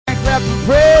clap and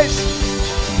praise.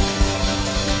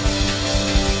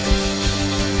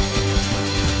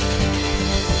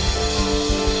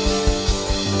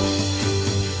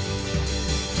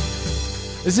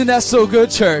 Isn't that so good,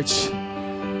 church?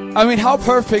 I mean, how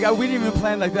perfect. We didn't even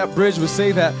plan like that bridge would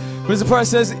say that. But the part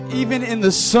says, even in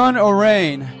the sun or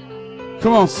rain,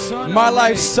 come on, my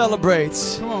life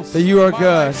celebrates that you are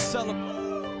good.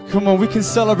 Come on, we can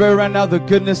celebrate right now the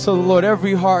goodness of the Lord.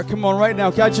 Every heart, come on, right now.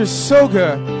 God, you're so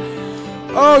good.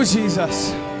 Oh,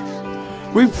 Jesus.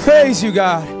 We praise you,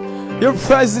 God. Your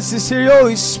presence is here. Your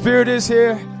Holy Spirit is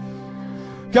here.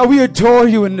 God, we adore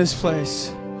you in this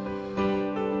place.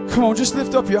 Come on, just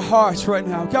lift up your hearts right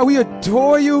now. God, we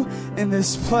adore you in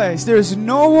this place. There is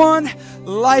no one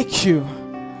like you.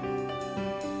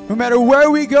 No matter where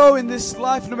we go in this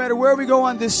life, no matter where we go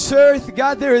on this earth,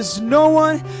 God, there is no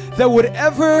one that would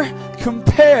ever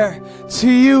compare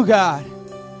to you, God.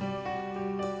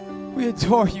 We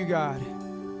adore you, God.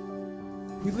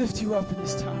 We lift you up in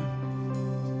this time.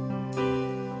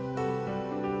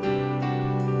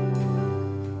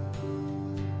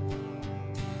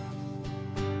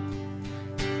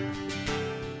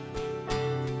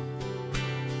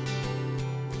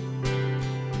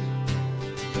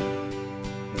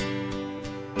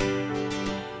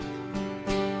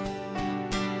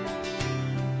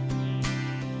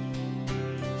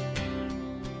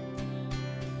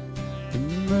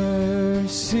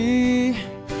 Mercy,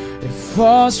 it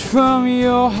falls from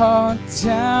your heart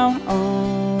down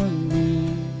on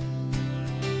me.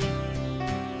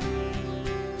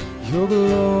 Your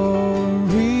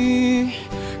glory,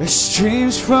 it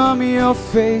streams from your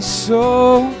face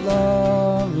so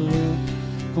lovely.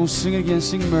 Go sing it again,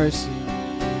 sing mercy.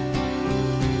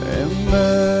 And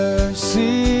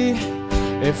mercy,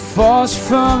 it falls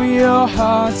from your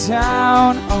heart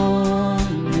down on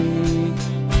me.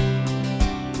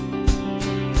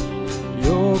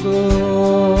 Your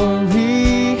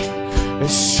glory, it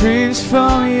streams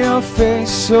from your face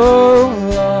so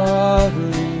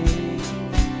lovely.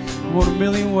 What a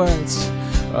million words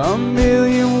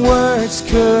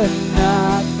could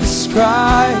not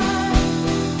describe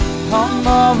how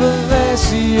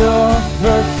marvelous your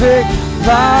perfect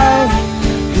life,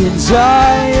 and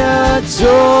I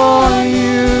adore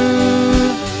you,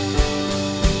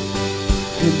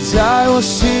 and I will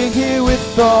sing it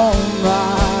with all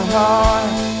my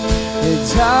heart,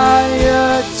 and I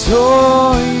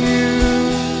adore you,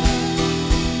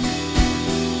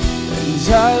 and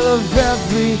I love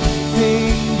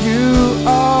everything you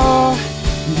are,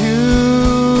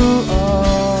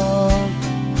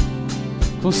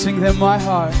 We'll sing them my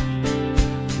heart,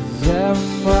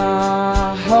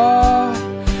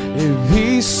 it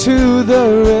beats to the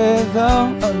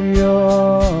rhythm of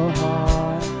your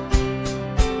heart.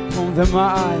 Come, them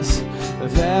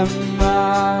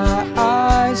my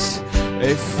eyes,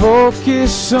 they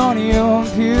focus on your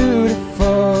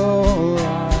beautiful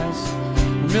eyes.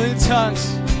 A million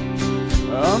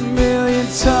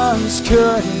tongues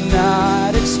could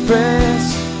not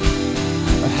express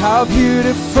how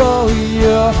beautiful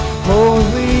your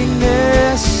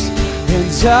holiness,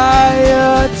 and I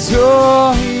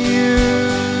adore you,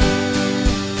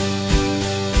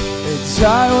 and I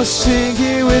will sing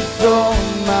it with all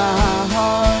my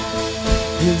heart,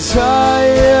 and I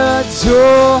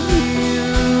adore you,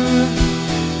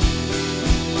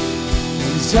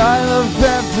 and I love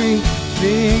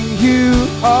everything you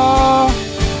are,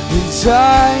 and I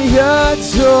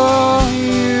adore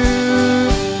you,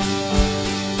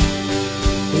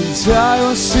 and I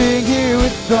will sing it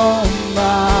with all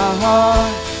my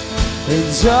heart,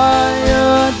 and I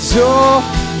adore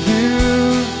you,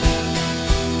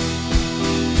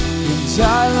 and I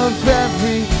love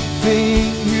everything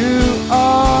you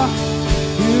are,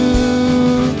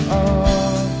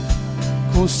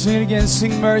 Come on, sing it again,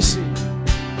 sing mercy.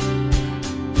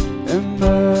 And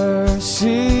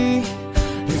mercy,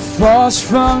 it falls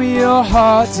from your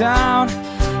heart down.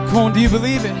 Come on, do you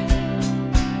believe it?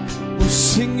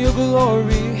 Sing your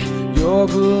glory,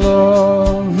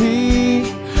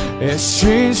 it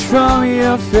streams from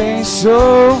your face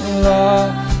so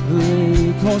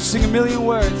lovely. Come on, sing a million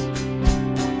words.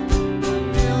 A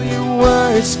million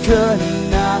words could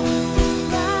not.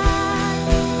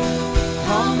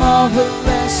 How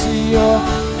marvelous your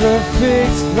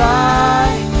perfect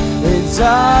life, and I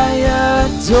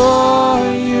adore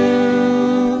you,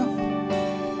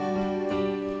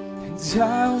 and I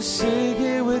will sing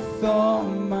it with all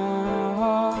my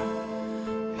heart,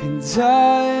 and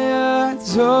I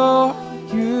adore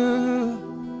you.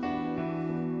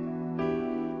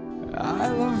 I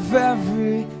love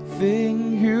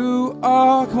everything you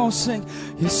are. Come on, sing.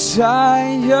 Yes, I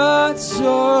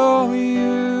adore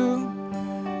you,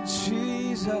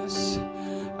 Jesus.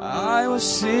 I will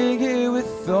sing it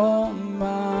with all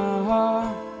my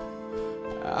heart.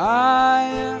 I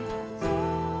am.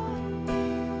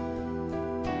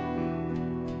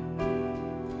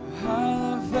 I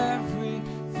love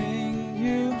everything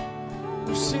you.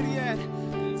 City and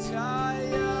I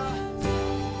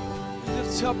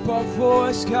lift up our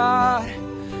voice, God.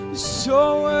 You're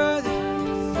so worthy.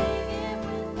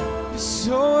 You're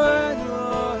so worthy,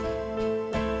 Lord.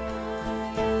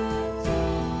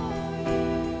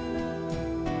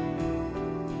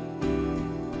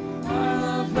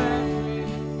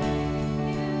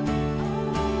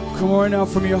 Come on now,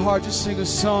 from your heart, just sing a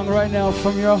song right now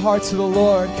from your heart to the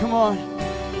Lord. Come on.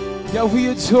 God, we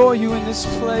adore you in this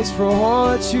place for all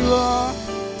that you are.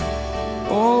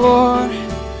 Oh Lord,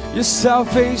 your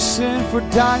salvation, for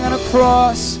dying on a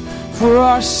cross for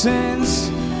our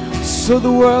sins, so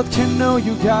the world can know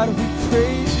you, God. We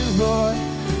praise you, Lord.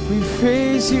 We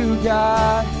praise you,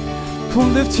 God.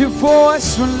 Come lift your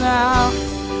voice from now.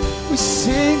 We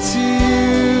sing to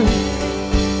you.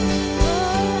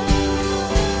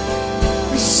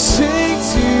 Sing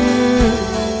to you.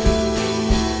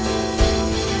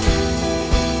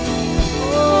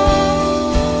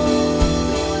 Oh,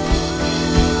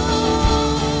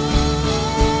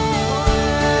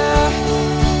 yeah.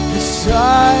 Yes, I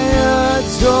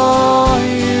adore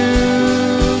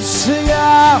you. Sing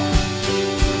out.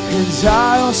 And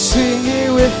I'll sing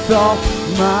it with all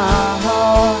my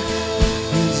heart.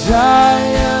 And I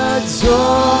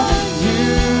adore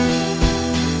you.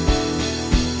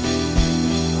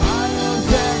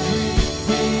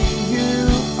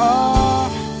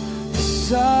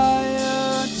 I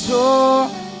adore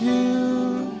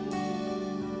you,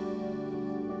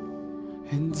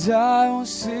 and I will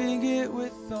sing it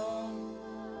with all.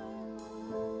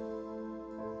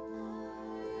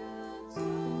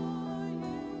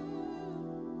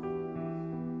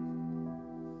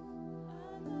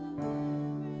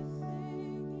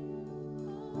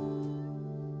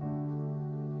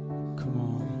 Come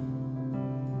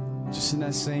on, just in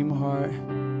that same heart.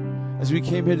 As we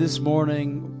came here this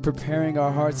morning, preparing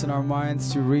our hearts and our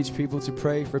minds to reach people, to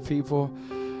pray for people.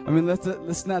 I mean,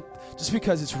 let's not, just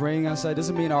because it's raining outside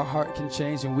doesn't mean our heart can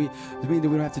change, and doesn't mean that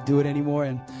we don't have to do it anymore.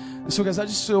 And so, guys, I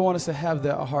just still want us to have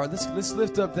that heart. Let's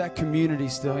lift up that community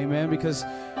still, amen? Because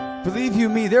believe you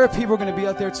me, there are people going to be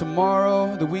out there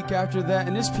tomorrow, the week after that,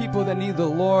 and there's people that need the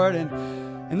Lord, and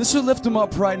let's just lift them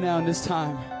up right now in this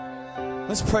time.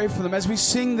 Let's pray for them as we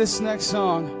sing this next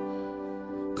song.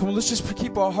 Come on, let's just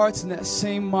keep our hearts in that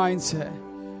same mindset.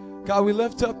 God, we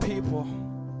lift up people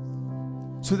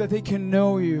so that they can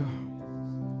know you.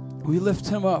 We lift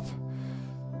them up.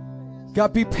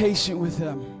 God, be patient with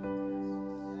them.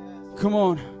 Come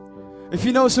on. If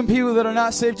you know some people that are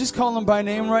not saved, just call them by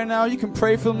name right now. You can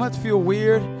pray for them. Not feel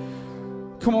weird.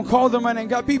 Come on, call them by name.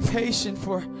 God, be patient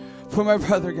for my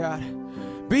brother, God.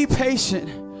 Be patient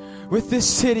with this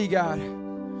city, God.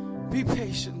 Be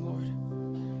patient, Lord.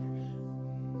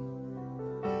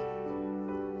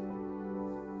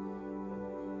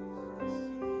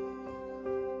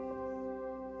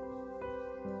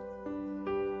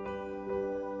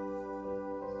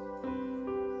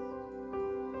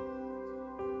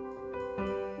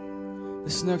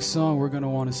 This next song we're going to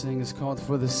want to sing is called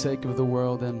For the Sake of the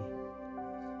World, and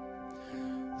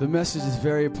the message is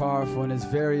very powerful and it's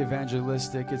very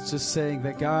evangelistic. It's just saying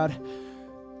that, God,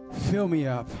 fill me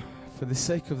up for the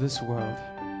sake of this world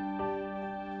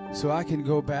so I can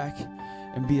go back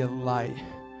and be a light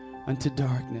unto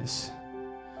darkness.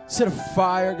 Set a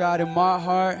fire, God, in my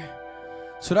heart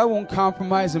so that I won't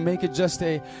compromise and make it just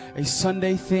a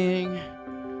Sunday thing,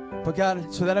 but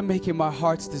God, so that I make it my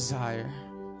heart's desire.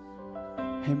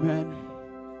 Amen.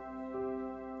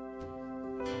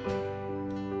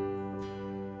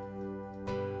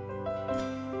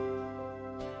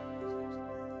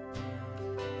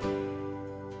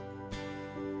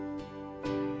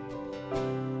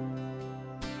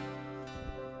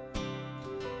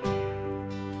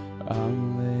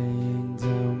 I'm laying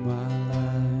down my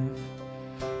life.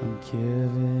 I'm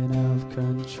giving up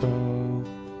control.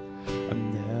 I'm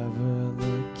never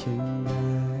looking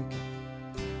back.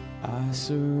 I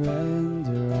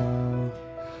surrender all.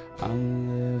 I'm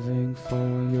living for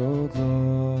your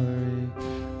glory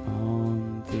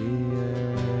on the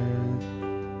earth.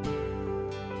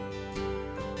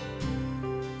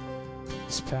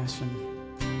 This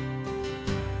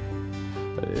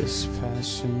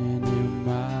passion in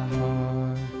my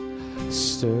heart,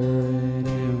 stirring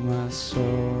in my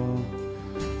soul,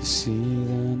 to see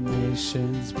the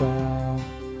nations bow,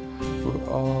 for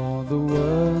all the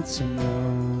world to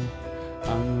know.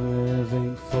 I'm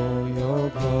living for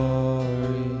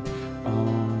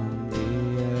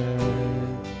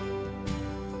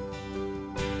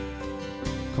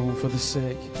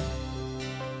sake.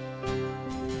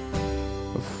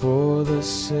 For the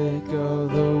sake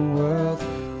of the world,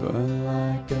 burn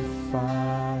like a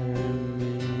fire in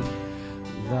me.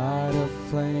 Light a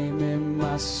flame in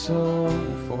my soul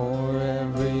for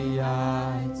every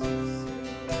eye to see.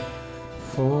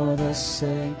 For the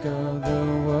sake of the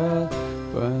world,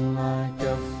 burn like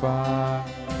a fire.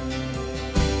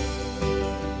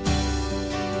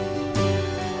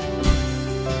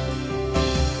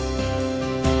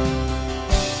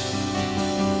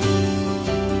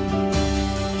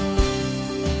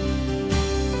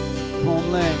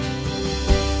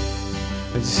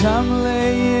 As I'm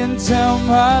laying down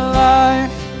my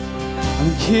life,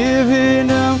 I'm giving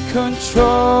up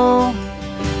control,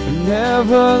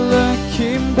 never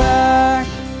looking back.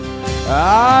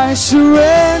 I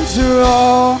surrender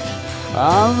all.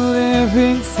 I'm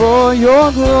living for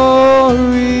your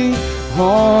glory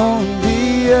on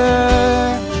the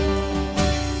earth.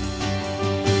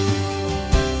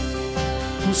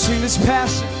 We'll sing this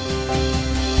passion.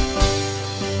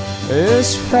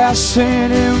 There's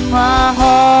passion in my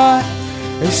heart,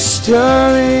 it's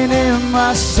stirring in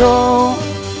my soul.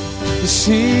 To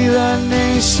see the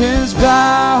nations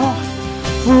bow,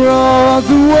 for all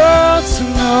the world to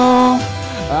know.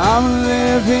 I'm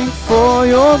living for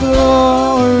your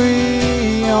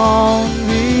glory on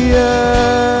the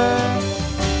earth.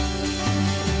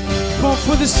 Come on,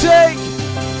 for the sake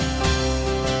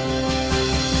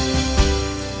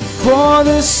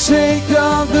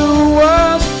of the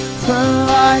world, burn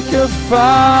like a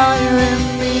fire in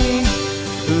me.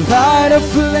 Light a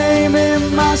flame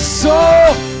in my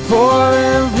soul for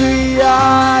every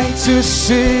eye to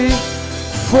see.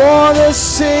 For the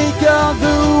sake of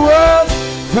the world,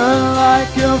 burn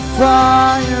like a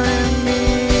fire in me.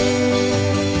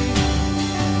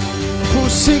 We'll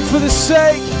sing for the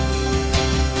sake.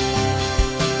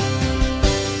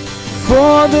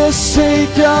 For the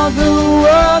sake of the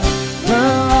world,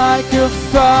 burn like a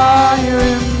fire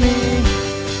in me.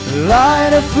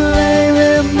 Light a flame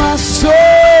in my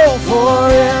soul for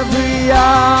every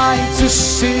eye to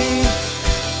see.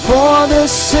 For the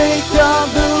sake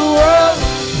of the world,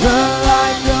 burn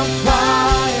like a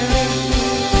fire in me.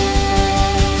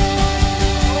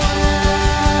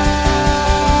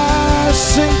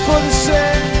 Sing for the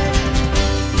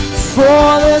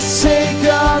sake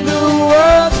of the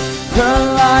world, burn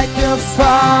like a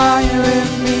fire in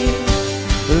me.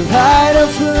 Light a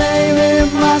flame in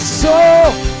my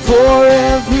soul for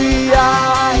every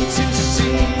eye to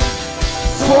see.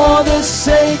 For the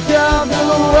sake of the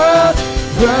world,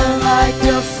 burn like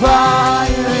a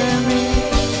fire in me.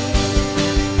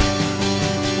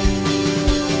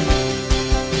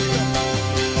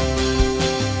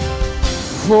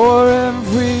 For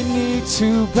every knee to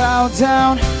bow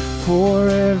down, for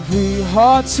every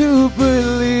heart to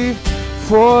believe,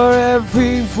 for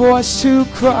every voice to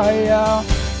cry out,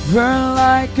 burn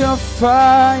like a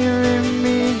fire in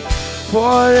me.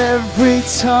 For every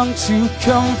tongue to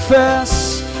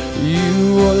confess,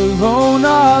 you alone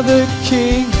are the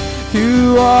King,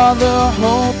 you are the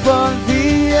hope of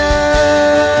the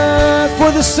earth.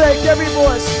 For the sake, every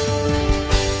voice.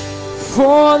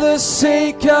 For the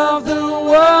sake of the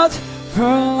world,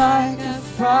 burn like a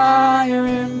fire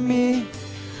in me.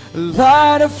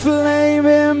 Light a flame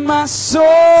in my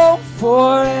soul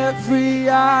for every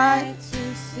eye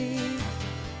to see.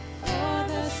 For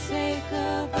the sake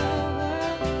of the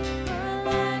world, burn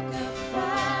like a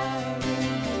fire in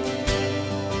me.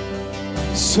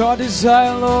 It's our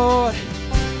desire, Lord.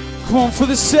 Come on, for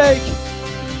the sake.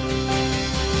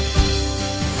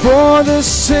 For the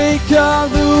sake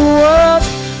of the world,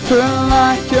 burn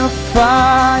like a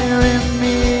fire in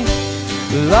me.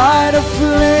 Light a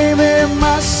flame in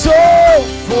my soul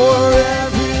for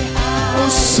every eye. Oh,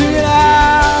 sing it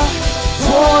out.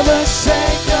 For the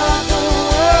sake of the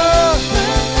world,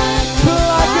 burn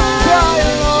like a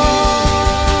fire,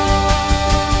 Lord.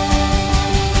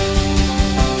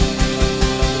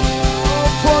 Oh,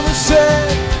 for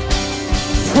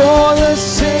the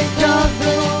sake of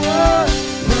the world,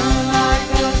 burn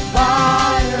like a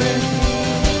fire in me.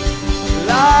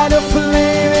 Light a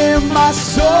flame in my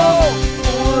soul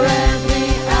for every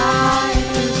eye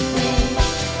to see.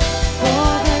 For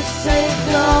the sake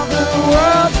of the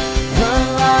world, burn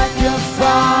like a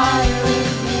fire in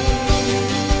me.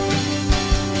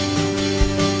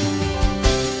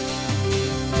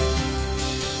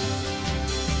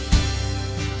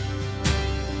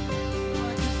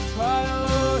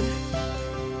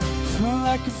 Burn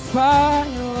like a fire,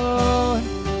 Lord.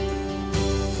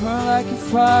 Burn like a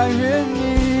fire in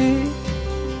me.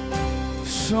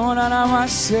 So na my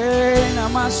say, na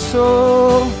my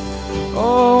soul.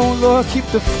 Oh Lord, keep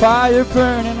the fire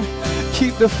burning.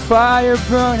 Keep the fire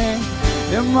burning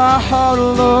in my heart,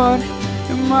 oh Lord.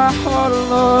 In my heart, oh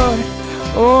Lord.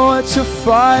 Oh, let your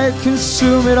fire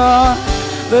consume it all.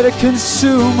 Let it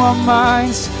consume our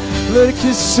minds. Let it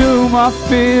consume our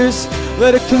fears.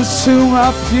 Let it consume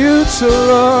our future,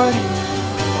 Lord.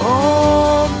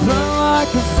 Oh, burn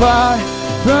like a fire.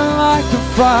 Burn like a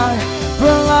fire.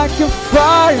 Burn like a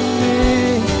fire in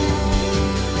me.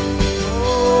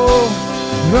 Oh,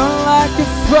 burn like a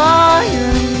fire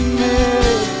in me.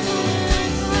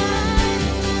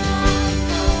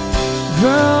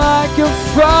 Burn like a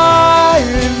fire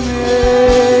in me.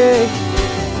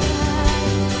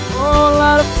 Oh,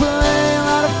 light a flame,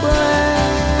 light a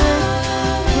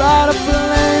flame, light a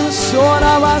flame.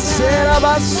 Soda basera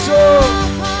basso.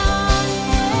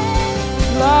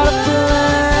 Light a flame.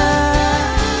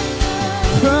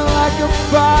 Burn like a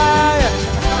fire.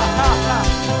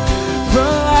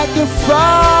 Burn like a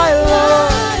fire,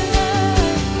 Lord.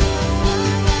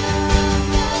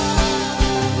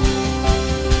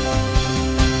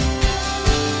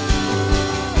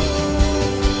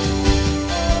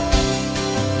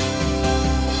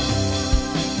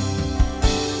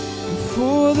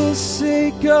 For the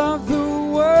sake of the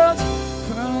world,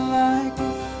 burn like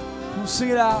a... Come sing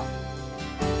it out.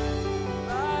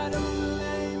 Light a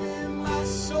flame in my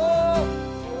soul,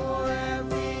 for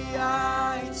every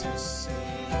eye to see.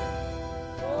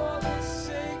 For the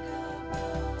sake of the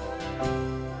world.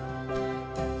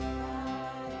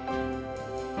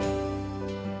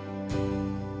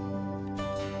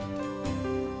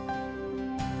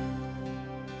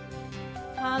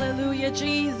 Hallelujah,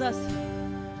 Jesus.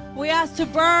 We ask to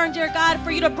burn, dear God,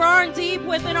 for you to burn deep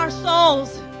within our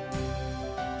souls.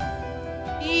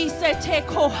 We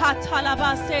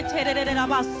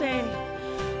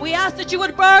ask that you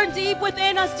would burn deep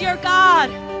within us, dear God,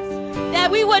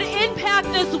 that we would impact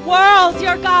this world,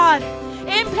 dear God,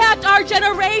 impact our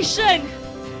generation.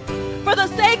 For the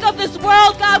sake of this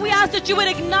world, God, we ask that you would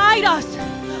ignite us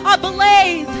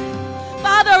ablaze.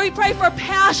 Father, we pray for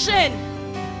passion.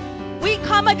 We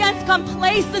come against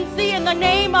complacency in the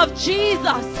name of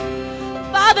Jesus.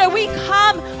 Father, we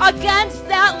come against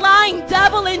that lying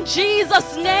devil in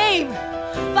Jesus' name.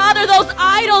 Father, those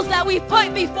idols that we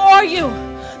put before you,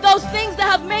 those things that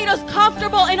have made us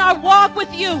comfortable in our walk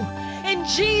with you, in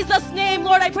Jesus' name,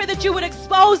 Lord, I pray that you would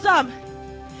expose them.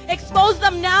 Expose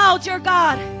them now, dear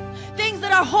God. Things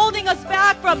that are holding us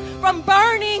back from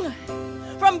burning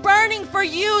for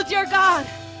you, dear God.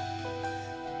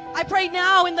 I pray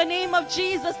now in the name of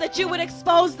Jesus that you would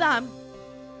expose them.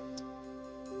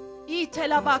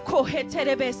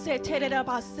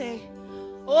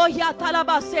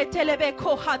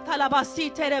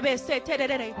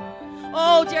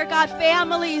 Oh, dear God,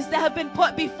 families that have been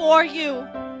put before you,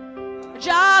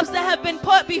 jobs that have been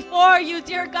put before you,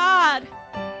 dear God.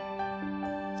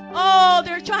 Oh,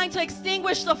 they're trying to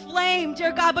extinguish the flame,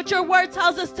 dear God, but your word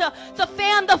tells us to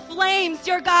fan the flames,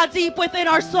 dear God, deep within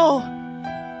our soul.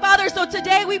 Father, so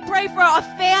today we pray for a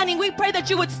fanning. We pray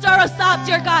that you would stir us up,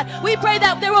 dear God. We pray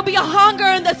that there will be a hunger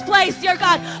in this place, dear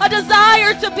God, a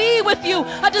desire to be with you,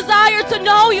 a desire to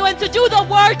know you and to do the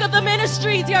work of the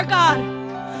ministry, dear God,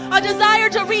 a desire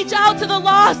to reach out to the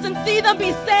lost and see them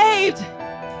be saved,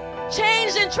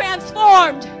 changed and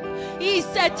transformed. Oh,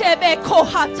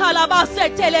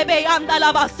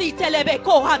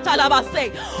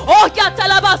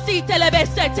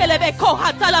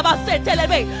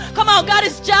 come on, God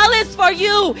is jealous for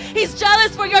you. He's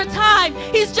jealous for your time.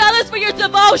 He's jealous for your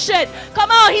devotion. Come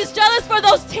on, he's jealous for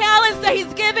those talents that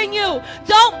he's giving you.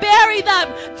 Don't bury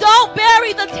them. Don't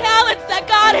bury the talents that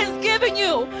God has given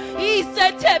you.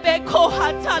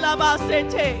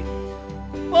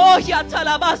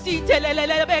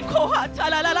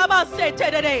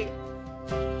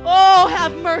 Oh,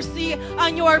 have mercy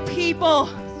on your people.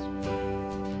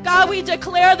 God, we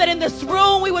declare that in this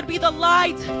room we would be the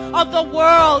light of the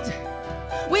world.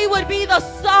 We would be the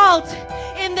salt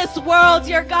in this world,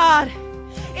 dear God.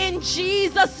 In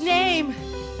Jesus' name,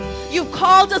 you've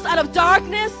called us out of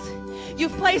darkness.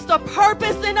 You've placed a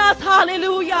purpose in us.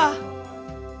 Hallelujah.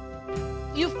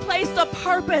 You've placed a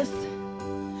purpose.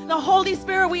 The Holy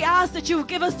Spirit, we ask that you would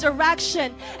give us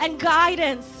direction and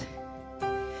guidance.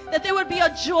 That there would be a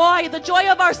joy. The joy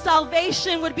of our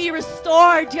salvation would be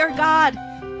restored, dear God.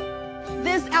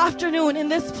 This afternoon in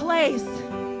this place,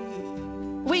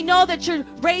 we know that you're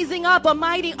raising up a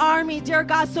mighty army, dear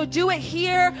God. So do it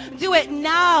here. Do it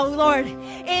now, Lord.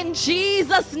 In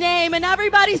Jesus' name. And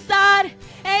everybody said,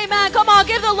 amen. Come on,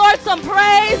 give the Lord some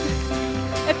praise.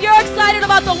 If you're excited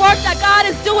about the work that God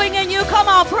is doing in you, come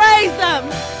on, praise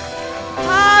Him.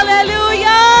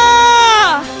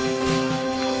 Hallelujah.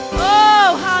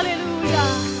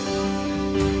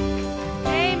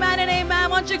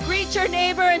 at your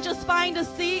neighbor and just find a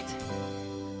seat.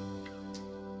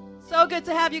 So good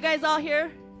to have you guys all here.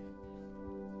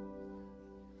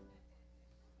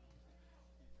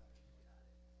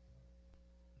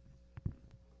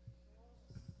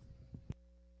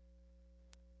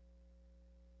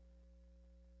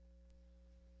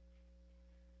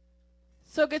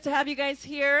 So good to have you guys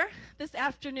here this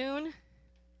afternoon.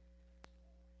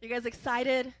 You guys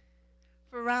excited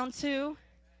for round 2?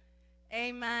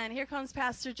 Amen. Here comes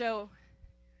Pastor Joe.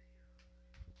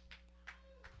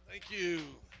 Thank you.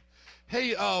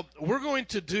 Hey, we're going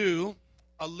to do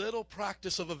a little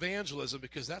practice of evangelism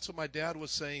because that's what my dad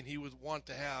was saying he would want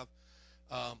to have.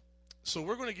 So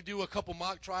we're going to do a couple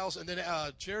mock trials, and then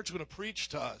Jared's going to preach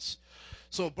to us.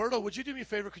 So, Berto, would you do me a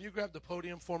favor? Can you grab the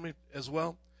podium for me as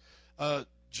well?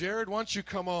 Jared, why don't you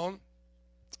come on?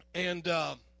 And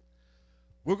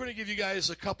we're going to give you guys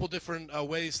a couple different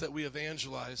ways that we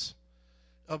evangelize.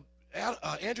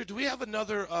 Andrew, do we have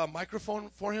another microphone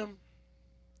for him?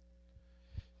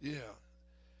 Yeah.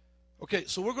 Okay,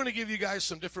 so we're going to give you guys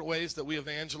some different ways that we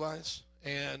evangelize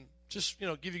and just,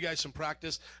 give you guys some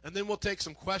practice. And then we'll take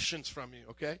some questions from you,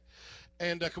 okay?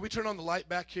 And can we turn on the light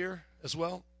back here as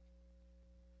well?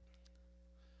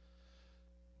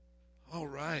 All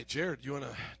right, Jared, you want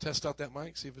to test out that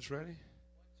mic, see if it's ready? 1, 2,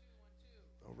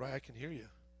 1, 2. All right, I can hear you.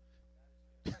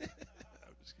 I'm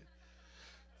just kidding.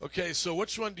 Okay, so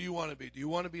which one do you want to be? Do you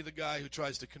want to be the guy who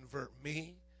tries to convert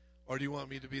me, or do you want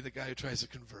me to be the guy who tries to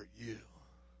convert you?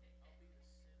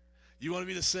 You want to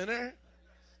be the sinner?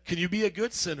 Can you be a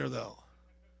good sinner, though?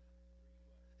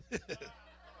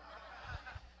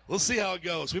 We'll see how it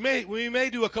goes. We may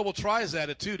do a couple tries at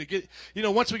it, too, to get,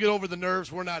 once we get over the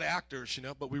nerves, we're not actors,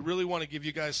 but we really want to give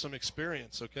you guys some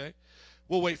experience, okay?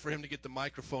 We'll wait for him to get the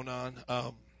microphone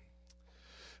on.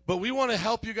 But we want to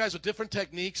help you guys with different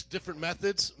techniques, different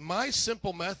methods. My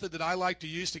simple method that I like to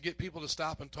use to get people to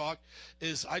stop and talk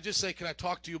is I just say, can I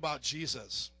talk to you about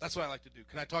Jesus? That's what I like to do.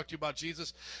 Can I talk to you about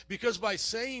Jesus? Because by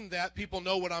saying that, people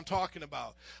know what I'm talking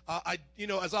about.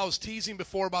 As I was teasing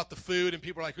before about the food, and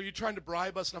people are like, are you trying to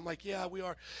bribe us? And I'm like, yeah, we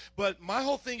are. But my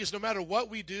whole thing is no matter what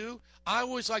we do, I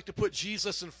always like to put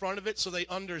Jesus in front of it so they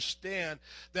understand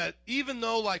that even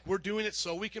though, we're doing it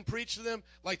so we can preach to them,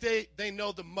 they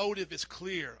know the motive is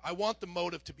clear. I want the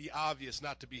motive to be obvious,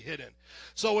 not to be hidden.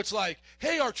 So it's like,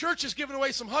 hey, our church is giving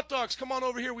away some hot dogs. Come on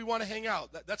over here. We want to hang out.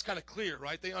 That's kind of clear,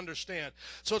 right? They understand.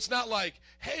 So it's not like,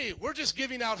 hey, we're just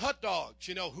giving out hot dogs.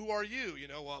 Who are you?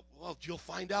 Well, you'll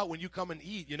find out when you come and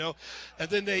eat, And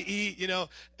then they eat,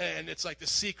 and it's like the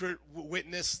secret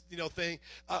witness, thing.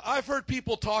 I've heard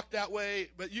people talk that way,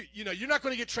 but, you're not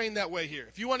going to get trained that way here.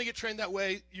 If you want to get trained that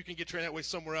way, you can get trained that way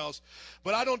somewhere else.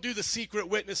 But I don't do the secret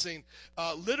witnessing.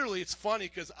 Literally, it's funny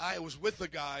because I was with a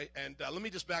guy, and let me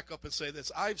just back up and say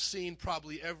this. I've seen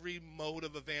probably every mode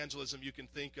of evangelism you can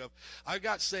think of. I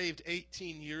got saved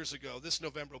 18 years ago. This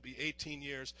November will be 18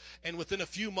 years. And within a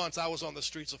few months, I was on the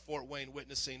streets of Fort Wayne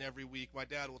witnessing every week. My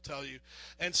dad will tell you.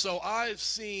 And so I've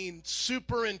seen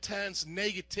super intense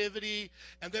negativity,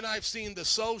 and then I've seen the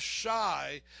so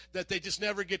shy that they just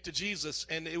never get to Jesus.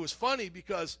 And it was funny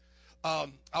because I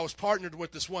was partnered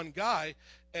with this one guy,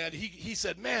 and he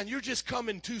said, man, you're just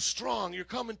coming too strong. You're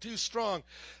coming too strong.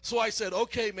 So I said,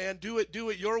 okay, man, do it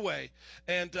your way.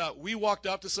 And we walked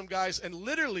up to some guys, and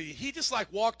literally he just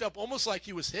walked up almost like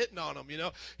he was hitting on them,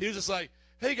 He was just like,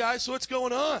 hey, guys, so what's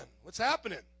going on? What's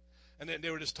happening? And then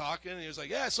they were just talking, and he was like,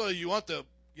 yeah, so you want the,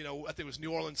 I think it was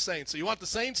New Orleans Saints. So you want the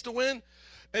Saints to win?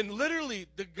 And literally,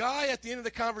 the guy at the end of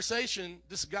the conversation,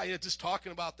 this guy just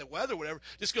talking about the weather, whatever,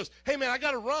 just goes, hey, man, I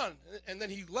got to run. And then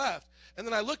he left. And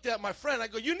then I looked at my friend. I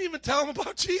go, you didn't even tell him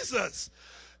about Jesus.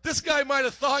 This guy might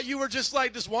have thought you were just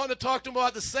wanting to talk to him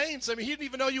about the saints. I mean, he didn't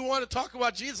even know you wanted to talk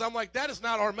about Jesus. I'm like, that is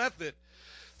not our method.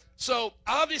 So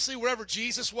obviously, wherever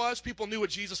Jesus was, people knew what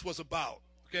Jesus was about.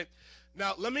 Okay.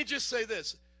 Now, let me just say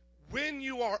this. When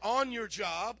you are on your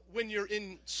job, when you're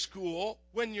in school,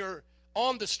 when you're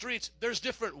on the streets, there's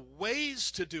different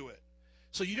ways to do it.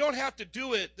 So you don't have to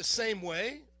do it the same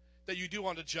way that you do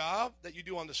on the job, that you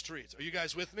do on the streets. Are you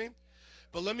guys with me?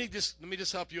 But let me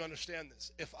just help you understand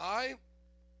this.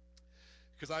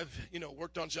 Because I've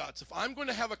worked on jobs. If I'm going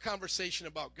to have a conversation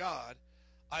about God,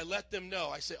 I let them know.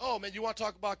 I say, oh, man, you want to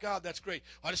talk about God? That's great.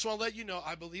 I just want to let you know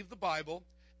I believe the Bible,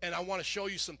 and I want to show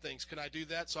you some things. Can I do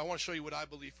that? So I want to show you what I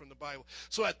believe from the Bible.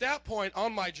 So at that point,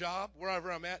 on my job, wherever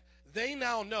I'm at, they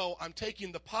now know I'm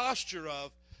taking the posture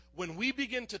of, when we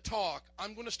begin to talk,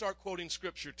 I'm going to start quoting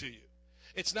Scripture to you.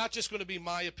 It's not just going to be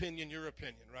my opinion, your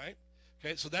opinion, right?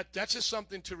 Okay, so that's just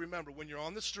something to remember. When you're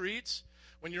on the streets,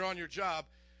 when you're on your job,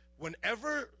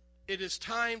 whenever it is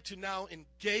time to now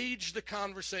engage the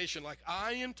conversation like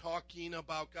I am talking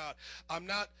about God. I'm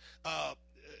not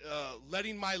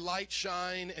letting my light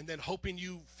shine and then hoping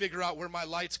you figure out where my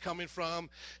light's coming from.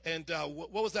 And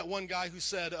what was that one guy who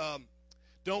said,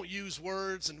 don't use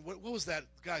words? And what was that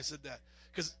guy said that?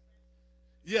 Because,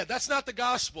 yeah, that's not the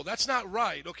gospel. That's not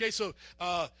right. Okay, so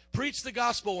preach the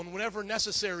gospel and whenever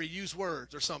necessary, use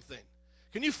words or something.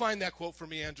 Can you find that quote for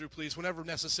me, Andrew, please? Whenever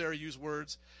necessary, use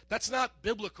words. That's not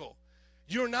biblical.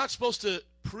 You're not supposed to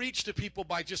preach to people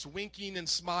by just winking and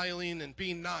smiling and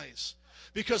being nice.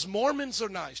 Because Mormons are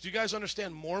nice. Do you guys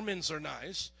understand Mormons are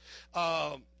nice?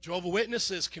 Jehovah's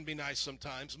Witnesses can be nice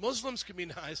sometimes. Muslims can be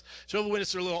nice. Jehovah's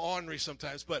Witnesses are a little ornery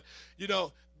sometimes. But, you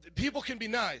know, people can be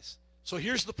nice. So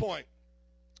here's the point.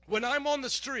 When I'm on the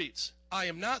streets, I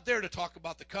am not there to talk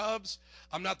about the Cubs.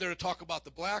 I'm not there to talk about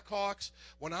the Blackhawks.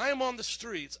 When I am on the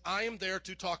streets, I am there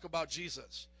to talk about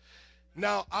Jesus.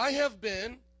 Now, I have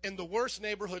been in the worst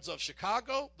neighborhoods of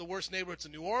Chicago, the worst neighborhoods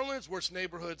of New Orleans, worst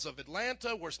neighborhoods of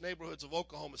Atlanta, worst neighborhoods of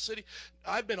Oklahoma City.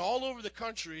 I've been all over the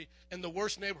country in the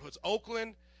worst neighborhoods,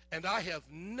 Oakland, and I have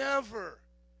never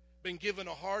been given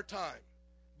a hard time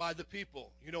by the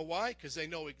people. You know why? Because they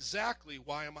know exactly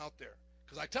why I'm out there.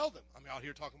 Because I tell them I'm out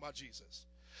here talking about Jesus.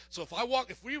 So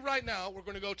if we right now, we're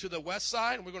going to go to the west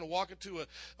side and we're going to walk into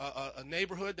a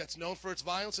neighborhood that's known for its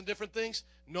violence and different things,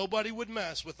 nobody would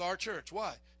mess with our church.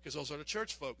 Why? Because those are the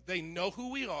church folk. They know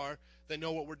who we are. They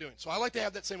know what we're doing. So I like to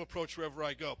have that same approach wherever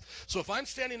I go. So if I'm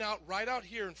standing right out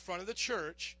here in front of the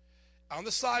church on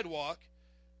the sidewalk,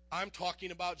 I'm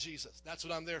talking about Jesus. That's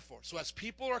what I'm there for. So as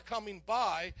people are coming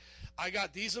by, I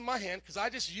got these in my hand because I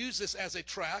just use this as a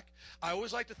track. I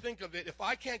always like to think of it, if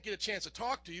I can't get a chance to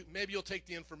talk to you, maybe you'll take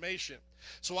the information.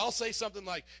 So I'll say something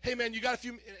like, hey, man, you got a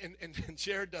few, and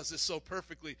Jared does this so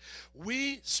perfectly.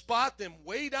 We spot them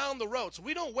way down the road. So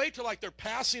we don't wait till like they're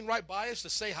passing right by us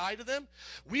to say hi to them.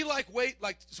 We wait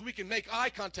so we can make eye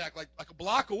contact like a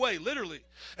block away, literally.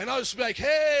 And I'll just be like,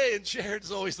 hey, and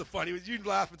Jared's always the funny one. You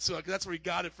laughing so because that's where he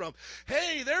got it from.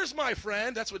 Hey, there's my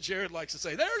friend. That's what Jared likes to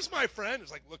say. There's my friend.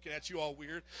 It's like looking at you all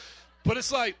weird. But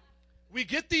it's like, we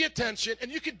get the attention,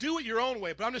 and you can do it your own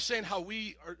way, but I'm just saying how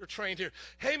we are trained here.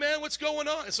 Hey, man, what's going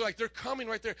on? And so, like, they're coming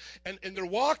right there, and they're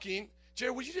walking.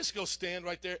 Jared, would you just go stand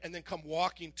right there and then come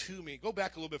walking to me? Go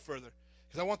back a little bit further,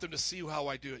 because I want them to see how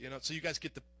I do it, so you guys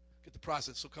get the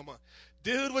process. So come on.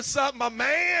 Dude, what's up, my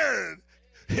man?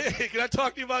 Hey, can I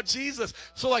talk to you about Jesus?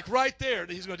 So, like, right there,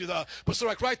 he's going to do that. But so,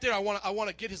 like, right there, I want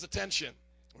to get his attention,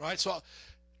 right? So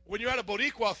when you're at a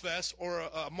Boricua Fest or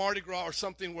a Mardi Gras or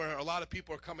something where a lot of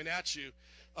people are coming at you,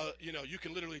 you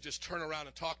can literally just turn around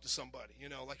and talk to somebody.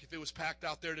 Like if it was packed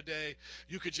out there today,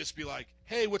 you could just be like,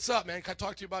 hey, what's up, man? Can I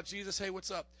talk to you about Jesus? Hey,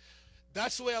 what's up?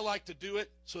 That's the way I like to do it,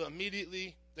 so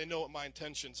immediately they know what my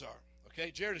intentions are.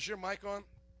 Okay, Jared, is your mic on?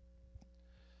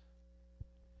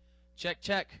 Check,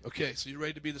 check. Okay, so you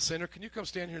ready to be the center? Can you come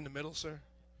stand here in the middle, sir?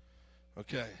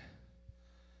 Okay.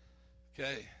 We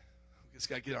just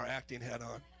got to get our acting hat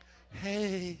on.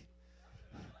 Hey.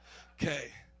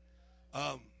 Okay.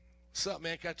 What's up,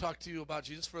 man? Can I talk to you about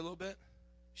Jesus for a little bit?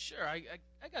 Sure, I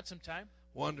got some time.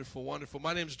 Wonderful, wonderful.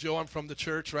 My name's Joe. I'm from the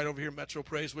church right over here, Metro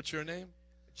Praise. What's your name?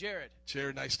 Jared.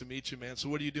 Jared, nice to meet you, man. So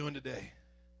what are you doing today?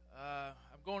 I'm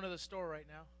going to the store right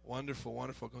now. Wonderful,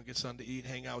 wonderful. Going to get something to eat,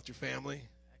 hang out with your family.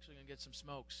 Actually going to get some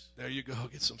smokes. There you go.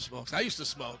 Get some smokes. I used to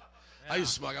smoke. Yeah.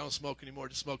 I don't smoke anymore.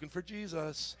 Just smoking for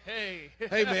Jesus. Hey.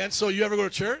 Hey, man. So you ever go to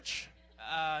church?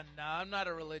 No, I'm not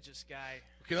a religious guy.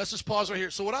 Okay, let's just pause right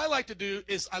here. So what I like to do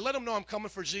is I let them know I'm coming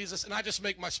for Jesus, and I just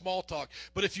make my small talk.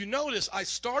 But if you notice, I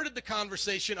started the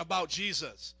conversation about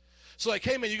Jesus. So like,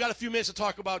 hey, man, you got a few minutes to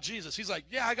talk about Jesus? He's like,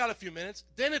 yeah, I got a few minutes.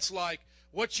 Then it's like,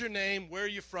 what's your name? Where are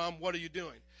you from? What are you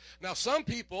doing? Now, some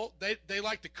people, they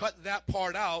like to cut that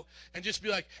part out and just be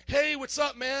like, hey, what's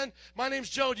up, man? My name's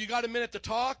Joe. Do you got a minute to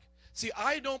talk? See,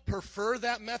 I don't prefer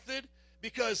that method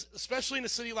because, especially in a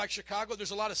city like Chicago,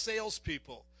 there's a lot of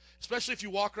salespeople. Especially if you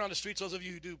walk around the streets, those of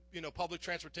you who do, public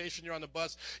transportation, you're on the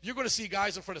bus, you're going to see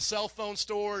guys in front of cell phone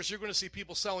stores. You're going to see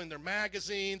people selling their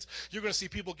magazines. You're going to see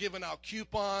people giving out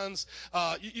coupons.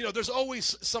 There's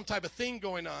always some type of thing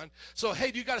going on. So,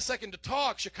 hey, do you got a second to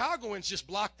talk? Chicagoans just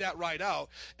block that right out.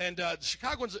 And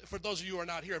Chicagoans, for those of you who are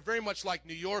not here, are very much like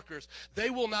New Yorkers. They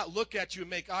will not look at you and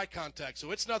make eye contact. So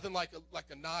it's nothing like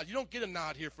a nod. You don't get a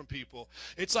nod here from people.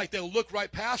 It's like they'll look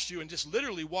right past you and just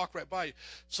literally walk right by you.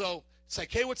 So it's like,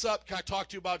 hey, what's up? Can I talk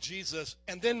to you about Jesus?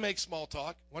 And then make small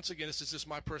talk. Once again, this is just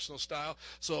my personal style.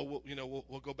 So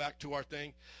we'll go back to our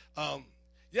thing.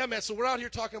 Yeah, man. So we're out here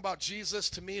talking about Jesus.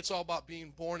 To me, it's all about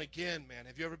being born again, man.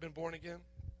 Have you ever been born again?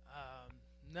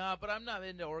 No, but I'm not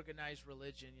into organized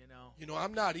religion, You know,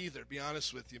 I'm not either, to be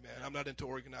honest with you, man. I'm not into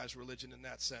organized religion in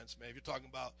that sense, man. If you're talking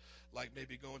about, like,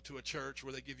 maybe going to a church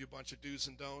where they give you a bunch of do's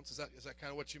and don'ts, is that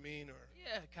kind of what you mean? Or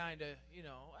Yeah, kind of,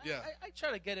 Yeah. I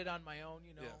try to get it on my own,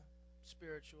 Yeah.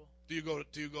 spiritual. Do you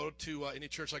go to any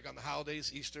church like on the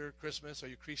holidays, Easter, Christmas? Are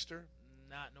you a Creaster?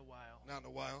 Not in a while. Not in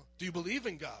a while. Do you believe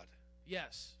in God?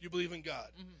 Yes. You believe in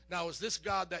God. Mhm. Now, is this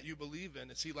God that you believe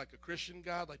in, is he like a Christian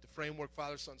God, like the framework,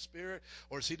 Father, Son, Spirit?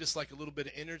 Or is he just like a little bit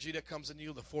of energy that comes into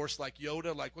you, the force like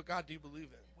Yoda? Like, what God do you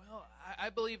believe in? Well, I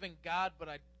believe in God, but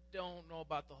I don't know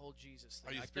about the whole Jesus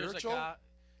thing. Are you Like, there's a spiritual? God-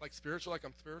 Like spiritual, like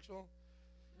I'm spiritual?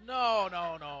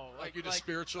 No. Like you're just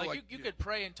spiritual? Like, Like you you- could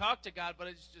pray and talk to God, but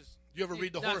it's just... You ever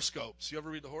read the not- horoscopes? You ever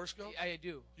read the horoscopes? I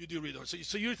do. You do read those.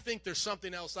 So you think there's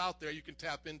something else out there you can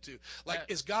tap into. Like,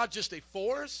 Yeah. is God just a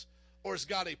force, or is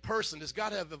God a person? Does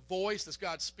God have a voice? Does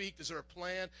God speak? Is there a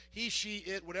plan? He, she,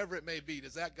 it, whatever it may be.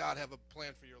 Does that God have a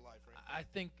plan for your life? Right?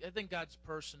 I think God's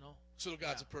personal. So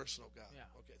God's Yeah. a personal God. Yeah.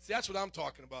 Okay. See, that's what I'm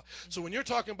talking about. So when you're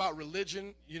talking about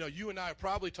religion, you and I are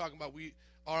probably talking about, we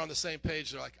are on the same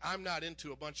page. They're like, I'm not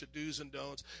into a bunch of do's and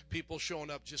don'ts, people showing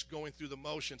up just going through the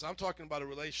motions. I'm talking about a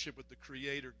relationship with the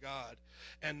Creator God.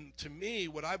 And to me,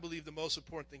 what I believe the most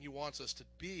important thing he wants us to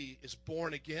be is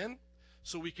born again,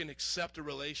 so we can accept a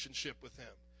relationship with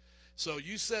him. So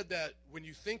you said that when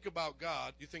you think about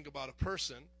God, you think about a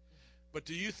person, but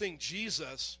do you think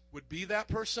Jesus would be that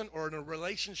person, or in a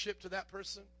relationship to that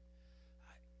person?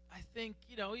 I think,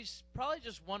 he's probably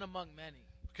just one among many.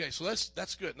 Okay, so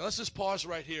that's good. Now let's just pause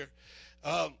right here.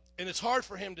 And it's hard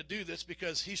for him to do this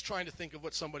because he's trying to think of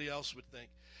what somebody else would think.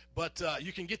 But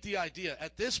you can get the idea.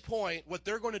 At this point, what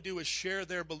they're going to do is share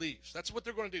their beliefs. That's what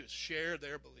they're going to do, is share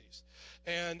their beliefs.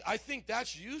 And I think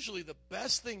that's usually the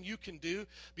best thing you can do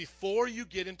before you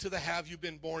get into the have you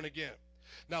been born again.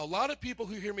 Now, a lot of people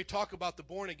who hear me talk about the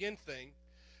born again thing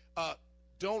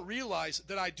don't realize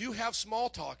that I do have small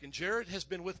talk, and Jared has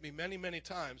been with me many, many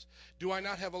times. Do I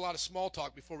not have a lot of small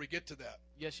talk before we get to that?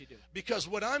 Yes, you do. Because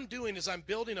what I'm doing is I'm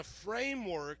building a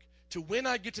framework to when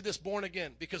I get to this born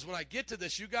again. Because when I get to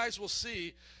this, you guys will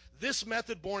see this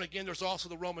method, born again. There's also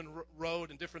the Roman road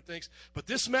and different things. But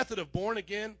this method of born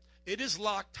again, it is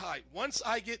locked tight. Once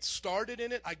I get started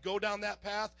in it, I go down that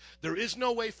path. There is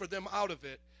no way for them out of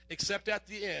it except at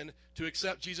the end to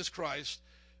accept Jesus Christ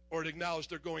or to acknowledge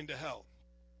they're going to hell.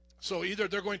 So either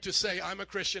they're going to say, I'm a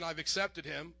Christian, I've accepted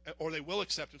him, or they will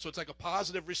accept him. So it's like a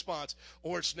positive response,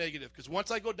 or it's negative. Because once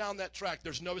I go down that track,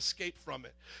 there's no escape from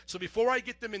it. So before I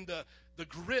get them in the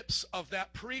grips of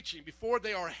that preaching, before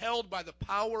they are held by the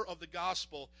power of the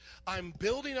gospel, I'm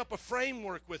building up a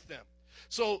framework with them.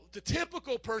 So the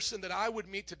typical person that I would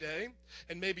meet today,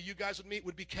 and maybe you guys would meet,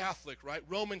 would be Catholic, right?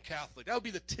 Roman Catholic. That would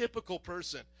be the typical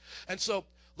person. And so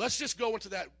let's just go into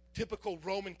that typical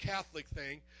Roman Catholic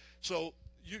thing. So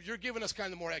you're giving us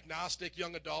kind of more agnostic,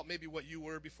 young adult, maybe what you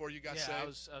were before you got saved. I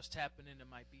was tapping into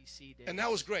my BC days. And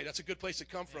that was great. That's a good place to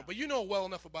come from. Yeah. But you know well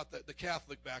enough about the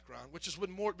Catholic background, which is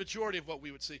what majority of what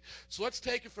we would see. So let's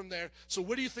take it from there. So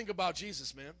what do you think about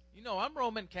Jesus, man? I'm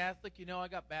Roman Catholic. I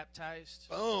got baptized.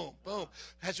 Boom, boom.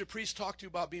 Has your priest talked to you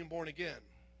about being born again?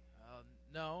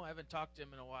 No, I haven't talked to him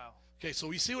in a while. Okay, so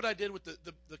you see what I did with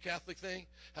the Catholic thing?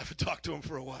 I haven't talked to him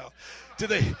for a while. Do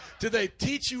they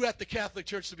teach you at the Catholic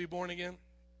Church to be born again?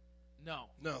 No.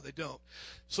 No, they don't.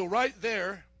 So right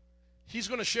there, he's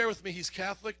going to share with me he's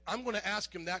Catholic. I'm going to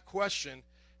ask him that question,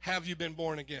 have you been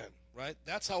born again? Right?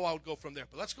 That's how I would go from there.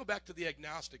 But let's go back to the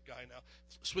agnostic guy now,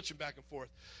 switching back and forth.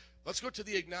 Let's go to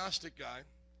the agnostic guy.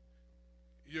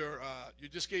 You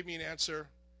just gave me an answer.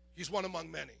 He's one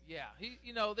among many. Yeah.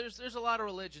 There's a lot of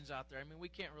religions out there. I mean, we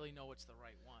can't really know what's the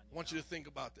right one. I want you to think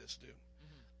about this, dude.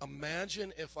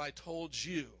 Imagine if I told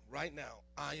you right now,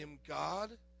 I am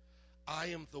God, I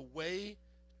am the way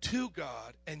to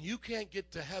God, and you can't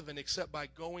get to heaven except by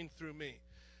going through me.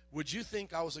 Would you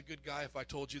think I was a good guy if I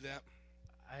told you that?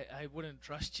 I wouldn't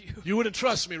trust you. You wouldn't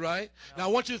trust me, right? No. Now,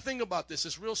 I want you to think about this.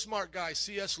 This real smart guy,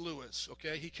 C.S. Lewis,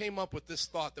 okay, he came up with this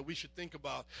thought that we should think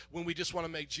about when we just want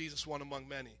to make Jesus one among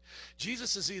many.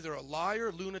 Jesus is either a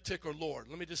liar, lunatic, or Lord.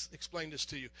 Let me just explain this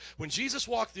to you. When Jesus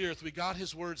walked the earth, we got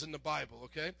his words in the Bible,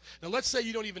 okay? Now, let's say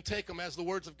you don't even take them as the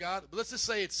words of God, but let's just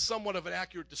say it's somewhat of an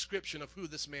accurate description of who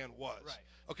this man was. Right.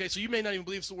 Okay, so you may not even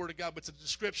believe it's the word of God, but it's a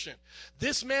description.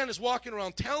 This man is walking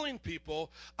around telling people,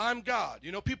 I'm God.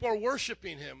 People are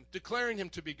worshiping him, declaring him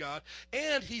to be God,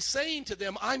 and he's saying to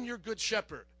them, I'm your good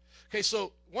shepherd. Okay,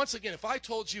 so once again, if I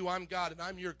told you I'm God and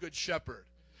I'm your good shepherd,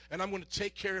 and I'm going to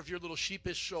take care of your little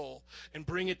sheepish soul and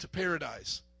bring it to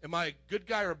paradise, am I a good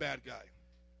guy or a bad guy?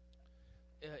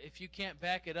 If you can't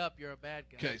back it up, you're a bad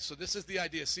guy. Okay, so this is the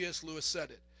idea. C.S. Lewis said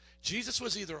it. Jesus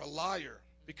was either a liar,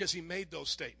 because he made those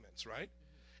statements, right?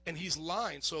 And he's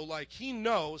lying. So, like, he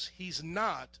knows he's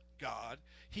not God.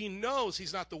 He knows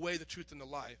he's not the way, the truth, and the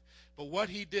life. But what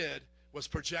he did was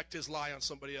project his lie on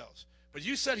somebody else. But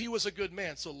you said he was a good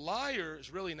man. So liar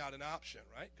is really not an option,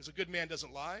 right? Because a good man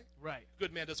doesn't lie. Right. A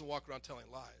good man doesn't walk around telling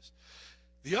lies.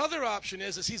 The other option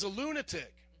is he's a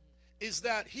lunatic. Is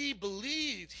that he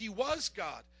believed he was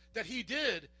God, that he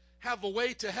did have a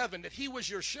way to heaven, that he was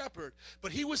your shepherd,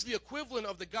 but he was the equivalent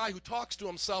of the guy who talks to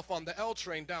himself on the L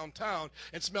train downtown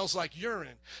and smells like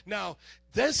urine. Now,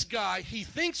 this guy, he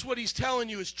thinks what he's telling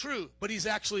you is true, but he's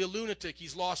actually a lunatic.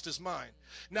 He's lost his mind.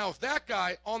 Now, if that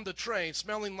guy on the train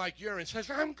smelling like urine says,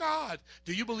 I'm God,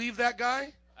 do you believe that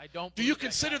guy? I don't. Do you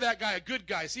consider that guy a good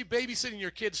guy? Is he babysitting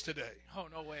your kids today? Oh,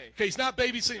 no way. Okay, he's not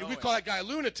babysitting. No We way. call that guy a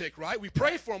lunatic, right? We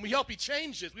pray for him. We hope he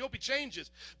changes. We hope he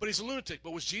changes. But he's a lunatic.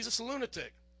 But was Jesus a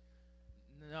lunatic?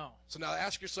 No. So now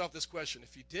ask yourself this question.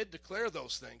 If he did declare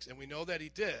those things, and we know that he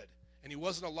did, and he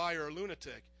wasn't a liar or a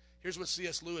lunatic, here's what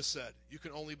C.S. Lewis said. You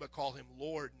can only but call him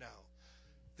Lord now.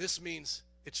 This means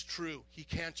it's true. He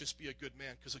can't just be a good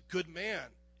man, because a good man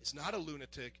is not a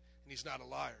lunatic, and he's not a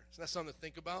liar. Isn't that something to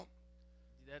think about?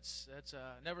 That's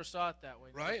never saw it that way.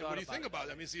 Never Right? And thought what do you about think it about that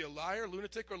that? I way. mean, is he a liar,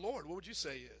 lunatic, or Lord? What would you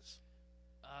say he is?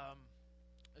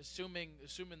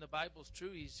 Assuming the Bible's true,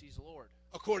 he's Lord.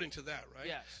 According to that, right?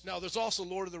 Yes. Now, there's also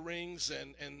Lord of the Rings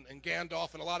and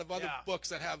Gandalf and a lot of other books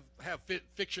that have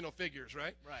fictional figures,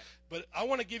 right? Right. But I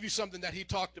want to give you something that he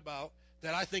talked about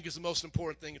that I think is the most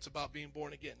important thing. It's about being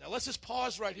born again. Now, let's just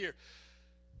pause right here.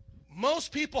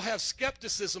 Most people have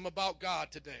skepticism about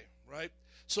God today, right?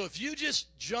 So if you just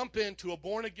jump into a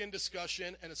born-again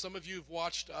discussion, and some of you have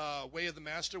watched Way of the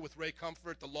Master with Ray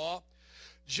Comfort, The Law,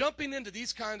 jumping into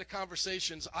these kind of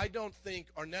conversations I don't think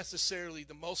are necessarily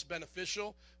the most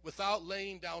beneficial without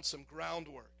laying down some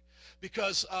groundwork.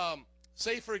 Because,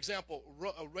 say, for example,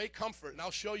 Ray Comfort, and I'll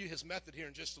show you his method here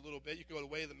in just a little bit. You can go to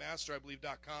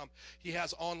wayofthemaster.com. He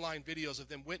has online videos of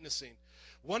them witnessing.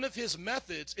 One of his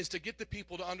methods is to get the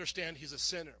people to understand he's a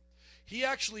sinner. He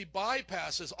actually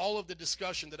bypasses all of the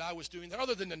discussion that I was doing,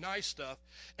 other than the nice stuff,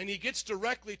 and he gets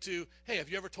directly to, hey, have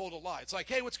you ever told a lie? It's like,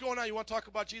 hey, what's going on? You want to talk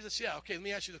about Jesus? Yeah, okay, let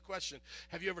me ask you the question.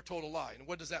 Have you ever told a lie? And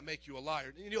what does that make you a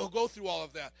liar? And he'll go through all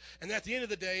of that. And at the end of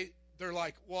the day, they're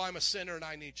like, well, I'm a sinner and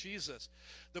I need Jesus.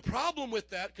 The problem with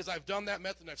that, because I've done that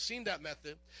method and I've seen that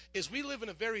method, is we live in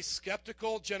a very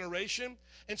skeptical generation,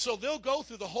 and so they'll go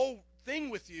through the whole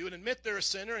thing with you and admit they're a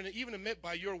sinner and even admit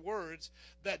by your words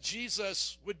that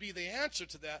Jesus would be the answer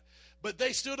to that, but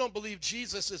they still don't believe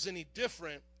Jesus is any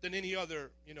different than any other,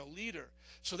 leader.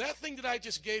 So that thing that I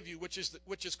just gave you, which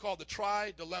is called the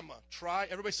tri-dilemma.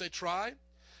 Everybody say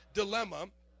tri-dilemma.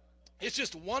 It's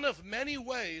just one of many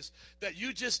ways that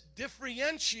you just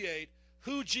differentiate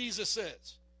who Jesus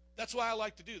is. That's why I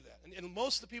like to do that. And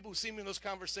most of the people who see me in those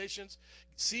conversations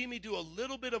see me do a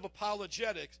little bit of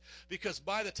apologetics, because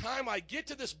by the time I get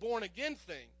to this born again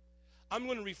thing, I'm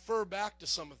going to refer back to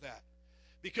some of that.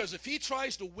 Because if he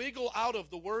tries to wiggle out of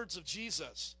the words of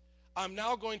Jesus, I'm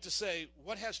now going to say,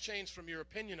 what has changed from your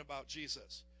opinion about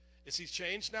Jesus? Is he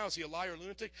changed now? Is he a liar,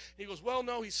 lunatic? And he goes, well,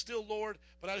 no, he's still Lord,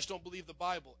 but I just don't believe the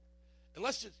Bible. And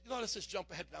let's just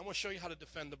jump ahead. I want to show you how to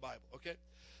defend the Bible, okay?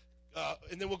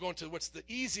 And then we'll go into what's the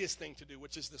easiest thing to do,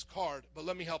 which is this card. But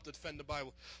let me help to defend the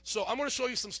Bible. So I'm going to show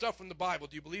you some stuff from the Bible.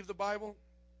 Do you believe the Bible?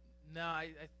 No, I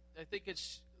think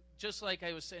it's just like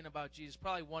I was saying about Jesus,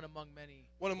 probably one among many.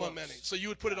 One among books. many. So you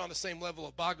would put it on the same level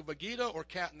of Bhagavad Gita or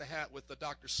Cat in the Hat with the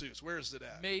Dr. Seuss. Where is it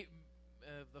at?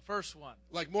 The first one.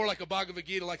 Like more like a Bhagavad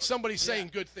Gita, like somebody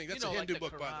saying good things. That's a Hindu like the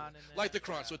book, by the way. Quran and Like the that,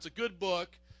 Quran. yeah. So it's a good book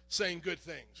saying good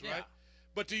things, right? Yeah.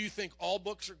 But do you think all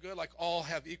books are good? Like all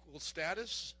have equal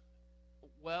status?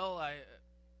 Well,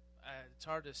 it's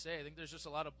hard to say. I think there's just a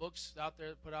lot of books out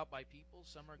there put out by people.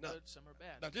 Some are good, some are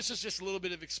bad. Now, this is just a little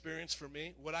bit of experience for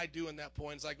me. What I do in that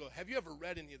point is I go, have you ever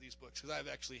read any of these books? Because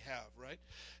I actually have, right?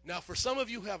 Now, for some of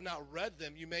you who have not read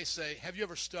them, you may say, have you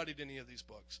ever studied any of these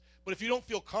books? But if you don't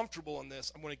feel comfortable in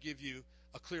this, I'm going to give you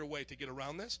a clear way to get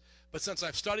around this. But since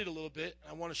I've studied a little bit,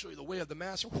 I want to show you the way of the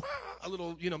master. A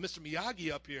little, Mr.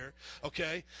 Miyagi up here,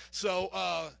 okay? So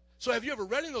have you ever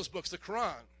read any of those books, the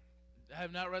Quran? I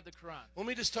have not read the Quran. Let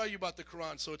me just tell you about the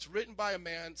Quran. So it's written by a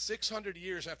man 600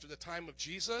 years after the time of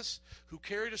Jesus who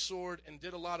carried a sword and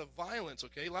did a lot of violence,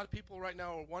 okay? A lot of people right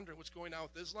now are wondering what's going on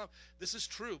with Islam. This is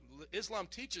true. Islam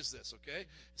teaches this, okay? It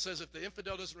says if the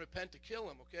infidel doesn't repent, to kill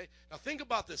him, okay? Now think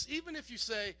about this. Even if you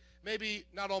say maybe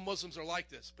not all Muslims are like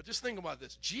this, but just think about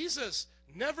this. Jesus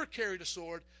never carried a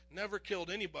sword, never killed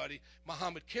anybody.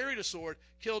 Muhammad carried a sword,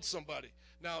 killed somebody.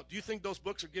 Now, do you think those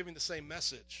books are giving the same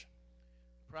message?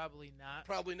 Probably not.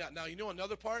 Probably not. Now, you know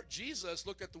another part? Jesus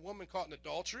looked at the woman caught in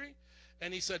adultery,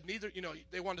 and he said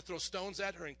they wanted to throw stones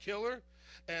at her and kill her,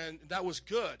 and that was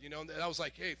good. And that was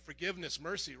like, hey, forgiveness,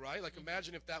 mercy, right? Like,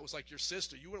 imagine if that was like your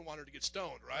sister. You wouldn't want her to get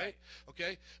stoned, right?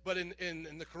 Okay? But in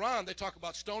the Quran, they talk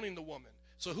about stoning the woman.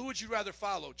 So who would you rather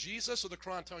follow, Jesus or the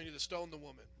Quran telling you to stone the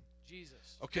woman?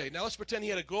 Jesus. Okay, now let's pretend he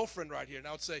had a girlfriend right here.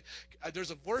 Now let's say there's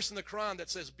a verse in the Quran that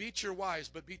says, beat your wives,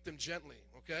 but beat them gently,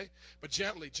 okay? But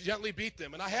gently beat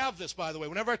them. And I have this, by the way.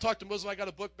 Whenever I talk to Muslims, I got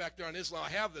a book back there on Islam. I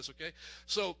have this, okay?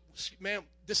 So, ma'am,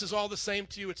 this is all the same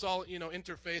to you. It's all,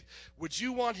 interfaith. Would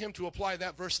you want him to apply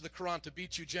that verse of the Quran to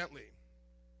beat you gently?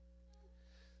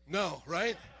 No,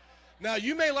 right? Now,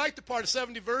 you may like the part of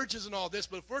 70 virgins and all this,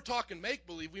 but if we're talking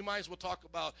make-believe, we might as well talk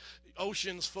about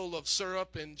oceans full of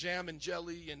syrup and jam and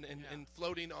jelly and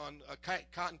floating on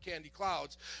cotton candy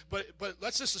clouds. But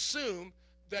let's just assume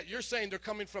that you're saying they're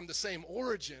coming from the same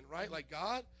origin, right, like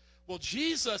God? Well,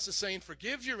 Jesus is saying,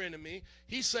 forgive your enemy.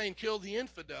 He's saying, kill the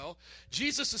infidel.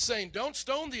 Jesus is saying, don't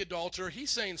stone the adulterer. He's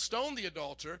saying, stone the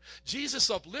adulterer. Jesus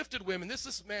uplifted women.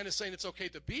 This man is saying it's okay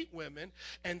to beat women.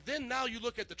 And then now you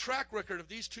look at the track record of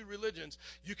these two religions,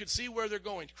 you can see where they're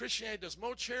going. Christianity does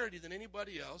more charity than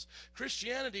anybody else.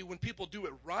 Christianity, when people do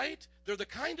it right, they're the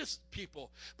kindest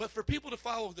people. But for people to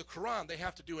follow the Quran, they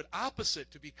have to do it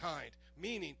opposite to be kind.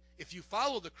 Meaning, if you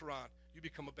follow the Quran, you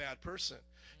become a bad person.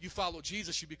 You follow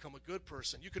Jesus, you become a good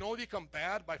person. You can only become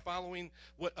bad by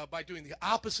by doing the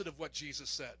opposite of what Jesus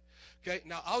said. Okay,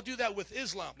 now I'll do that with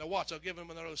Islam. Now watch, I'll give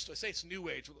them another. Say it's New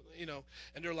Age,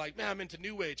 and they're like, man, I'm into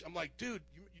New Age. I'm like, dude,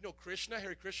 you know Krishna,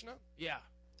 Hare Krishna? Yeah.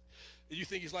 You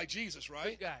think he's like Jesus,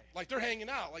 right? Good guy. Like they're hanging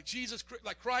out, like Jesus,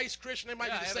 like Christ, Krishna. They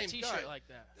might be the same guy. I have a T-shirt like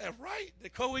that. Yeah, right. They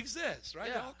coexist, right?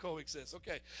 Yeah. They all coexist.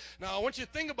 Okay. Now I want you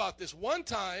to think about this. One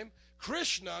time,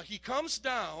 Krishna, he comes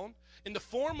down in the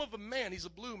form of a man. He's a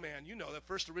blue man. You know, that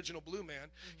first original blue man.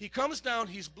 Mm-hmm. He comes down.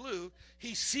 He's blue.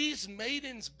 He sees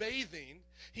maidens bathing.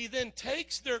 He then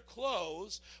takes their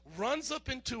clothes, runs up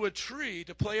into a tree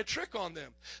to play a trick on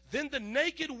them. Then the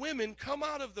naked women come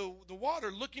out of the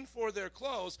water looking for their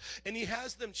clothes, and he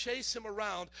has them chase him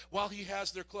around while he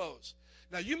has their clothes.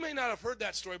 Now, you may not have heard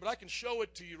that story, but I can show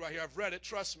it to you right here. I've read it.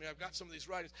 Trust me, I've got some of these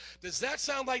writings. Does that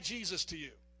sound like Jesus to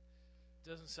you?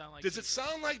 Doesn't sound like Does Jesus. It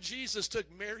sound like Jesus took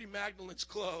Mary Magdalene's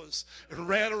clothes and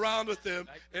ran around with them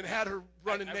and had her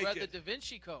running naked? I read the Da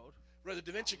Vinci Code. Read the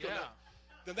Da Vinci Code? Yeah.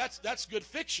 Then that's good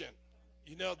fiction.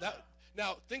 You know that.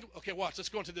 Now think. Okay, watch. Let's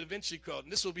go into the Da Vinci Code,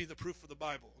 and this will be the proof for the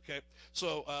Bible. Okay.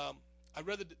 So I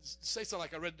read say something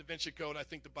like I read the Da Vinci Code. I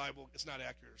think the Bible is not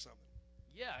accurate or something.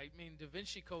 Yeah, I mean Da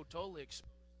Vinci Code totally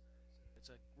exposed. It's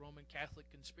a Roman Catholic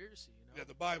conspiracy. Yeah,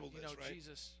 the Bible is right.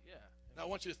 Jesus. Yeah. Now I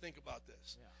want you to think about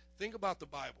this. Yeah. Think about the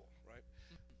Bible, right?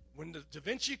 When the Da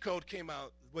Vinci Code came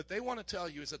out, what they want to tell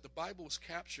you is that the Bible was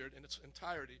captured in its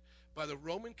entirety by the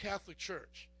Roman Catholic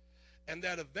Church. And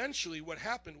that eventually what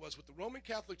happened was what the Roman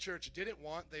Catholic Church didn't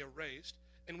want, they erased.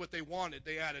 And what they wanted,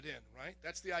 they added in, right?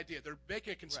 That's the idea. They're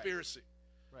making a conspiracy.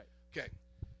 Right. Okay.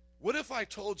 What if I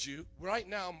told you right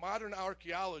now modern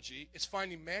archaeology is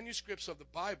finding manuscripts of the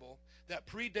Bible that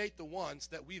predate the ones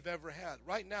that we've ever had?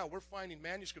 Right now we're finding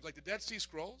manuscripts like the Dead Sea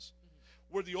Scrolls.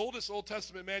 Were the oldest Old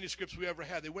Testament manuscripts we ever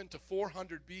had. They went to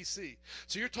 400 BC.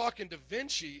 So you're talking Da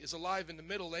Vinci is alive in the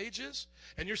Middle Ages,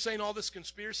 and you're saying all this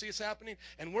conspiracy is happening,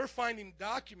 and we're finding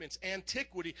documents,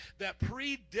 antiquity, that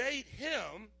predate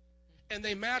him, and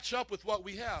they match up with what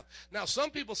we have. Now, some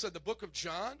people said the book of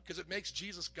John, because it makes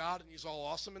Jesus God, and he's all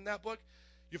awesome in that book.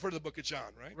 You've heard of the book of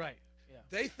John, right? Right. Yeah.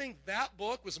 They think that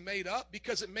book was made up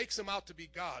because it makes him out to be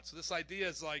God. So this idea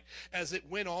is like, as it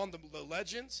went on, the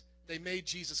legends, they made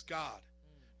Jesus God.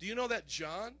 Do you know that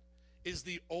John is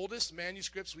the oldest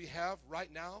manuscripts we have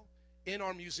right now in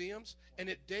our museums? And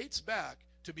it dates back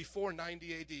to before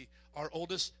 90 AD, our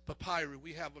oldest papyri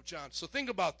we have of John. So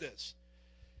think about this.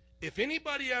 If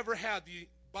anybody ever had the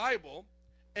Bible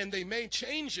and they made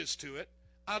changes to it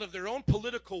out of their own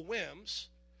political whims,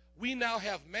 we now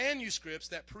have manuscripts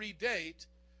that predate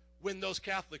when those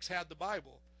Catholics had the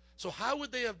Bible. So how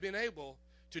would they have been able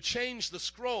to change the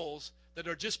scrolls that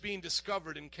are just being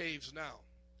discovered in caves now?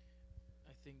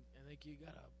 I think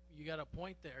you got a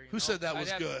point there. Who said that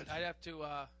was good? I'd have to.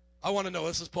 I want to know.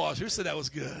 Let's just pause. Who said that was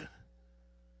good?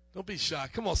 Don't be shy.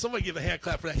 Come on, somebody give a hand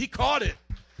clap for that. He caught it.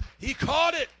 He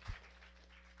caught it.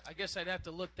 I guess I'd have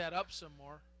to look that up some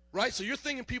more. Right. So you're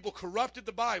thinking people corrupted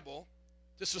the Bible.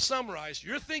 Just to summarize,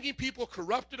 you're thinking people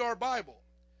corrupted our Bible.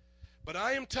 But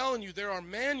I am telling you, there are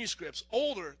manuscripts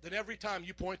older than every time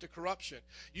you point to corruption.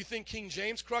 You think King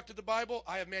James corrupted the Bible?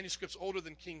 I have manuscripts older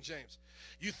than King James.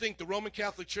 You think the Roman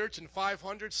Catholic Church in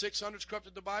 500s, 600s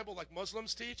corrupted the Bible like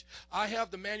Muslims teach? I have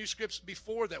the manuscripts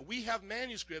before that. We have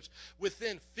manuscripts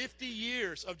within 50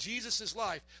 years of Jesus'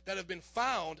 life that have been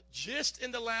found just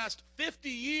in the last 50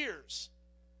 years.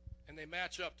 And they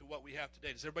match up to what we have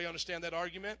today. Does everybody understand that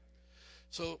argument?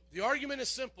 So the argument is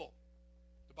simple.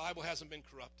 The Bible hasn't been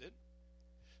corrupted.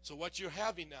 So what you're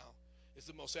having now is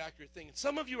the most accurate thing. And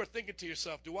some of you are thinking to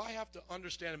yourself, do I have to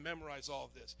understand and memorize all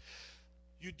of this?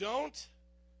 You don't,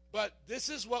 but this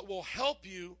is what will help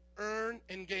you earn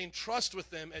and gain trust with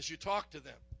them as you talk to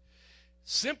them.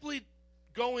 Simply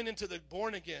going into the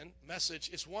born-again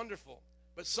message is wonderful,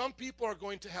 but some people are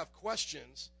going to have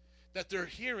questions that they're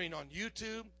hearing on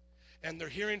YouTube, and they're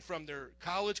hearing from their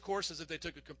college courses if they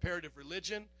took a comparative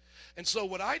religion. And so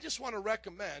what I just want to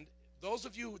recommend, those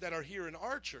of you that are here in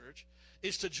our church,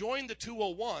 is to join the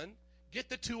 201, get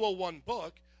the 201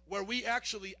 book, where we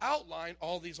actually outline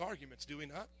all these arguments, do we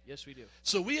not? Yes, we do.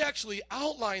 So we actually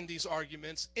outline these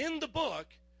arguments in the book,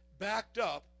 backed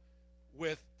up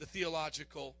with the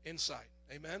theological insight.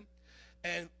 Amen?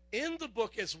 And in the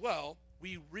book as well,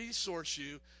 we resource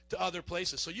you to other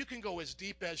places. So you can go as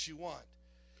deep as you want.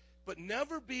 But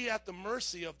never be at the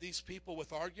mercy of these people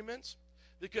with arguments,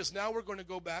 because now we're going to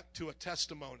go back to a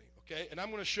testimony, okay? And I'm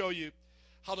going to show you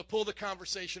how to pull the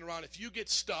conversation around if you get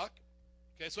stuck.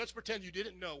 Okay, so let's pretend you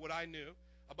didn't know what I knew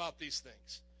about these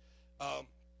things.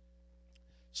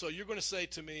 So you're going to say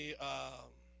to me,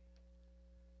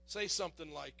 say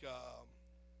something like,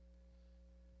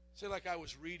 say like I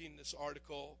was reading this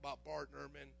article about Bart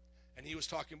Ehrman, and he was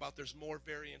talking about there's more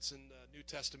variants in the New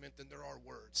Testament than there are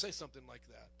words. Say something like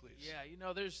that, please. Yeah, you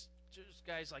know, there's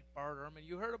guys like Bart Ehrman.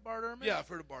 You heard of Bart Ehrman? Yeah, I've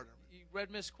heard of Bart Ehrman. You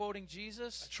read Misquoting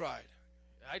Jesus?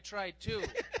 I tried too,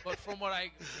 but from what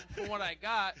I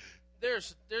got,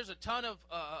 there's a ton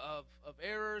of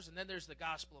errors, and then there's the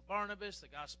Gospel of Barnabas, the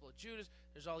Gospel of Judas.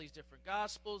 There's all these different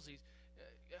Gospels.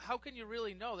 How can you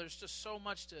really know? There's just so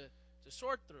much to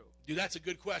sort through. Dude, that's a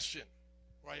good question,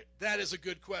 right? That is a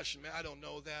good question, man. I don't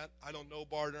know that. I don't know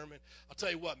Bart Ehrman. I'll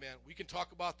tell you what, man. We can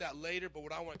talk about that later, but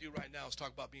what I want to do right now is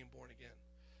talk about being born again.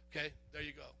 Okay? There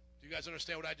you go. Do you guys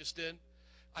understand what I just did?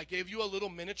 I gave you a little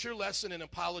miniature lesson in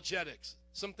apologetics.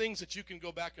 Some things that you can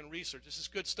go back and research. This is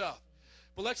good stuff.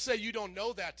 But let's say you don't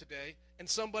know that today, and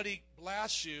somebody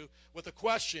blasts you with a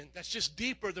question that's just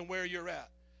deeper than where you're at.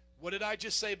 What did I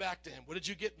just say back to him? What did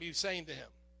you get me saying to him?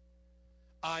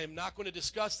 I am not going to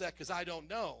discuss that because I don't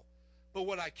know. But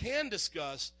what I can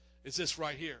discuss is this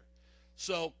right here.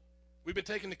 So we've been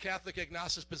taking the Catholic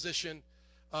agnostic position.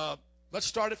 Let's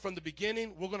start it from the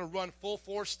beginning. We're going to run full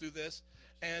force through this.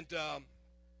 And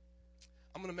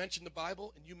I'm going to mention the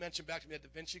Bible, and you mention back to me that Da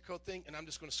Vinci Code thing, and I'm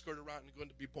just going to skirt around and going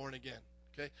to be born again.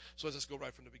 Okay? So let's just go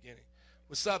right from the beginning.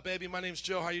 What's up, baby? My name's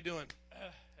Joe. How you doing?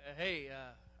 Hey,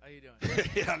 how you doing?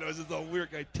 Yeah, I know. This is all weird.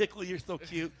 I tickle. You're so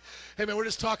cute. Hey, man, we're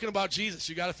just talking about Jesus.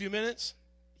 You got a few minutes?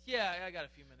 Yeah, I got a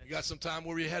few minutes. You got some time?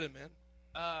 Where are you headed, man?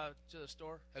 To the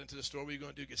store. Heading to the store. What are you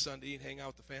going to do? Get something to eat and hang out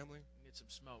with the family? Get some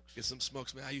smokes. Get some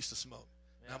smokes, man. I used to smoke.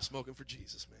 Yeah. Now I'm smoking for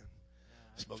Jesus, man.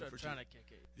 Yeah, I'm trying to kick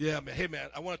it. Yeah, man. Hey, man,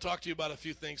 I want to talk to you about a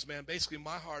few things, man. Basically,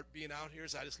 my heart being out here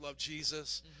is I just love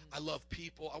Jesus. Mm-hmm. I love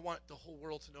people. I want the whole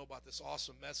world to know about this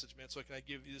awesome message, man. So can I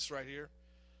give you this right here?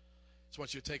 Just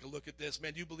want you to take a look at this.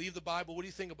 Man, do you believe the Bible? What do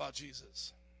you think about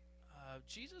Jesus?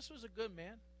 Jesus was a good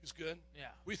man. He was good?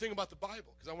 Yeah. What do you think about the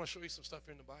Bible? Because I want to show you some stuff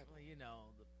here in the Bible. Well,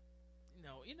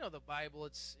 the Bible.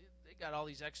 They got all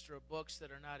these extra books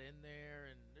that are not in there,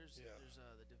 and there's the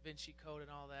Da Vinci Code and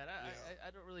all that.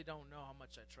 I don't know how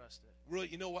much I trust it. Really,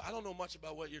 you know what? I don't know much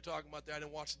about what you're talking about there. I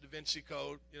didn't watch the Da Vinci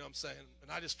Code, you know what I'm saying?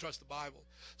 And I just trust the Bible.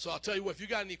 So I'll tell you what, if you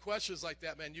got any questions like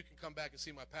that, man, you can come back and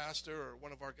see my pastor or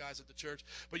one of our guys at the church.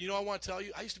 But I want to tell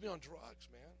you, I used to be on drugs,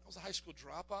 man. I was a high school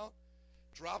dropout.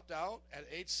 Dropped out at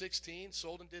age 16,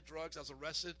 sold and did drugs. I was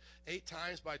arrested 8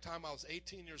 times by the time I was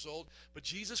 18 years old. But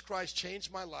Jesus Christ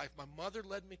changed my life. My mother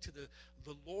led me to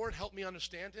the Lord, helped me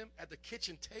understand him at the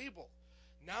kitchen table.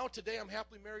 Now today I'm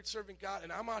happily married, serving God,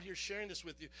 and I'm out here sharing this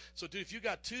with you. So, dude, if you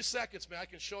got 2 seconds, man, I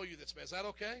can show you this, man. Is that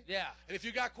okay? Yeah. And if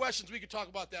you got questions, we can talk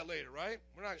about that later, right?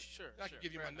 We're not. Sure. I can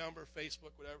give you my number,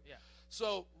 Facebook, whatever. Yeah.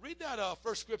 So read that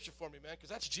first scripture for me, man, because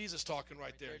that's Jesus talking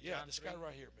right there. Yeah, John this 3. guy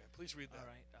right here, man. Please read that. All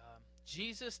right.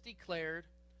 Jesus declared,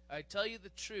 I tell you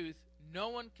the truth, no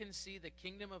one can see the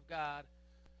kingdom of God unless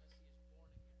he is born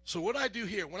again. So what I do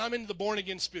here, when I'm into the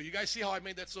born-again spiel, you guys see how I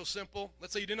made that so simple?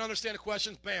 Let's say you didn't understand the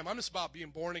questions. Bam, I'm just about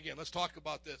being born again. Let's talk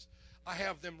about this. I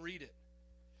have them read it.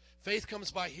 Faith comes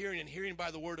by hearing, and hearing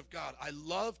by the word of God. I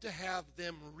love to have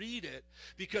them read it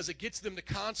because it gets them to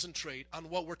concentrate on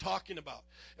what we're talking about.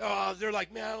 They're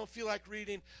like, man, I don't feel like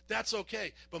reading. That's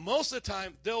okay. But most of the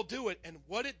time, they'll do it. And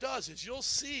what it does is you'll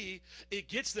see it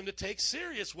gets them to take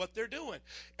serious what they're doing.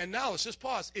 And now let's just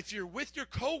pause. If you're with your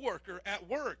coworker at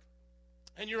work,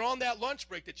 and you're on that lunch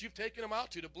break that you've taken them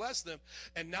out to bless them,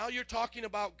 and now you're talking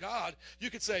about God, you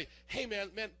could say, hey, man,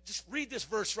 just read this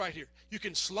verse right here. You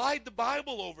can slide the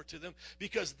Bible over to them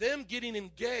because them getting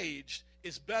engaged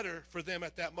is better for them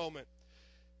at that moment.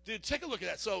 Dude, take a look at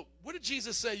that. So what did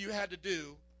Jesus say you had to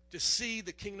do to see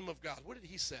the kingdom of God? What did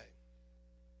he say?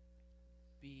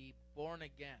 Be born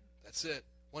again. That's it.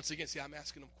 Once again, see, I'm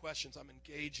asking them questions. I'm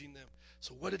engaging them.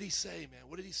 So what did he say, man?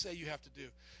 What did he say you have to do?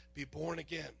 Be born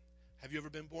again. Have you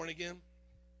ever been born again?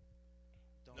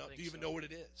 No. Do you even know what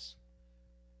it is?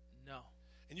 No.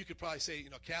 And you could probably say,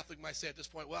 Catholic might say at this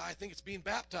point, well, I think it's being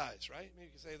baptized, right? Maybe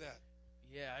you could say that.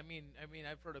 Yeah, I mean,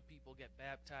 I've heard of people get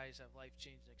baptized, have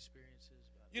life-changing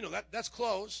experiences. But That's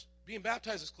close. Being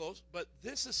baptized is close, but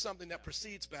this is something that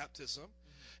precedes baptism.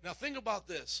 Mm-hmm. Now, think about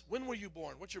this. When were you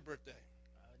born? What's your birthday?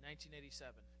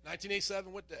 1987.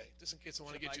 1987, what day? Just in case I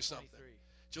want to get you something.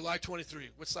 July 23.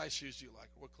 What size shoes do you like?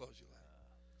 Or what clothes do you like?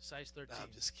 Size 13. No,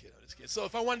 I'm just kidding. So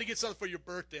if I wanted to get something for your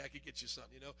birthday, I could get you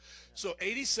something, Yeah. So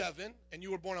 87, and you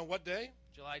were born on what day?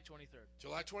 July 23rd.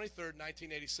 July 23rd,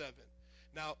 1987.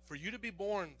 Now, for you to be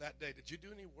born that day, did you do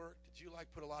any work? Did you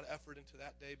put a lot of effort into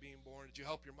that day being born? Did you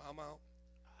help your mom out?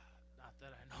 Not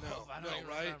that I know of. I don't even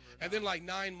right? remember. No. And then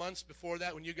 9 months before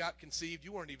that, when you got conceived,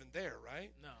 you weren't even there, right?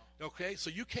 No. Okay,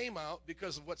 so you came out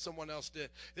because of what someone else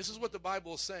did. This is what the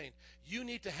Bible is saying. You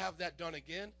need to have that done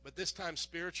again, but this time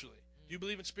spiritually. Do you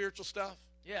believe in spiritual stuff?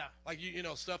 Yeah. Like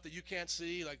stuff that you can't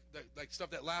see, like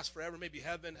stuff that lasts forever, maybe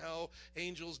heaven, hell,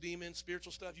 angels, demons,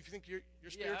 spiritual stuff. You think you're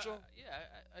spiritual?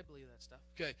 I believe that stuff.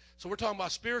 Okay, so we're talking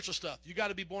about spiritual stuff. You got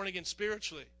to be born again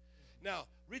spiritually. Now,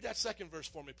 read that second verse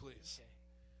for me, please. Okay.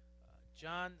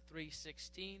 John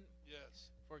 3:16. Yes.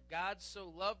 For God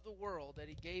so loved the world that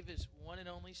he gave his one and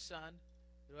only Son.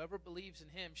 Whoever believes in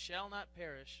him shall not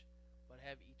perish, but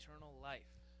have eternal life.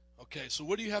 Okay, so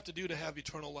what do you have to do to have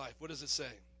eternal life? What does it say?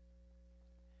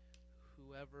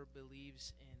 Whoever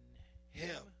believes in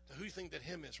him. Now, who do you think that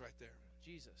him is right there?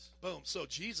 Jesus. Boom. So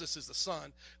Jesus is the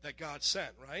Son that God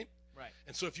sent, right? Right.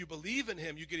 And so if you believe in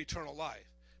him, you get eternal life.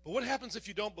 But what happens if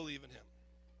you don't believe in him?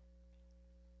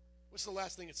 What's the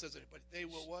last thing it says there? But they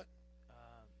will what?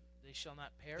 They shall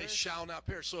not perish. They shall not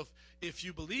perish. So if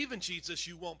you believe in Jesus,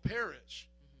 you won't perish.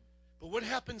 Mm-hmm. But what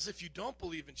happens if you don't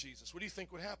believe in Jesus? What do you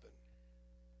think would happen?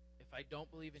 If I don't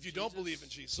believe in Jesus? If you don't believe in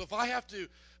Jesus. So if I have to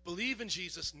believe in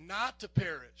Jesus not to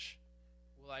perish.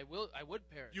 Well, I would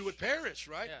perish. You would perish,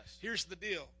 right? Yes. Here's the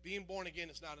deal. Being born again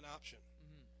is not an option.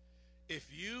 Mm-hmm. If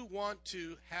you want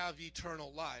to have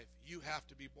eternal life, you have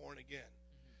to be born again.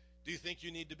 Mm-hmm. Do you think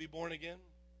you need to be born again?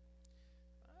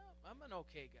 I'm an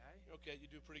okay guy. Okay, you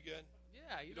do pretty good?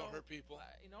 Yeah. You don't hurt people? I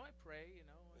pray,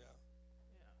 Yeah.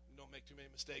 You don't make too many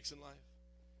mistakes in life?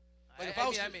 I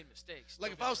made mistakes.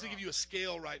 Like if I was to give you a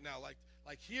scale right now, like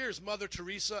here's Mother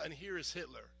Teresa and here is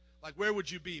Hitler. Like where would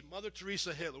you be? Mother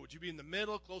Teresa, Hitler. Would you be in the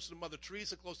middle, close to Mother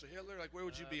Teresa, close to Hitler? Like where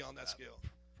would you be on that scale?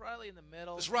 Probably in the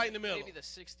middle. It's right in the middle. Maybe the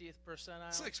 60th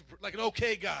percentile. Like an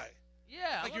okay guy.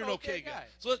 Yeah, like you're an okay guy.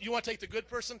 So you want to take the good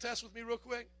person test with me real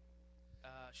quick?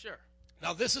 Sure.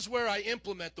 Now this is where I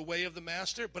implement the way of the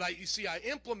master, but I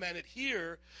implement it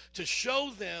here to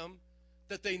show them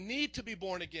that they need to be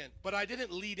born again. But I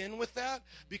didn't lead in with that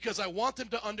because I want them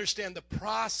to understand the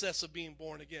process of being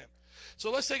born again.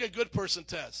 So let's take a good person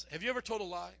test. Have you ever told a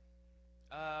lie?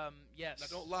 Yes. Now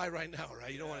don't lie right now,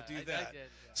 right? You don't want to do that. I did,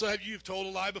 yeah. So have you told a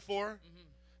lie before?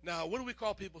 Mm-hmm. Now, what do we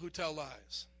call people who tell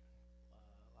lies?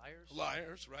 Liars.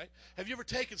 Liars, right? Have you ever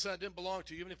taken something that didn't belong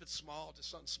to you, even if it's small, just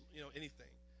something, anything?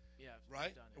 Yeah.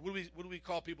 Right? What do we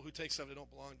call people who take stuff that don't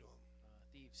belong to them?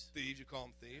 Thieves. Thieves, you call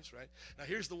them thieves, right? Now,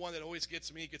 here's the one that always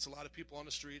gets me, gets a lot of people on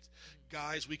the streets.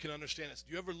 Guys, we can understand this.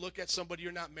 Do you ever look at somebody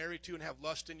you're not married to and have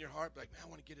lust in your heart? Like, man, I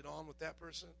want to get it on with that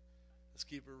person? Let's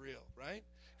keep it real, right?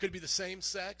 Could be the same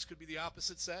sex, could be the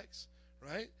opposite sex,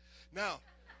 right? Now,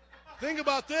 think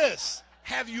about this.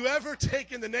 Have you ever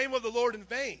taken the name of the Lord in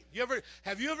vain?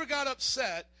 Have you ever got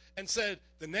upset and said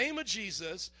the name of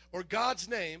Jesus or God's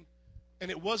name, and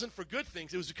it wasn't for good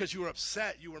things? It was because you were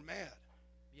upset, you were mad.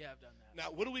 Yeah, I've done that. Now,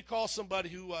 what do we call somebody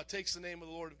who takes the name of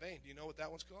the Lord in vain? Do you know what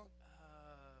that one's called?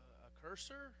 A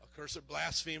curser? A curser,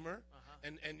 blasphemer.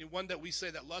 Uh-huh. And one that we say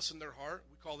that lusts in their heart,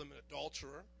 we call them an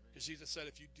adulterer. Because Jesus said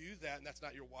if you do that and that's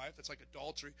not your wife, that's like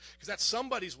adultery. Because that's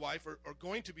somebody's wife or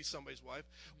going to be somebody's wife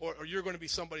or you're going to be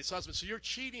somebody's husband. So you're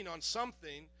cheating on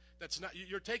something That's not,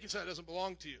 you're taking something that doesn't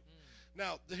belong to you.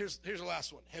 Now, here's the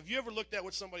last one. Have you ever looked at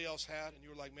what somebody else had and you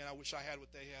were like, man, I wish I had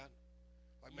what they had?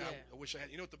 Like, man, I wish I had.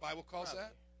 You know what the Bible calls Probably.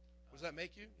 that? What does that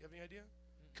make you? You have any idea?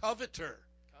 Coveter.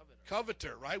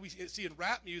 Coveter, right? We see in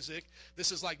rap music,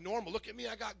 this is like normal. Look at me,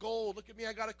 I got gold. Look at me,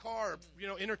 I got a car. You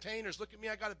know, entertainers, look at me,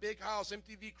 I got a big house,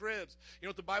 MTV cribs. You know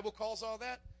what the Bible calls all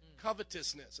that?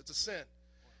 Covetousness. It's a sin.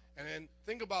 And then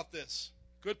think about this.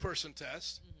 Good person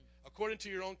test. According to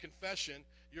your own confession,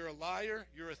 you're a liar,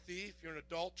 you're a thief, you're an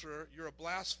adulterer, you're a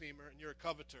blasphemer, and you're a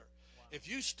coveter. Wow. If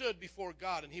you stood before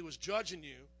God and he was judging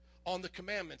you on the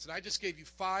commandments, and I just gave you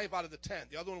 5 out of the 10.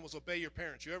 The other one was obey your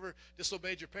parents. You ever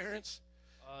disobeyed your parents?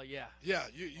 Yeah. Yeah.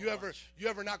 You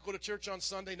ever not go to church on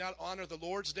Sunday, not honor the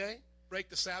Lord's Day? Break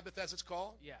the Sabbath, as it's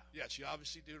called? Yeah. Yes, you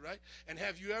obviously do, right? And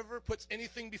have you ever put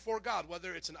anything before God,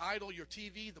 whether it's an idol, your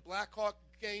TV, the Black Hawk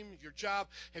game, your job?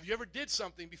 Have you ever did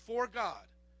something before God?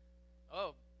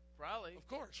 Oh, probably. Of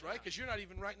course, right? Because you're not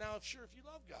even right now sure if you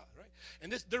love God, right?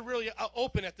 And they're really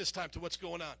open at this time to what's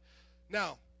going on.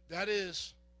 Now, that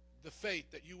is the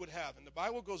faith that you would have. And the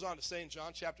Bible goes on to say in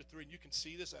John chapter 3, and you can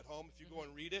see this at home if you go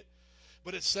and read it,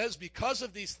 but it says because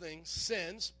of these things,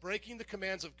 sins, breaking the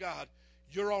commands of God,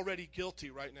 you're already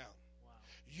guilty right now. Wow.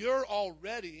 You're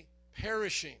already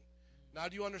perishing. Now,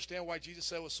 do you understand why Jesus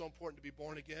said it was so important to be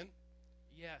born again?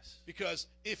 Yes. Because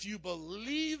if you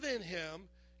believe in him,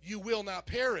 you will not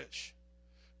perish.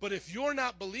 But if you're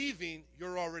not believing,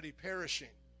 you're already perishing.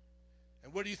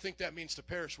 And what do you think that means to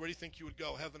perish? Where do you think you would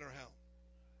go, heaven or hell?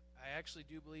 I actually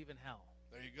do believe in hell.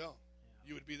 There you go. Yeah.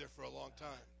 You would be there for a long time.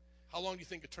 How long do you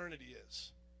think eternity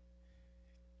is?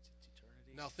 It's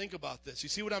eternity. Now think about this. You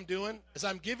see what I'm doing? As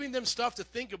I'm giving them stuff to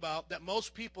think about that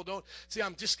most people don't. See,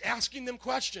 I'm just asking them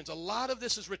questions. A lot of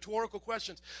this is rhetorical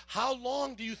questions. How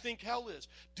long do you think hell is?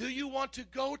 Do you want to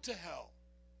go to hell?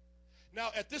 Now,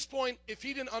 at this point, if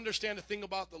he didn't understand a thing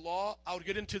about the law, I would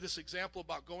get into this example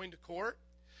about going to court.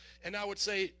 And I would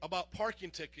say about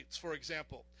parking tickets, for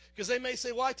example. Because they may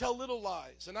say, well, I tell little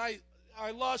lies. And I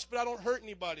lust, but I don't hurt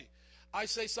anybody. I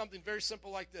say something very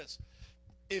simple like this.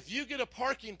 If you get a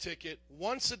parking ticket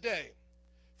once a day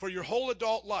for your whole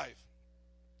adult life,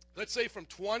 let's say from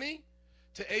 20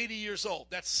 to 80 years old,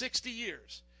 that's 60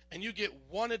 years, and you get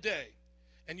one a day,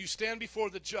 and you stand before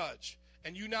the judge,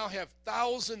 and you now have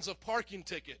thousands of parking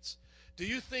tickets, do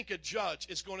you think a judge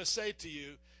is going to say to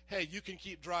you, hey, you can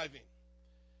keep driving?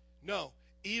 No.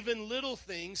 Even little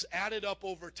things added up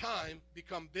over time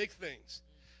become big things.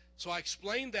 So I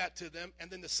explained that to them,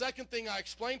 and then the second thing I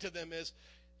explained to them is,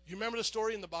 you remember the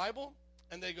story in the Bible?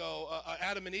 And they go,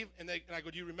 Adam and Eve, and I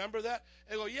go, do you remember that?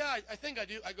 And they go, yeah, I think I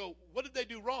do. I go, what did they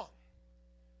do wrong?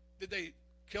 Did they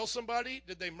kill somebody?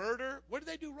 Did they murder? What did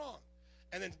they do wrong?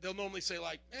 And then they'll normally say,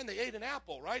 like, man, they ate an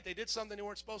apple, right? They did something they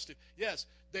weren't supposed to. Yes,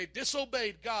 they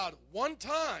disobeyed God one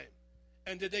time,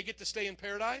 and did they get to stay in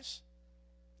paradise?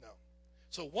 No.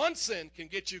 So one sin can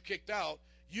get you kicked out.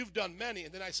 You've done many.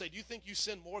 And then I say, do you think you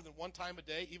sin more than one time a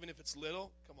day, even if it's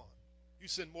little? Come on. You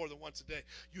sin more than once a day.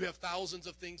 You have thousands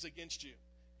of things against you.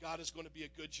 God is going to be a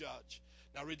good judge.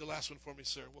 Now read the last one for me,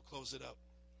 sir. We'll close it up.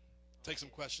 Take some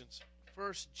questions.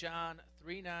 1 John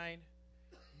 3:9.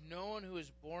 No one who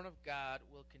is born of God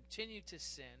will continue to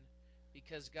sin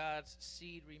because God's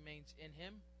seed remains in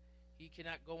him. He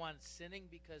cannot go on sinning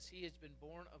because he has been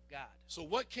born of God. So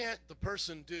what can't the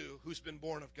person do who's been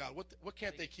born of God? What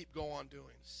can't they keep go on doing?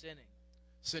 Sinning.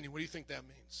 Sinning. What do you think that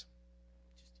means?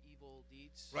 Just evil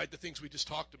deeds. Right, the things we just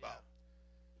talked about.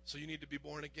 Yeah. So you need to be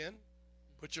born again,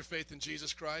 put your faith in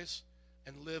Jesus Christ,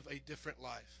 and live a different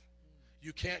life.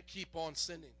 You can't keep on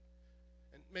sinning.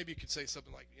 And maybe you could say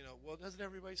something like, well, doesn't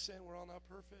everybody sin? We're all not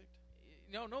perfect.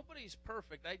 No, nobody's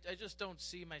perfect. I just don't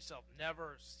see myself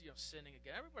never sinning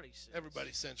again. Everybody sins.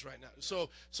 Everybody sins right now. So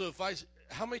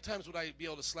how many times would I be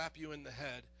able to slap you in the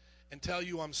head and tell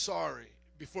you I'm sorry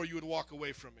before you would walk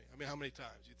away from me? I mean, how many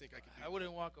times do you think I could do I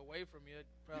wouldn't walk away from you.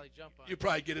 I'd probably jump on you. You'd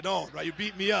probably get it on, right? You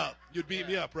beat me up. You'd beat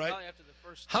me up, right? Probably after the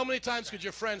first How many times could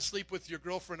your friend sleep with your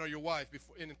girlfriend or your wife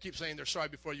and keep saying they're sorry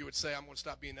before you would say, I'm going to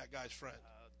stop being that guy's friend?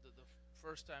 The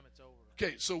first time it's over.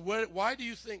 Okay, so why do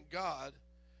you think God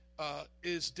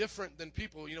is different than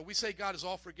people? We say God is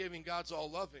all forgiving, God's all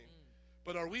loving.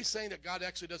 But are we saying that God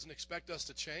actually doesn't expect us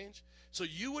to change? So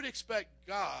you would expect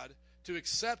God to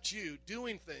accept you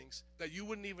doing things that you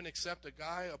wouldn't even accept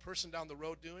a person down the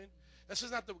road doing? This is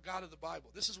not the God of the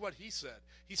Bible. This is what he said.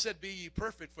 He said, be ye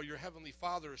perfect, for your heavenly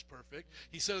Father is perfect.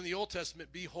 He said in the Old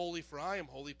Testament, be holy, for I am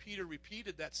holy. Peter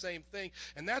repeated that same thing.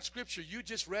 And that scripture you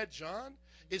just read, John,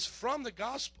 is from the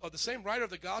gospel, the same writer of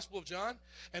the Gospel of John.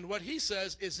 And what he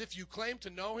says is if you claim to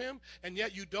know him and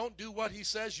yet you don't do what he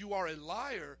says, you are a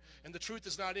liar and the truth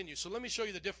is not in you. So let me show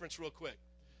you the difference real quick.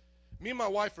 Me and my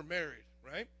wife are married,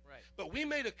 right? Right. But we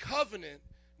made a covenant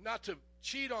not to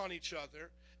cheat on each other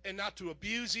and not to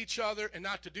abuse each other and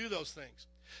not to do those things.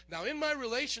 Now, in my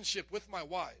relationship with my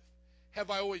wife, have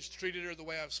I always treated her the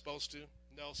way I was supposed to?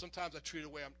 No. Sometimes I treat her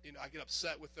the way I get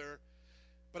upset with her,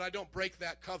 but I don't break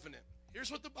that covenant.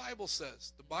 Here's what the Bible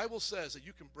says. The Bible says that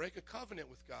you can break a covenant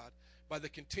with God by the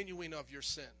continuing of your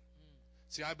sin.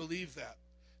 See, I believe that.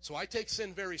 So I take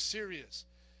sin very serious.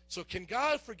 So can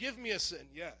God forgive me a sin?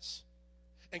 Yes.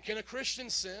 And can a Christian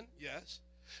sin? Yes.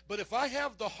 But if I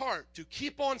have the heart to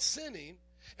keep on sinning,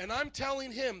 and I'm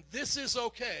telling him this is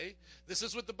okay, this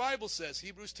is what the Bible says,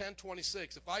 Hebrews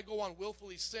 10:26. If I go on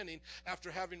willfully sinning after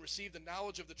having received the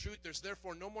knowledge of the truth, there's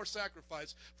therefore no more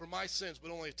sacrifice for my sins,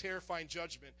 but only a terrifying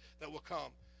judgment that will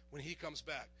come when he comes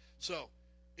back. So,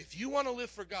 if you want to live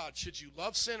for God, should you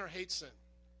love sin or hate sin?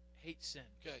 Hate sin.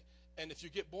 Okay. And if you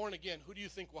get born again, who do you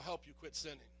think will help you quit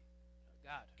sinning?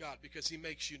 God. God, because he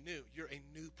makes you new. You're a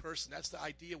new person. That's the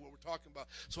idea of what we're talking about.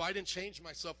 So I didn't change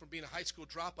myself from being a high school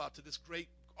dropout to this great,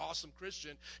 awesome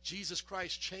Christian. Jesus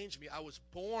Christ changed me. I was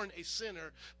born a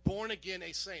sinner, born again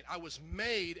a saint. I was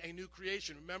made a new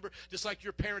creation. Remember, just like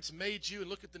your parents made you, and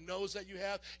look at the nose that you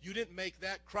have, you didn't make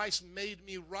that. Christ made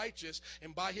me righteous,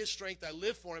 and by his strength I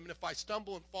live for him. And if I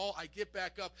stumble and fall, I get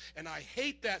back up, and I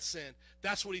hate that sin.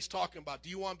 That's what he's talking about. Do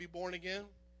you want to be born again?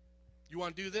 You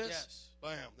want to do this? Yes.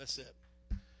 Bam, that's it.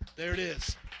 There it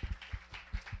is.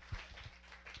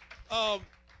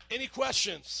 Any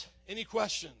questions? Any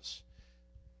questions?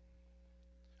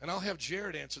 And I'll have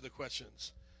Jared answer the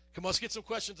questions. Come on, let's get some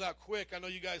questions out quick. I know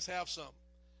you guys have some.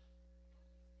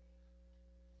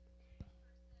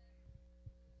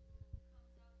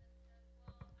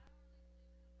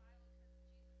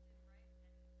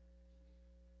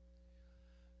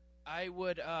 I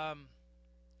would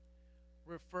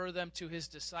refer them to his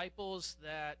disciples,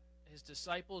 that his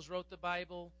disciples wrote the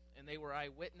Bible, and they were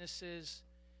eyewitnesses,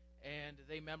 and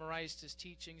they memorized his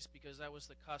teachings because that was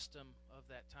the custom of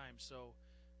that time. So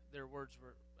their words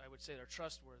were, I would say, they're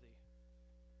trustworthy.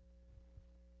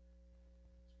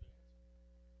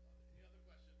 Any other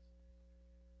questions?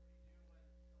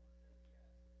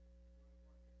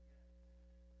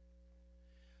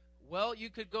 Well, you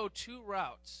could go two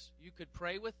routes. You could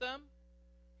pray with them,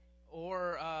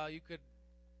 or you could.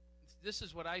 This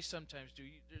is what I sometimes do.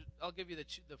 I'll give you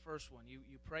the first one. You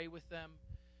pray with them,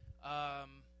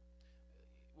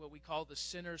 what we call the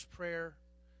sinner's prayer,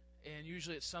 and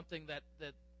usually it's something that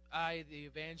I, the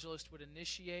evangelist, would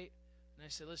initiate. And I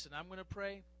say, listen, I'm going to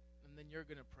pray, and then you're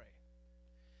going to pray.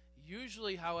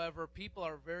 Usually, however, people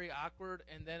are very awkward,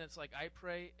 and then it's like I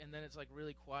pray, and then it's like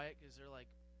really quiet because they're like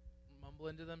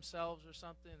mumbling to themselves or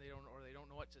something. They don't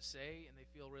know what to say, and they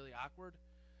feel really awkward.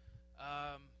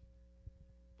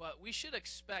 But we should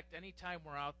expect any time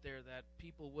we're out there that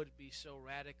people would be so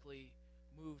radically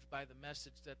moved by the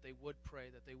message that they would pray,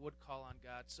 that they would call on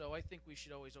God. So I think we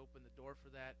should always open the door for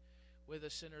that with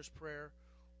a sinner's prayer.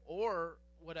 Or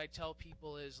what I tell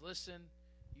people is, listen,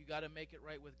 you got to make it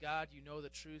right with God. You know the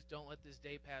truth. Don't let this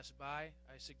day pass by.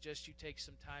 I suggest you take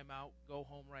some time out, go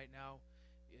home right now,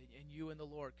 and you and the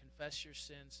Lord confess your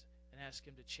sins and ask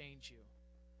him to change you,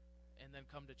 and then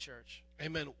come to church.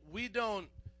 Amen. We don't,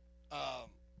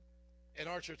 in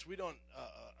our church, we don't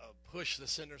push the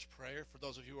sinner's prayer. For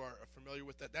those of you who are familiar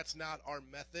with that, that's not our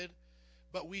method,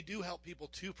 but we do help people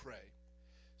to pray.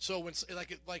 So when,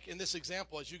 like in this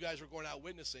example, as you guys were going out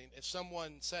witnessing, if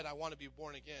someone said, I want to be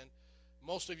born again,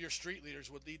 most of your street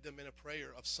leaders would lead them in a prayer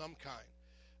of some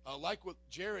kind. Like what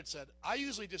Jared said, I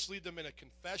usually just lead them in a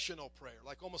confessional prayer,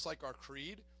 like almost like our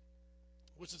creed,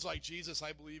 which is like, Jesus,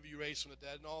 I believe you raised from the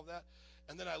dead and all of that.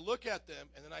 And then I look at them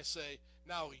and then I say,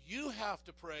 now you have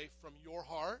to pray from your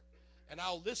heart, and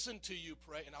I'll listen to you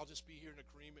pray, and I'll just be here in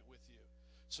agreement with you.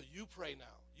 So you pray now.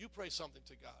 You pray something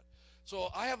to God. So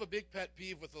I have a big pet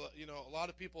peeve with a lot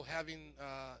of people having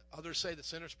others say the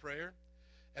sinner's prayer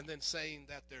and then saying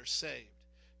that they're saved,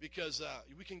 because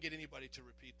we can get anybody to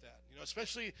repeat that.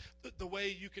 Especially the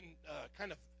way you can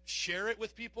kind of share it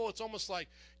with people. It's almost like,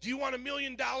 do you want $1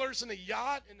 million in a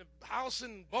yacht and a house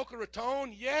in Boca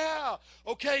Raton? Yeah.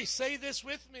 Okay, say this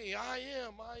with me. I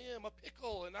am a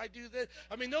pickle, and I do this.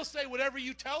 I mean, they'll say whatever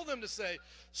you tell them to say.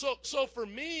 So for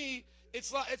me,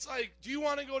 it's like, do you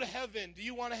want to go to heaven? Do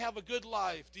you want to have a good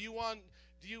life? Do you want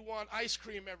ice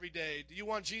cream every day? Do you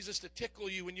want Jesus to tickle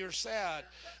you when you're sad?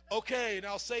 Okay, and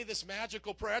I'll say this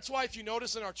magical prayer. That's why if you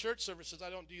notice in our church services, I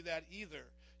don't do that either.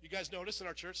 You guys notice in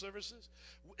our church services?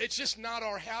 It's just not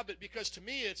our habit, because to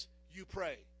me it's you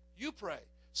pray. You pray.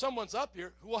 Someone's up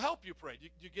here who will help you pray. Do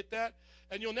you get that?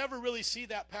 And you'll never really see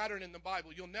that pattern in the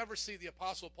Bible. You'll never see the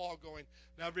Apostle Paul going,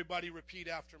 now everybody repeat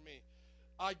after me.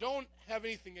 I don't have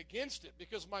anything against it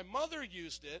because my mother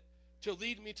used it to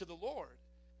lead me to the Lord.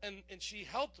 And she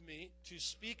helped me to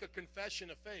speak a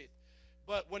confession of faith.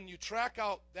 But when you track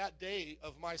out that day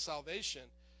of my salvation,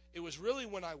 it was really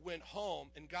when I went home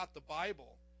and got the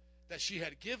Bible that she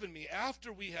had given me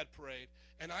after we had prayed,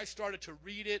 and I started to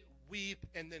read it, weep,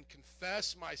 and then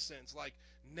confess my sins, like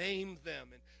name them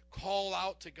and call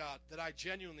out to God that I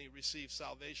genuinely received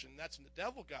salvation. And that's when the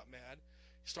devil got mad.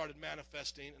 He started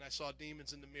manifesting, and I saw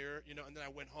demons in the mirror, and then I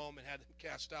went home and had them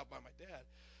cast out by my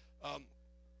dad.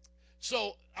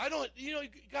 So I don't,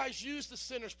 guys, use the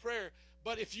sinner's prayer.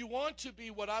 But if you want to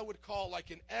be what I would call like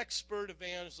an expert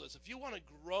evangelist, if you want to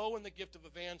grow in the gift of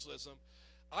evangelism,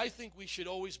 I think we should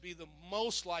always be the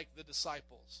most like the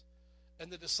disciples. And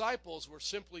the disciples were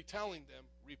simply telling them,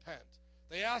 repent.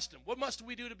 They asked him, what must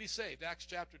we do to be saved? Acts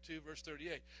chapter 2, verse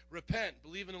 38. Repent,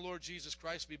 believe in the Lord Jesus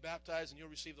Christ, be baptized, and you'll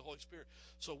receive the Holy Spirit.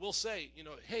 So we'll say,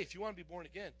 hey, if you want to be born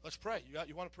again, let's pray.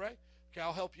 You want to pray? Okay,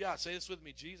 I'll help you out. Say this with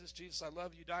me. Jesus, I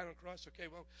love you. You died on the cross.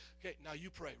 Okay, now you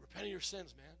pray. Repent of your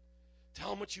sins, man.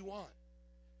 Tell them what you want.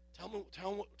 Tell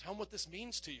them what this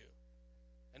means to you.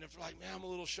 And if they're like, man, I'm a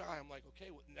little shy, I'm like, okay,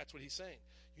 well, and that's what he's saying.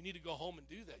 You need to go home and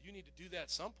do that. You need to do that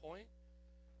at some point.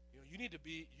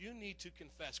 You need to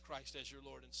confess Christ as your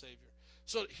Lord and Savior.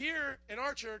 So here in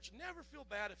our church, never feel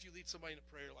bad if you lead somebody in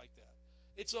a prayer like that.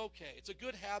 It's okay. It's a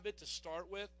good habit to start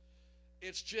with.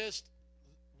 It's just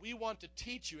we want to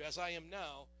teach you, as I am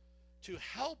now, to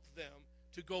help them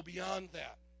to go beyond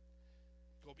that.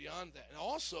 Go beyond that. And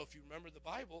also, if you remember the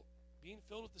Bible, being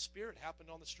filled with the Spirit happened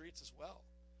on the streets as well.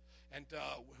 And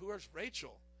who is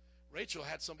Rachel? Rachel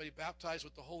had somebody baptized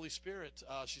with the Holy Spirit.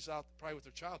 She's out probably with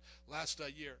her child last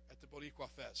year at the Boricua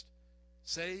Fest.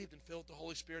 Saved and filled with the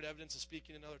Holy Spirit, evidence of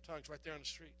speaking in other tongues right there on the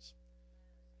streets.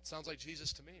 Sounds like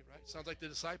Jesus to me, right? Sounds like the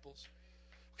disciples.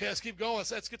 Okay, let's keep going.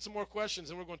 Let's get some more questions,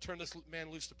 and we're going to turn this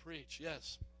man loose to preach.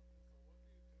 Yes.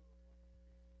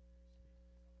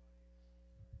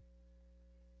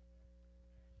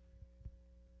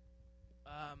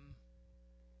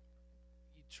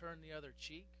 You turn the other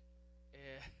cheek.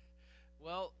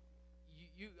 Well,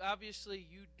 you obviously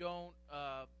you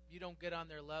don't get on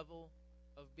their level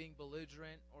of being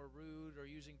belligerent or rude or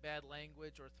using bad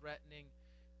language or threatening.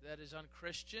 That is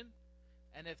unchristian.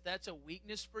 And if that's a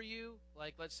weakness for you,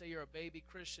 like let's say you're a baby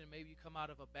Christian, maybe you come out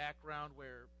of a background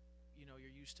where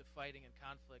you're used to fighting and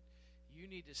conflict, you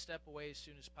need to step away as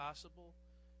soon as possible.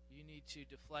 You need to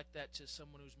deflect that to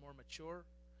someone who's more mature.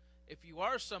 If you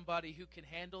are somebody who can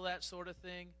handle that sort of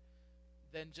thing,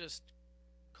 then just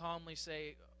calmly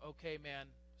say, okay, man,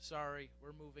 sorry,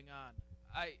 we're moving on.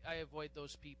 I avoid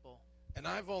those people. And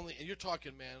you're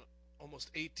talking, man,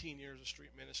 almost 18 years of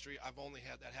street ministry. I've only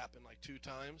had that happen like 2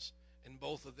 times, and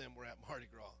both of them were at Mardi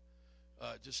Gras.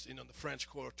 The French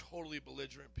Quarter, totally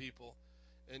belligerent people.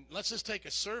 And let's just take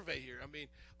a survey here. I mean,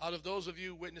 out of those of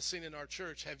you witnessing in our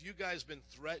church, have you guys been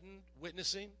threatened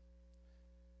witnessing?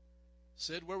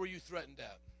 Sid, where were you threatened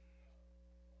at?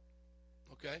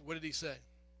 Okay, what did he say?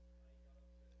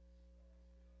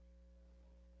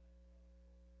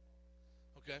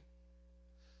 Okay.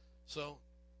 So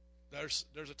there's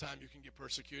a time you can get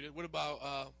persecuted. What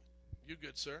about you,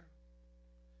 good sir?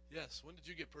 Yes, when did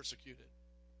you get persecuted?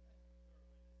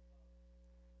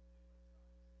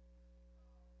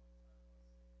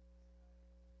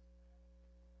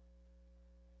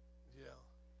 Yeah.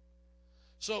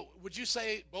 So would you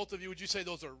say, both of you, would you say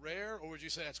those are rare, or would you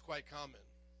say that's quite common?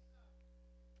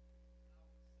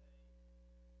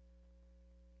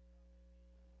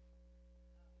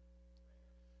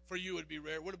 For you, it would be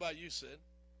rare. What about you, Sid?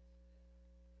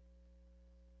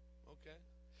 Okay.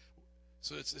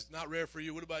 So it's not rare for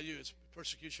you. What about you? Is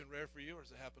persecution rare for you, or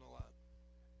does it happen a lot?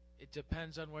 It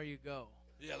depends on where you go.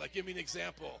 Yeah, like give me an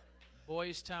example.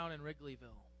 Boys Town and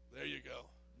Wrigleyville. There you go.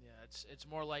 Yeah, it's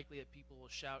more likely that people will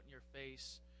shout in your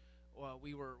face. Well,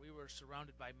 we were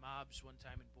surrounded by mobs one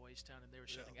time in Boys Town, and they were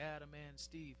shouting, "Adam man,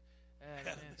 Steve,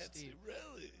 Adam man, Steve."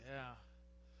 Really? Yeah.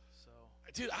 So.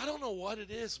 Dude, I don't know what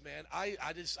it is, man. I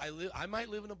might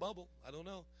live in a bubble. I don't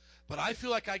know. But I feel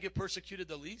like I get persecuted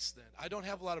the least then. I don't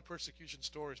have a lot of persecution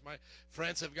stories. My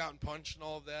friends have gotten punched and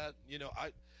all of that.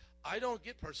 I don't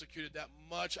get persecuted that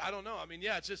much. I don't know. I mean,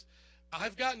 yeah, it's just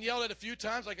I've gotten yelled at a few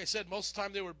times. Like I said, most of the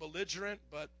time they were belligerent.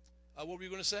 But what were you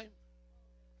going to say?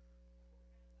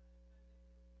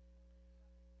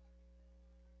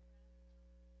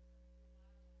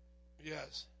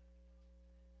 Yes.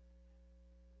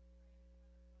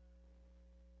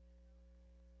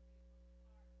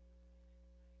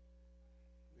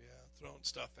 Throwing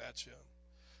stuff at you.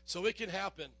 So it can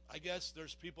happen. I guess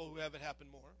there's people who have it happen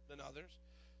more than others.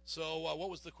 So what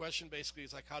was the question basically?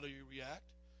 It's like, how do you react?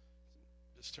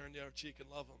 Just turn the other cheek and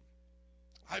love them.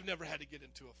 I've never had to get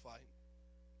into a fight.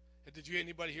 Did you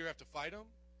anybody here have to fight them?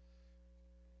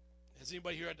 Has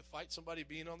anybody here had to fight somebody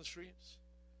being on the streets?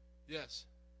 Yes.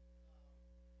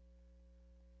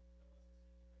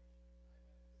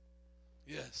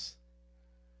 Yes.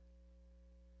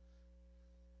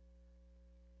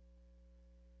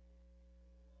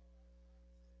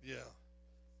 Yeah.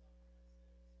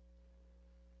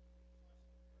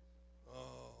 Oh.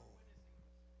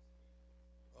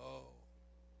 Oh.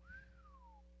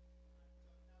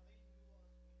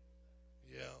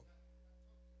 Yeah.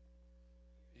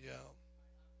 Yeah.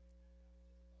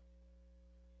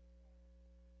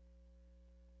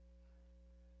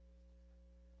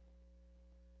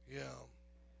 Yeah.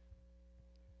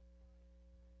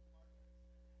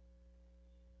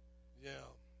 Yeah.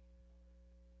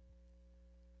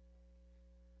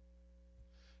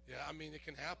 Yeah, I mean, it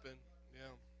can happen.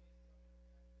 Yeah.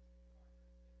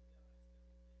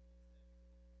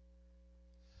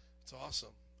 It's awesome.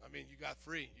 I mean, you got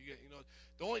free.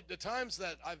 The times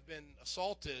that I've been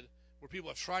assaulted where people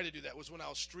have tried to do that was when I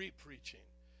was street preaching.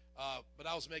 But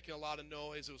I was making a lot of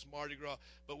noise. It was Mardi Gras.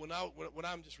 But what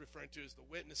I'm just referring to is the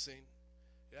witnessing.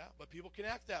 Yeah, but people can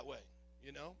act that way,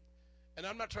 you know. And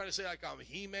I'm not trying to say like I'm a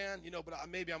He-Man, but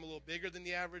maybe I'm a little bigger than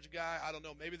the average guy. I don't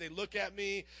know. Maybe they look at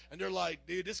me and they're like,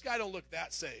 dude, this guy don't look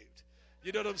that saved.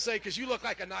 You know what I'm saying? Because you look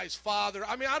like a nice father.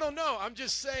 I mean, I don't know. I'm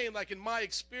just saying, like in my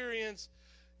experience,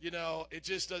 it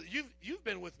just you've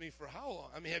been with me for how long?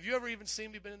 I mean, have you ever even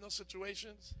seen me been in those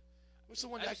situations? What's the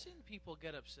one? I've seen people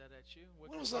get upset at you.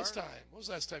 When was last time? When was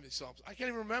the last time you saw him? I can't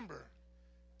even remember.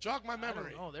 Jog my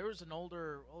memory. I don't know. There was an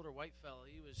older white fella.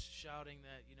 He was shouting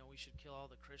that we should kill all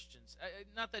the Christians.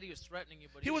 Not that he was threatening you,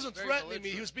 but he wasn't threatening me.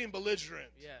 He was being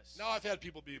belligerent. Yes. Now I've had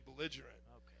people be belligerent.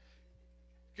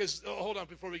 Okay. Because hold on,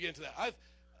 before we get into that,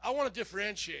 I want to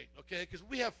differentiate, okay? Because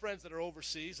we have friends that are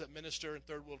overseas that minister in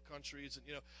third world countries,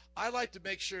 and I like to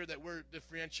make sure that we're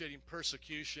differentiating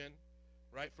persecution,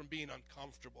 right, from being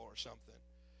uncomfortable or something.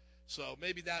 So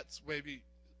maybe I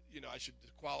should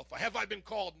qualify. Have I been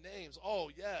called names? Oh,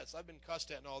 yes, I've been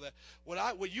cussed at and all that.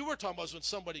 What you were talking about is when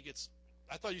somebody gets,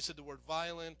 I thought you said the word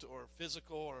violent or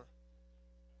physical or,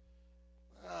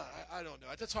 I don't know.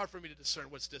 That's hard for me to discern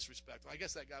what's disrespectful. I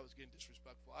guess that guy was getting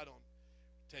disrespectful. I don't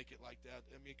take it like that.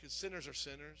 I mean, because sinners are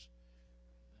sinners.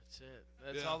 That's it.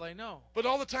 That's all they know. But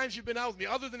all the times you've been out with me,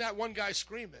 other than that one guy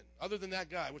screaming, other than that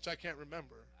guy, which I can't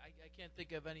remember. I can't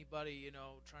think of anybody,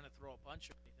 trying to throw a punch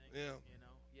or anything. Yeah.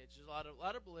 Yeah, just a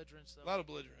lot of belligerence. A lot of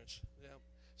belligerence, yeah.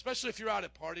 Especially if you're out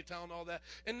at Party Town and all that.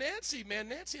 And Nancy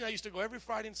and I used to go every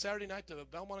Friday and Saturday night to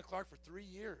Belmont and Clark for 3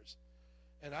 years.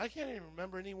 And I can't even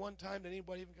remember any one time that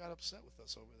anybody even got upset with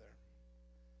us over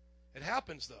there. It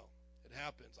happens, though. It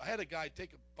happens. I had a guy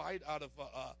take a bite out of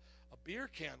a beer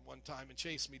can one time and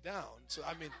chase me down. So,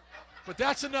 I mean, but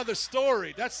that's another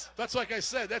story. That's like I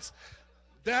said,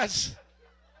 that's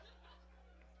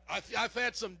I've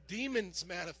had some demons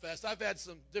manifest. I've had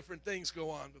some different things go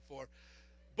on before.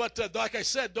 But like I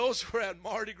said, those were at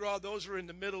Mardi Gras. Those were in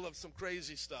the middle of some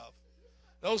crazy stuff.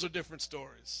 Those are different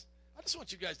stories. I just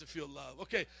want you guys to feel love.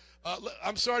 Okay,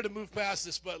 I'm sorry to move past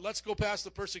this, but let's go past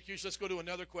the persecution. Let's go to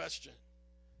another question.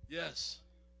 Yes.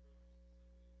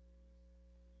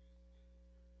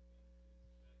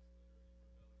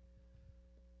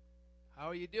 How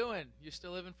are you doing? You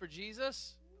still living for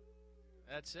Jesus?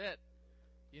 That's it.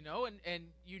 And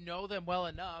you know them well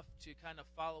enough to kind of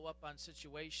follow up on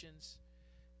situations.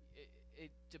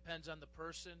 It depends on the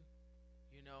person,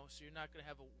 so you're not going to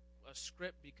have a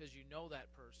script because you know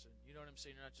that person. You know what I'm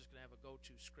saying? You're not just going to have a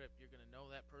go-to script. You're going to know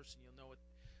that person. You'll know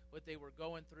what they were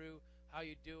going through, how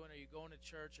you doing, are you going to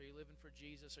church, are you living for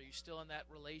Jesus, are you still in that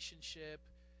relationship,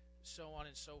 so on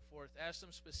and so forth. Ask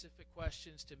them specific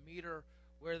questions to meter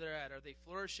where they're at. Are they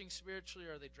flourishing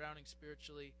spiritually, or are they drowning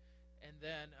spiritually? And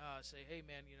then say, hey,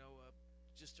 man,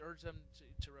 just urge them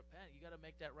to repent. You got to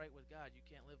make that right with God. You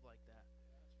can't live like that.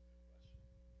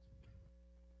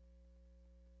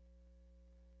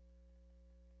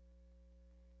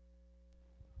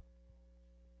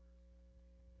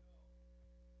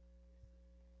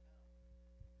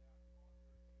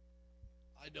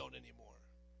 I don't anymore.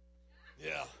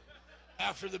 Yeah.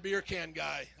 After the beer can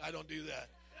guy, I don't do that.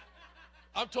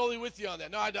 I'm totally with you on that.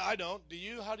 No, I don't. Do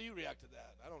you? How do you react to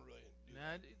that? I don't really do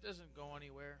that. It doesn't go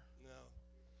anywhere.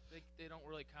 No. They don't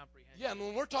really comprehend. Yeah, and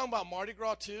when we're talking about Mardi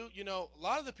Gras too, a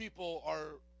lot of the people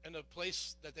are in a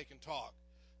place that they can talk.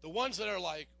 The ones that are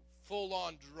like full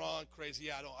on drunk,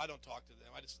 crazy, I don't talk to them.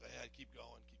 I keep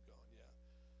going,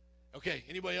 yeah. Okay,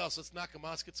 anybody else? Let's knock them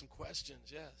out. Let's get some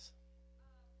questions. Yes.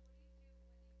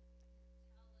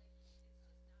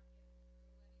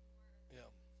 Yeah.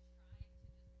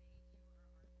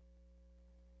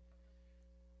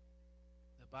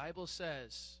 Bible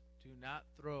says, do not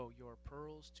throw your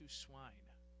pearls to swine.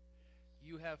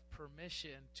 You have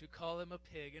permission to call him a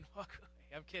pig and walk away.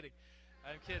 I'm kidding.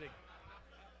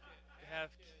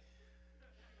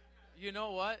 You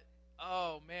know what?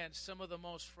 Oh man, some of the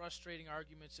most frustrating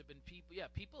arguments have been people. Yeah,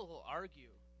 people will argue.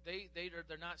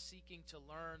 They're not seeking to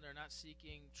learn. They're not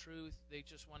seeking truth. They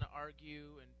just want to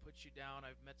argue and put you down.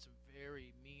 I've met some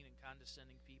very mean and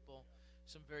condescending people.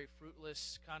 Some very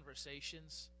fruitless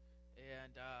conversations,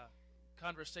 and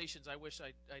conversations I wish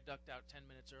I ducked out 10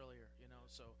 minutes earlier.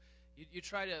 So you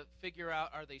try to figure out,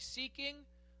 are they seeking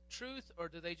truth or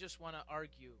do they just want to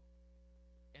argue?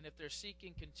 And if they're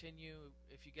seeking, continue.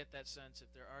 If you get that sense,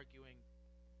 if they're arguing,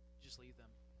 just leave them.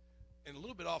 And a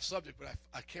little bit off subject, but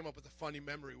I came up with a funny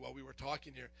memory while we were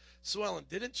talking here. So, Ellen,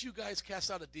 didn't you guys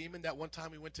cast out a demon that one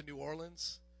time we went to New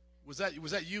Orleans? Was that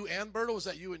you and Bert, or was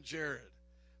that you and Jared?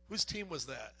 Whose team was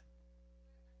that?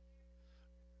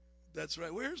 That's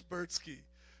right. Where's Bertsky?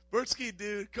 Bertsky,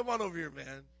 dude, come on over here,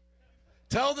 man.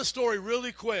 Tell the story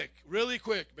really quick,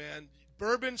 man.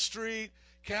 Bourbon Street,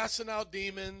 casting out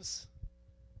demons.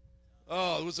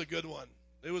 Oh, it was a good one.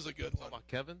 Talking about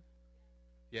Kevin?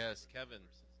 Yes, Kevin.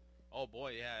 Oh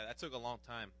boy, yeah, that took a long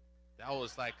time. That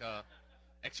was like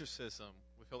exorcism.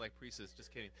 We feel like priests.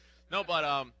 Just kidding. No, but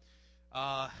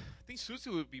I think Susie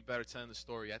would be better telling the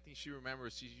story. I think she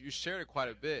remembers. You shared it quite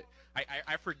a bit.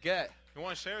 I forget. You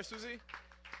want to share it, Susie?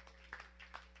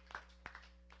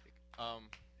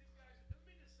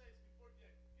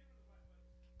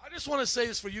 I just want to say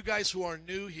this for you guys who are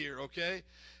new here, okay?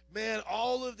 Man,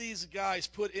 all of these guys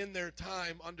put in their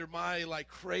time under my,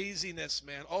 craziness,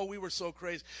 man. Oh, we were so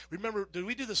crazy. Remember, did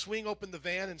we do the swing open the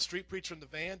van and street preach from the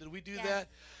van? Did we do that?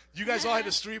 You guys all had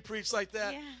to street preach like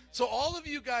that? Yeah. So all of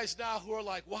you guys now who are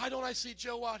like, why don't I see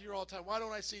Joe out here all the time? Why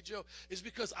don't I see Joe? Is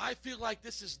because I feel like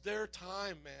this is their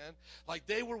time, man. Like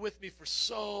they were with me for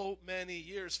so many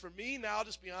years. For me now, I'll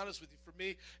just be honest with you, for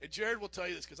me, and Jared will tell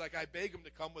you this because I beg him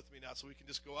to come with me now so we can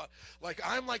just go out.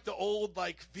 I'm like the old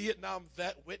Vietnam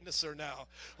vet witnesser now.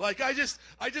 I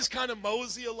just kind of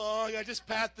mosey along. I just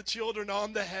pat the children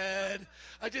on the head.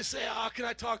 I just say, can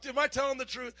I talk to him? Am I telling the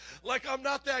truth? I'm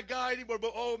not that guy anymore,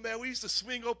 but oh man, we used to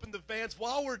swing open the vans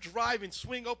while we're driving,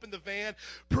 swing open the van,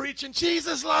 preaching,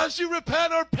 Jesus loves you,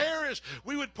 repent or perish.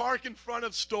 We would park in front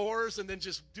of stores and then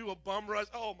just do a bum rush.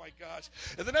 Oh my gosh.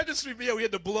 And then I just remember, we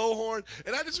had the blowhorn,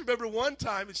 and I just remember one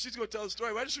time, and she's going to tell the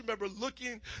story, I just remember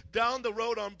looking down the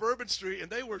road on Bourbon Street, and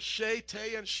they were Shay,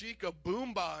 Tay, and Sheikah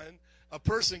boombaing a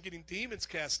person getting demons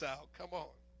cast out. Come on.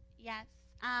 Yes.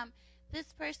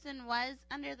 This person was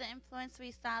under the influence.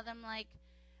 We saw them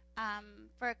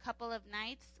for a couple of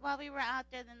nights while we were out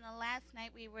there. Then the last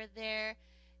night we were there,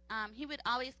 he would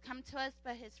always come to us,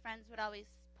 but his friends would always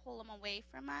pull him away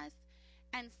from us.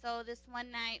 And so this one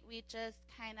night we just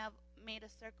kind of made a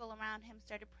circle around him,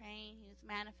 started praying. He was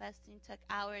manifesting, took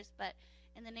hours, but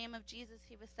in the name of Jesus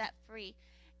he was set free.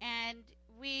 And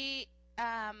we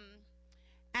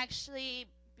actually,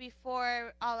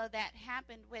 before all of that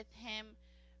happened with him,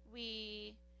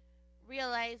 we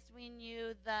realized we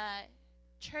knew the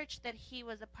church that he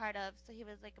was a part of, so he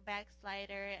was like a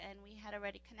backslider, and we had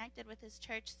already connected with his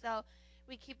church, so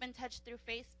we keep in touch through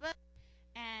Facebook,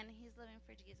 and he's living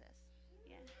for Jesus.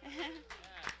 Yeah.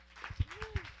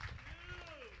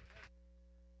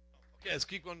 Okay, let's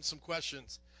keep going to some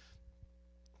questions.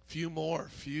 Few more.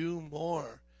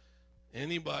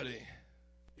 Anybody?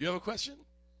 You have a question?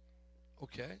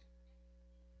 Okay.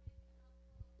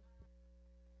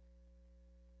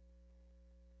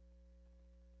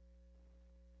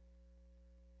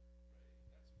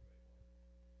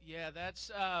 Yeah,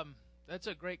 that's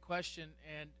a great question,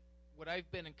 and what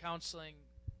I've been in counseling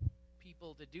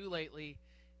people to do lately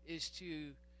is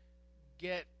to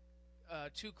get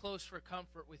too close for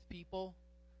comfort with people.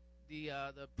 The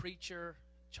preacher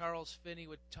Charles Finney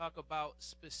would talk about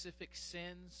specific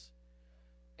sins,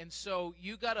 and so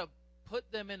you got to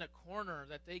put them in a corner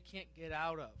that they can't get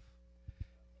out of.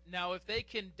 Now, if they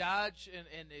can dodge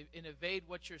and evade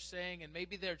what you're saying, and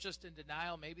maybe they're just in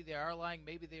denial, maybe they are lying,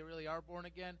 maybe they really are born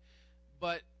again,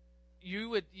 but you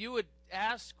would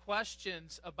ask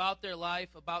questions about their life,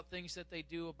 about things that they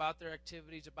do, about their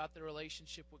activities, about their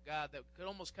relationship with God that could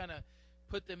almost kind of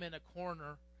put them in a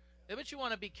corner. But you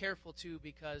want to be careful too,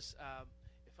 because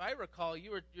if I recall,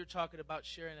 you're talking about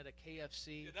sharing at a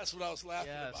KFC. Yeah, that's what I was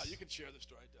laughing Yes. about. You can share the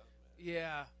story, Doug.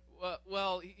 Yeah.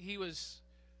 Well, he was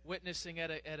witnessing at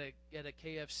a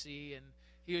KFC, and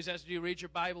he was asked, "Do you read your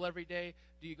Bible every day?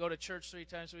 Do you go to church 3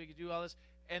 times a week? Do all this?"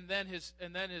 And then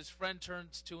his friend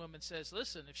turns to him and says,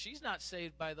 "Listen, if she's not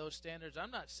saved by those standards,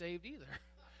 I'm not saved either,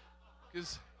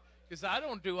 because I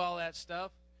don't do all that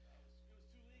stuff."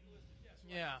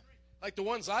 Yeah. Like the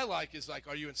ones I like is like,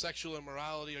 are you in sexual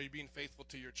immorality? Are you being faithful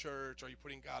to your church? Are you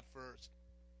putting God first?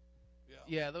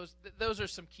 Yeah, those are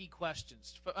some key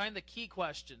questions. Find the key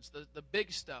questions, the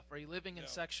big stuff. Are you living in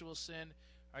sexual sin?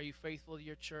 Are you faithful to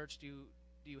your church? Do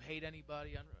you hate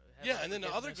anybody? Yeah, and then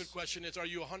the other good question is, are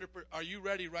you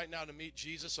ready right now to meet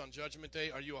Jesus on Judgment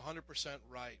Day? Are you 100%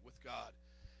 right with God?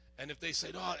 And if they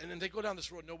say, no, and then they go down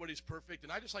this road, nobody's perfect,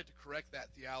 and I just like to correct that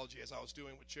theology as I was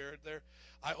doing with Jared there.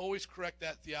 I always correct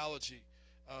that theology.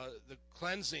 The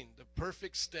cleansing, the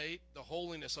perfect state, the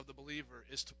holiness of the believer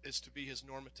is to be his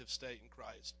normative state in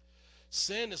Christ.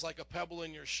 Sin is like a pebble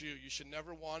in your shoe. You should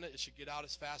never want it. It should get out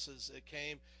as fast as it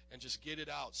came and just get it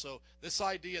out. So this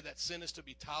idea that sin is to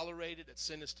be tolerated, that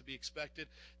sin is to be expected,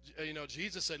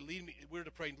 Jesus said, we're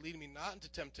to pray, lead me not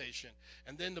into temptation.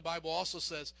 And then the Bible also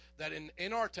says that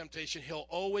in our temptation, he'll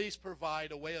always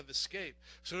provide a way of escape.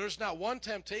 So there's not one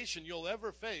temptation you'll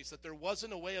ever face that there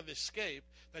wasn't a way of escape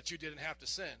that you didn't have to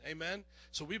sin. Amen?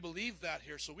 So we believe that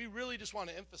here. So we really just want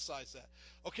to emphasize that.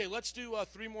 Okay, let's do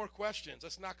 3 more questions.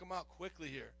 Let's knock them out quickly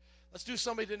here. Let's do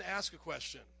somebody who didn't ask a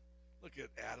question. Look at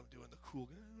Adam doing the cool.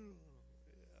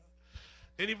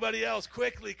 Yeah. Anybody else?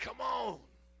 Quickly, come on.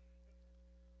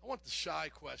 I want the shy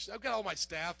question. I've got all my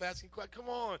staff asking questions. Come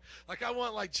on. Like I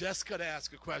want like Jessica to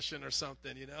ask a question or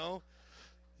something, you know?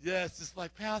 Yes, it's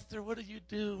like, Pastor, what do you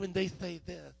do when they say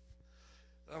this?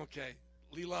 Okay,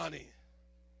 Leilani.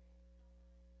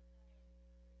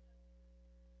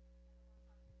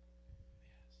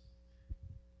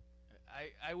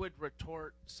 I would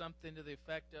retort something to the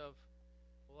effect of,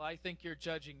 well, I think you're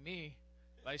judging me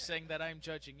by saying that I'm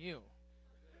judging you.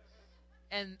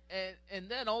 And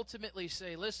then ultimately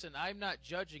say, listen, I'm not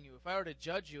judging you. If I were to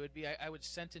judge you, it'd be I would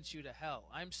sentence you to hell.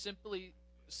 I'm simply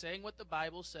saying what the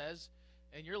Bible says,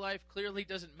 and your life clearly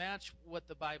doesn't match what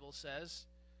the Bible says.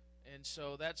 And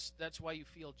so that's why you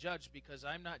feel judged, because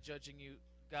I'm not judging you.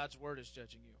 God's word is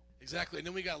judging you. Exactly. And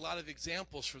then we got a lot of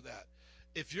examples for that.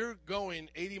 If you're going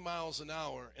 80 miles an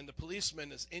hour and the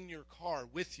policeman is in your car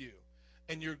with you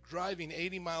and you're driving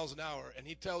 80 miles an hour and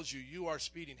he tells you you are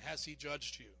speeding, has he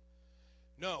judged you?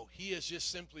 No, he has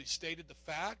just simply stated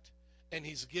the fact, and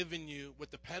he's given you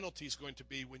what the penalty is going to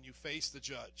be when you face the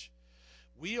judge.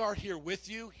 We are here with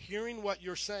you, hearing what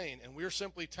you're saying, and we're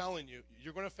simply telling you,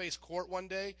 you're going to face court one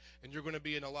day and you're going to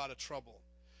be in a lot of trouble.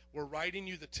 We're writing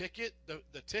you the ticket.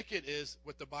 The ticket is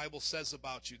what the Bible says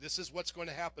about you. This is what's going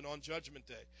to happen on Judgment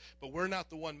Day. But we're not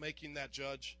the one making that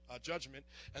judgment.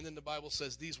 And then the Bible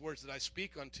says, these words that I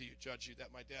speak unto you, judge you,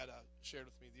 that my dad shared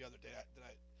with me the other day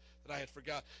that I had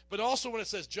forgot. But also when it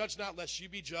says, judge not lest you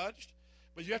be judged,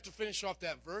 but you have to finish off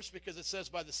that verse because it says,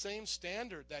 by the same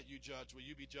standard that you judge will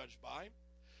you be judged by.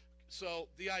 So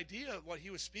the idea of what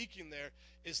he was speaking there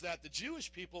is that the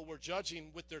Jewish people were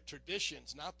judging with their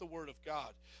traditions, not the word of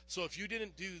God. So if you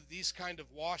didn't do these kind of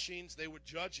washings, they would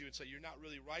judge you and say you're not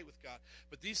really right with God.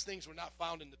 But these things were not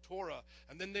found in the Torah.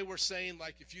 And then they were saying,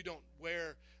 like, if you don't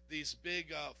wear these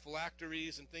big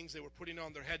phylacteries and things they were putting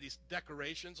on their head, these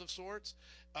decorations of sorts,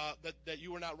 that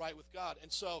you were not right with God.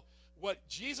 And so what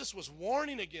Jesus was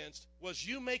warning against was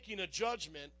you making a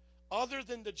judgment other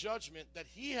than the judgment that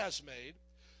he has made.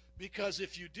 Because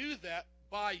if you do that,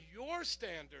 by your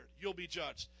standard, you'll be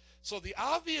judged. So the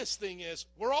obvious thing is,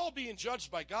 we're all being judged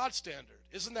by God's standard.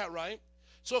 Isn't that right?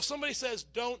 So if somebody says,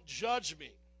 don't judge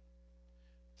me,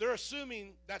 they're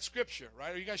assuming that's Scripture,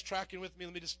 right? Are you guys tracking with me?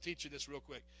 Let me just teach you this real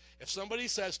quick. If somebody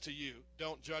says to you,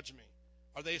 don't judge me,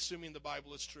 are they assuming the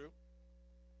Bible is true?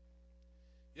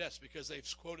 Yes, because they've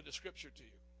quoted a Scripture to you.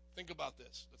 Think about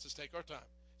this. Let's just take our time.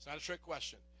 It's not a trick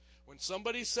question. When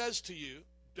somebody says to you,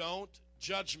 don't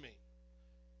judge me,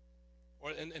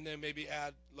 and then maybe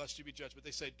add, lest you be judged, but they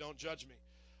say, don't judge me,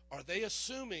 are they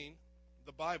assuming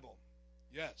the Bible?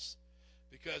 Yes,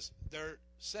 because they're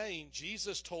saying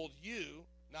Jesus told you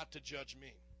not to judge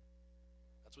me.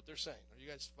 That's what they're saying. Are you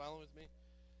guys following with me?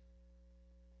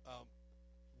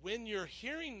 When you're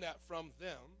hearing that from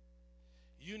them,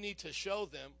 you need to show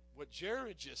them what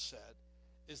Jared just said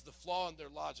is the flaw in their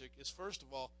logic is, first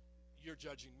of all, you're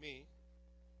judging me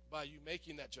by you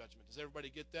making that judgment. Does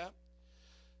everybody get that?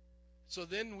 So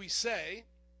then we say,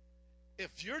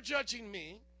 if you're judging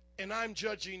me and I'm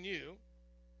judging you,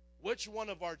 which one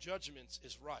of our judgments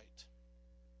is right?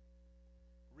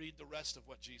 Read the rest of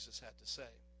what Jesus had to say.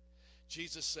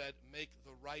 Jesus said, make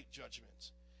the right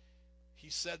judgments. He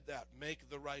said that, make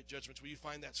the right judgments. Will you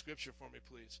find that scripture for me,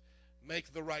 please?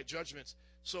 Make the right judgments.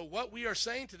 So what we are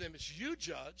saying to them is, you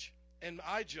judge and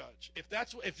I judge.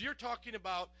 If you're talking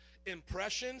about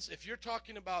impressions, if you're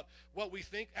talking about what we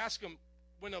think, ask them,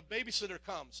 when a babysitter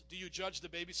comes, do you judge the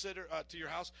babysitter to your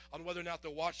house on whether or not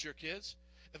they'll watch your kids?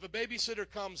 If a babysitter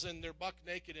comes and they're buck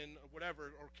naked and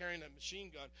whatever, or carrying a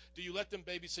machine gun, do you let them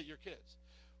babysit your kids?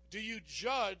 Do you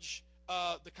judge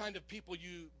the kind of people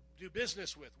you do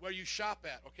business with, where you shop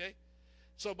at, okay?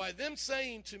 So by them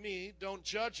saying to me, don't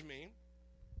judge me,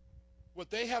 what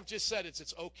they have just said is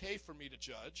it's okay for me to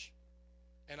judge,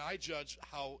 and I judge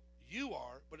how you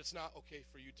are, but it's not okay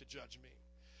for you to judge me.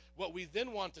 What we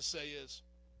then want to say is,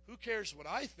 who cares what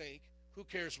I think? Who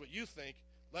cares what you think?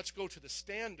 Let's go to the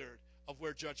standard of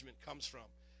where judgment comes from.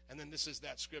 And then this is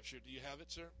that scripture. Do you have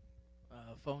it, sir?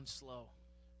 Phone's slow.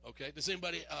 Okay. Does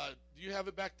anybody, do you have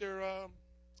it back there,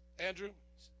 Andrew?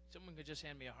 Someone could just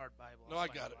hand me a hard Bible. No, I'll I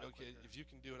find got a it. lot Okay. quicker. If you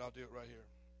can do it, I'll do it right here.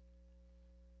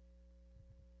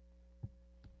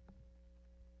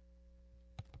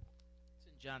 It's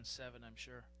in John 7, I'm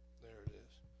sure. There it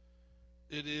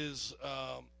is. It is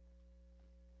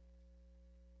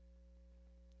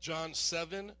John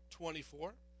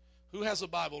 7:24. Who has a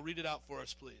Bible? Read it out for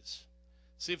us, please.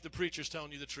 See if the preacher's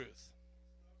telling you the truth.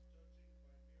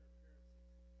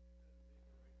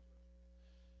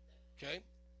 Okay?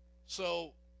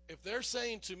 So, if they're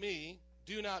saying to me,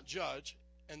 do not judge,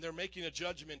 and they're making a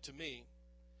judgment to me,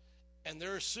 and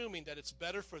they're assuming that it's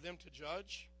better for them to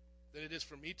judge than it is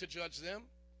for me to judge them,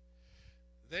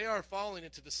 they are falling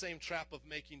into the same trap of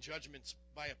making judgments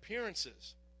by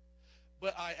appearances.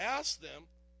 But I ask them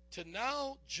to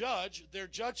now judge their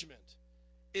judgment.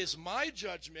 Is my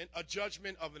judgment a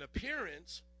judgment of an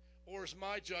appearance, or is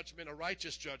my judgment a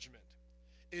righteous judgment?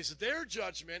 Is their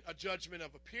judgment a judgment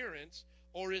of appearance,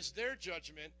 or is their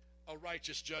judgment a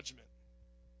righteous judgment?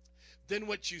 Then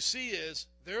what you see is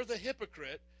they're the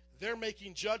hypocrite. They're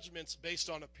making judgments based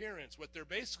on appearance. What they're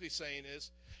basically saying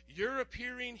is, you're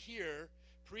appearing here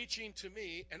preaching to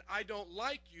me, and I don't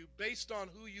like you based on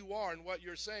who you are and what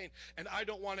you're saying, and I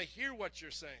don't want to hear what you're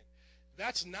saying.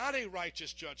 That's not a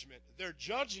righteous judgment. They're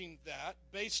judging that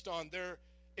based on their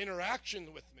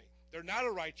interaction with me. They're not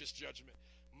a righteous judgment.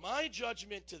 My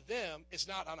judgment to them is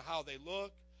not on how they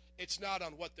look. It's not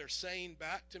on what they're saying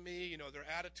back to me, their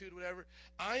attitude, whatever.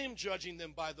 I am judging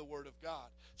them by the word of God.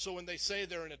 So when they say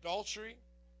they're in adultery,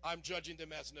 I'm judging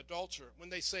them as an adulterer. When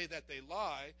they say that they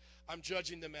lie, I'm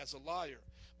judging them as a liar.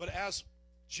 But as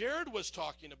Jared was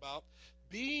talking about,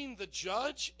 being the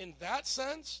judge in that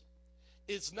sense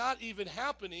is not even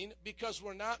happening because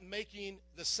we're not making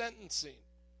the sentencing.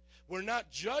 We're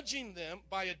not judging them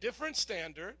by a different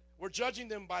standard. We're judging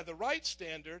them by the right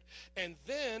standard, and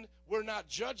then we're not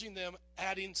judging them,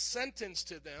 adding sentence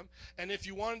to them. And if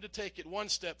you wanted to take it one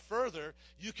step further,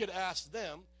 you could ask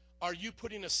them, are you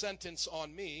putting a sentence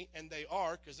on me? And they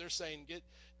are, because they're saying, get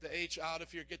the H out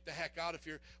of here, get the heck out of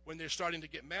here, when they're starting to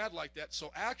get mad like that.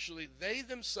 So actually, they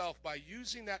themselves, by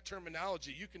using that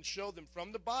terminology, you can show them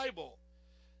from the Bible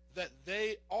that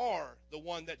they are the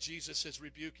one that Jesus is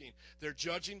rebuking. They're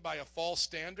judging by a false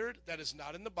standard that is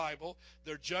not in the Bible.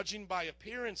 They're judging by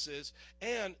appearances,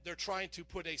 and they're trying to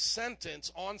put a sentence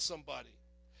on somebody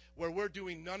where we're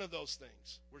doing none of those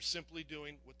things. We're simply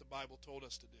doing what the Bible told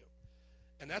us to do.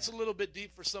 And that's a little bit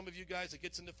deep for some of you guys. It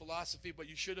gets into philosophy, but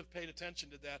you should have paid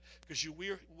attention to that, because you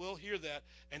will hear that,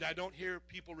 and I don't hear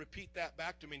people repeat that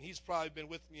back to me, and he's probably been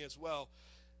with me as well.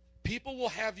 People will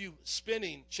have you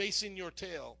spinning, chasing your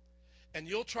tail, and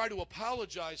you'll try to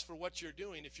apologize for what you're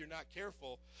doing if you're not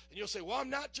careful. And you'll say, well,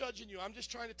 I'm not judging you. I'm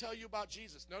just trying to tell you about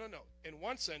Jesus. No. In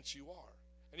one sense, you are.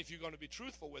 And if you're going to be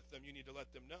truthful with them, you need to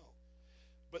let them know.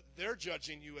 But they're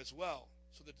judging you as well.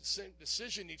 So the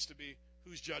decision needs to be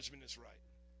whose judgment is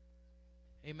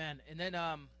right. Amen. And then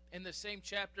in the same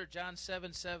chapter, John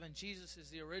 7:7, Jesus is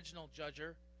the original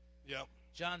judger. Yep.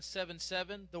 John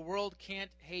 7:7, the world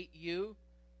can't hate you,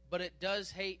 but it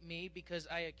does hate me because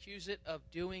I accuse it of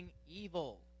doing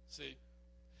evil. See,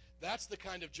 that's the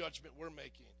kind of judgment we're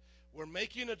making. We're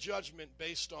making a judgment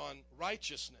based on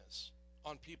righteousness,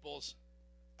 on people's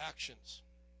actions.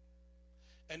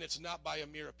 And it's not by a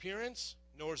mere appearance,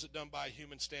 nor is it done by a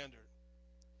human standard.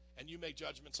 And you make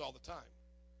judgments all the time.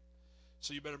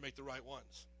 So you better make the right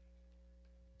ones.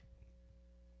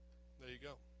 There you go.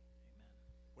 Amen.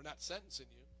 We're not sentencing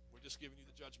you. We're just giving you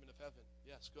the judgment of heaven.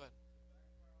 Yes, go ahead.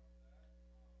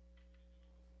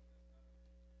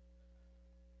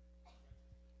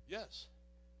 Yes,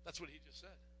 that's what he just said.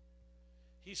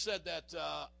 He said that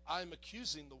I'm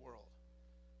accusing the world.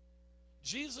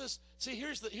 Jesus, see,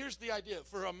 here's the idea.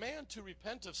 For a man to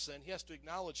repent of sin, he has to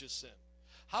acknowledge his sin.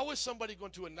 How is somebody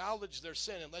going to acknowledge their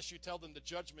sin unless you tell them the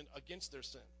judgment against their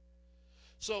sin?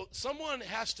 So someone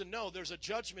has to know there's a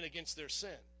judgment against their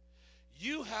sin.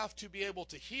 You have to be able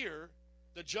to hear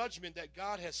the judgment that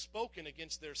God has spoken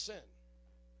against their sin.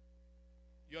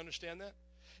 You understand that?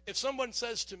 If someone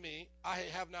says to me, I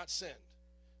have not sinned,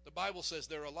 The Bible says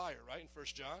they're a liar, right, in 1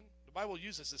 John? The Bible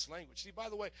uses this language. See, by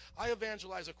the way, I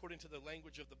evangelize according to the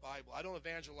language of the Bible. I don't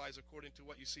evangelize according to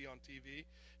what you see on TV.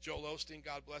 Joel Osteen,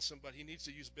 God bless him, but he needs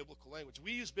to use biblical language.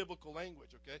 We use biblical language,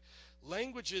 okay?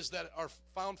 Languages that are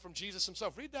found from Jesus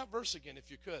himself. Read that verse again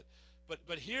if you could.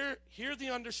 But hear the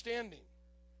understanding.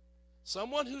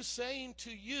 Someone who's saying to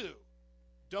you,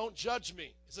 don't judge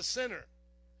me, is a sinner.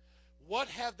 What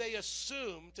have they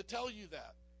assumed to tell you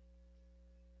that?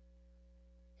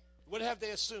 What have they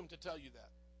assumed to tell you that?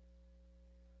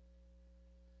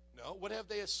 No, what have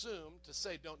they assumed to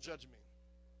say, don't judge me?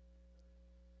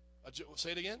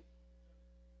 Say it again?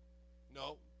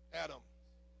 No, Adam.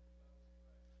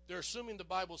 They're assuming the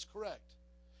Bible's correct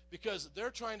because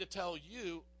they're trying to tell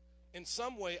you in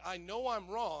some way, I know I'm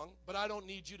wrong, but I don't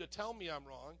need you to tell me I'm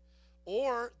wrong.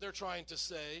 Or they're trying to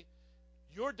say,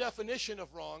 your definition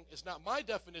of wrong is not my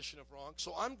definition of wrong,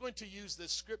 so I'm going to use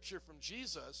this scripture from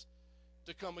Jesus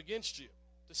to come against you,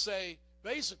 to say,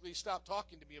 basically, stop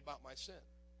talking to me about my sin.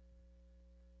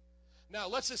 Now,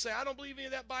 let's just say I don't believe any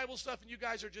of that Bible stuff and you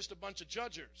guys are just a bunch of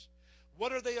judgers.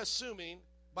 What are they assuming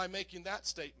by making that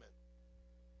statement?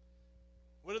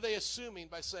 What are they assuming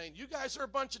by saying, you guys are a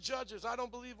bunch of judges, I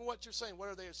don't believe in what you're saying? What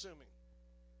are they assuming?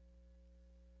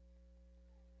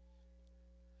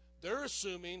 They're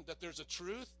assuming that there's a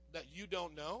truth that you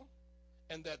don't know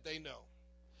and that they know.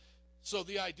 So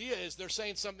the idea is they're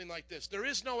saying something like this. There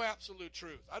is no absolute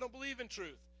truth. I don't believe in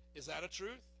truth. Is that a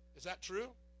truth? Is that true?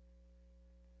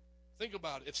 Think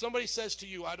about it. If somebody says to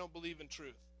you, I don't believe in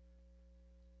truth,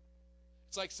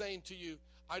 it's like saying to you,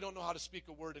 I don't know how to speak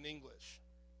a word in English.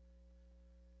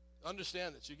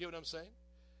 Understand this. You get what I'm saying?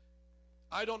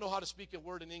 I don't know how to speak a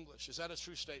word in English. Is that a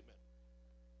true statement?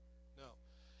 No.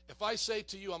 If I say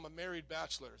to you, I'm a married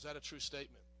bachelor, is that a true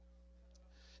statement?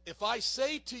 If I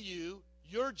say to you,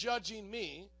 you're judging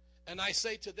me, and I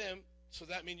say to them, so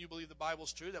that means you believe the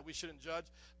Bible's true, that we shouldn't judge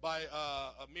by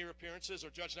mere appearances, or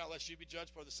judge not lest you be judged,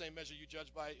 for the same measure you judge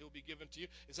by, it will be given to you.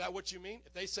 Is that what you mean?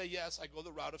 If they say yes, I go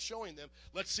the route of showing them,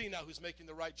 let's see now who's making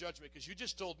the right judgment, because you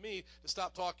just told me to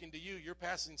stop talking to you. You're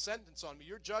passing sentence on me.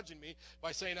 You're judging me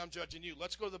by saying I'm judging you.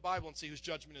 Let's go to the Bible and see whose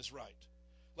judgment is right.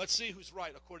 Let's see who's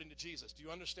right according to Jesus. Do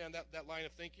you understand that line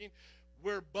of thinking?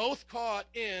 We're both caught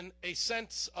in a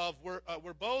sense of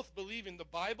we're both believing the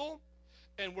Bible,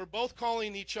 and we're both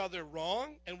calling each other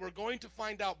wrong, and we're going to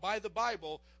find out by the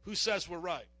Bible who says we're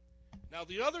right. Now,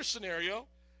 the other scenario,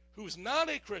 who's not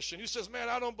a Christian, who says, man,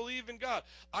 I don't believe in God,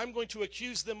 I'm going to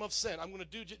accuse them of sin. I'm going to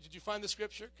do, did you find the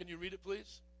scripture? Can you read it,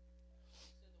 please?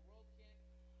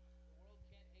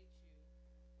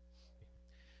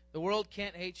 The world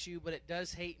can't hate you, but it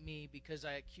does hate me because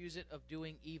I accuse it of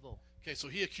doing evil. Okay, so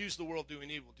he accused the world of doing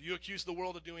evil. Do you accuse the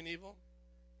world of doing evil?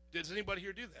 Does anybody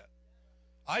here do that?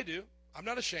 I do. I'm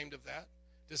not ashamed of that.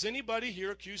 Does anybody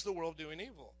here accuse the world of doing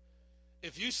evil?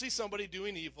 If you see somebody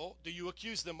doing evil, do you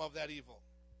accuse them of that evil?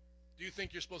 Do you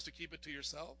think you're supposed to keep it to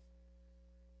yourself?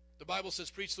 The Bible says,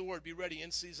 preach the word, be ready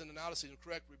in season and out of season,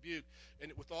 correct, rebuke,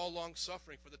 and with all long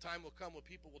suffering. For the time will come when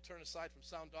people will turn aside from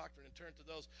sound doctrine and turn to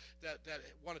those that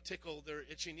want to tickle their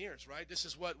itching ears, right? This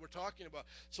is what we're talking about.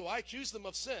 So I accuse them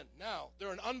of sin. Now,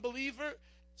 they're an unbeliever.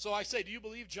 So I say, do you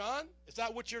believe John? Is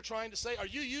that what you're trying to say? Are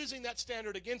you using that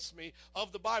standard against me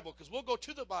of the Bible? Because we'll go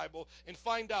to the Bible and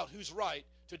find out who's right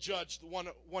to judge one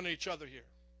of each other here.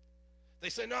 They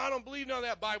say, no, I don't believe none of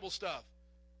that Bible stuff.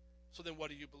 So then what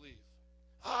do you believe?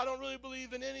 I don't really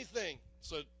believe in anything.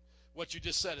 So what you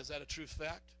just said, is that a true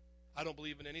fact? I don't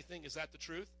believe in anything. Is that the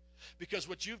truth? Because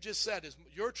what you've just said is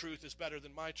your truth is better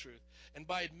than my truth. And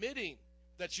by admitting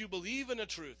that you believe in a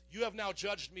truth, you have now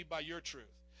judged me by your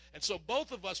truth. And so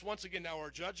both of us, once again, now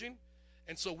are judging.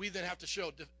 And so we then have to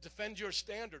show, defend your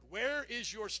standard. Where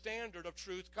is your standard of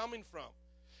truth coming from?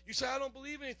 You say, I don't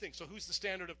believe anything. So who's the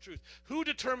standard of truth? Who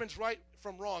determines right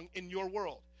from wrong in your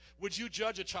world? Would you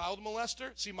judge a child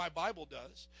molester? See, my Bible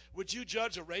does. Would you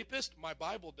judge a rapist? My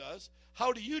Bible does.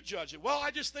 How do you judge it? Well, I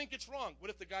just think it's wrong.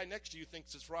 What if the guy next to you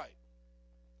thinks it's right?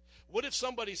 What if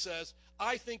somebody says,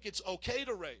 I think it's okay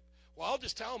to rape? Well, I'll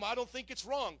just tell them I don't think it's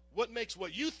wrong. What makes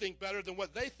what you think better than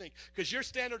what they think? Because your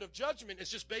standard of judgment is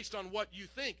just based on what you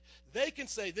think. They can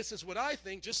say this is what I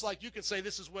think, just like you can say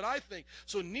this is what I think.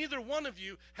 So neither one of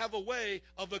you have a way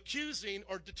of accusing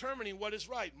or determining what is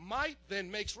right. Might then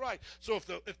makes right. So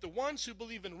if the ones who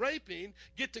believe in raping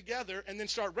get together and then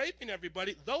start raping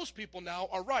everybody, those people now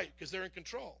are right because they're in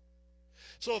control.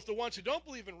 So if the ones who don't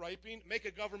believe in raping make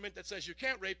a government that says you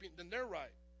can't rape, then they're right.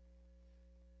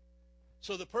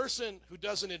 So the person who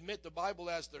doesn't admit the Bible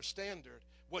as their standard,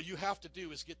 what you have to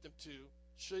do is get them to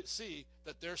see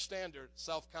that their standard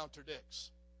self-contradicts.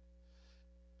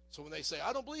 So when they say,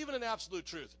 I don't believe in an absolute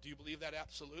truth, do you believe that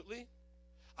absolutely?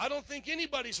 I don't think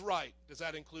anybody's right. Does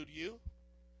that include you?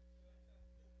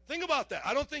 Think about that.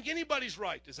 I don't think anybody's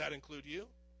right. Does that include you?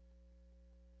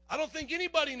 I don't think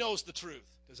anybody knows the truth.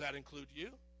 Does that include you?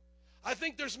 I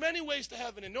think there's many ways to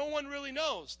heaven and no one really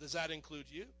knows. Does that include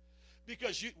you?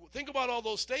 Because you think about all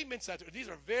those statements these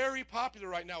are very popular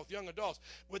right now with young adults.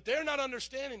 What they're not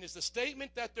understanding is the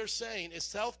statement that they're saying is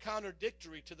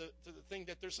self-contradictory to the thing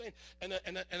that they're saying. And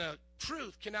a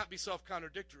truth cannot be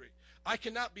self-contradictory. I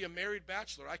cannot be a married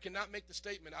bachelor. I cannot make the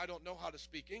statement, I don't know how to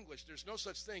speak English. There's no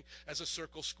such thing as a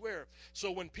circle square.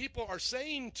 So when people are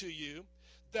saying to you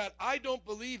that I don't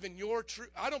believe in your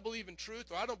truth, I don't believe in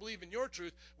truth, or I don't believe in your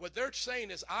truth, what they're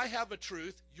saying is I have a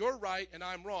truth, you're right, and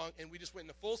I'm wrong, and we just went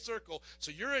in a full circle.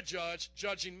 So you're a judge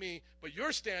judging me, but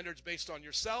your standard's based on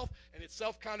yourself, and it's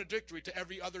self-contradictory to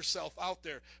every other self out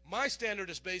there. My standard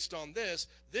is based on this.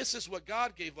 This is what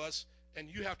God gave us, and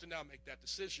you have to now make that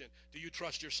decision. Do you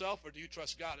trust yourself or do you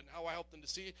trust God? And how I help them to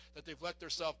see that they've let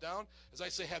themselves down, as I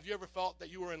say, have you ever felt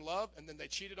that you were in love and then they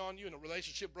cheated on you and a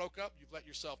relationship broke up? You've let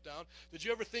yourself down. Did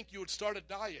you ever think you would start a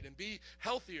diet and be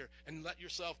healthier and let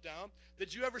yourself down?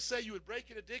 Did you ever say you would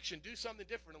break an addiction, do something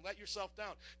different and let yourself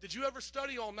down? Did you ever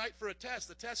study all night for a test?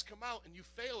 The test come out and you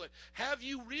fail it. Have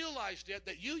you realized yet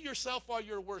that you yourself are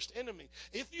your worst enemy?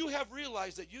 If you have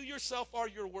realized that you yourself are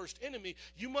your worst enemy,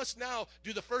 you must now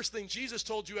do the first thing Jesus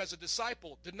told you as a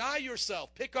disciple. Deny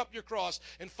yourself, pick up your cross,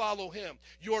 and follow him.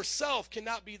 Yourself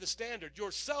cannot be the standard.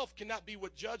 Yourself cannot be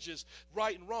what judges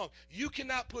right and wrong. You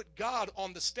cannot put God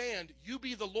on the stand. You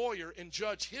be the lawyer and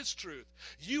judge his truth.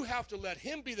 You have to let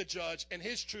him be the judge and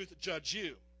his truth judge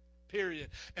you. Period.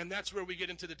 And that's where we get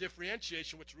into the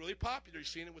differentiation, which is really popular. You've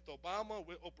seen it with Obama,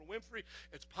 with Oprah Winfrey.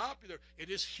 It's popular. It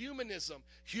is humanism.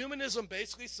 Humanism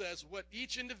basically says what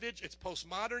each individual, it's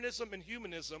postmodernism and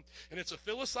humanism, and it's a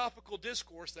philosophical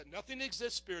discourse that nothing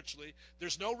exists spiritually.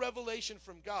 There's no revelation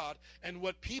from God, and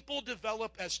what people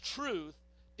develop as truth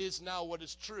is now what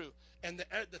is true. And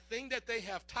the thing that they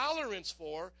have tolerance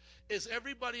for is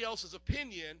everybody else's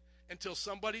opinion until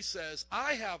somebody says,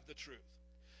 I have the truth.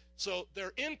 So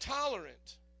they're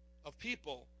intolerant of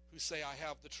people who say, I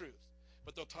have the truth.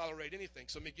 But they'll tolerate anything.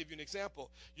 So let me give you an example.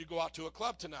 You go out to a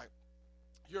club tonight.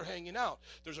 You're hanging out.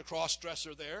 There's a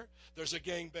cross-dresser there. There's a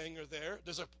gangbanger there.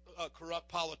 There's a corrupt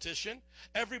politician.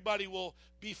 Everybody will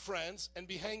be friends and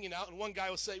be hanging out. And one guy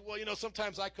will say, well, you know,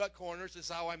 sometimes I cut corners. This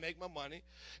is how I make my money.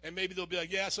 And maybe they'll be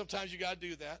like, yeah, sometimes you got to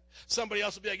do that. Somebody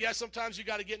else will be like, yeah, sometimes you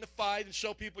got to get in a fight and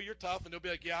show people you're tough. And they'll be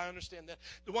like, yeah, I understand that.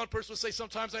 The one person will say,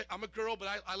 sometimes I'm a girl, but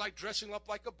I like dressing up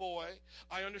like a boy.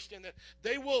 I understand that.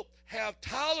 They will have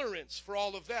tolerance for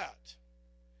all of that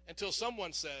until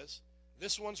someone says,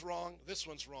 this one's wrong, and this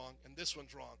one's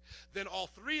wrong. Then all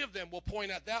three of them will point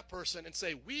at that person and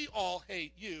say, we all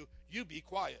hate you. You be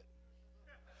quiet.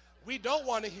 We don't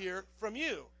want to hear from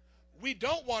you. We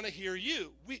don't want to hear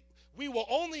you. We will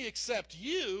only accept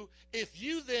you if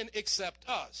you then accept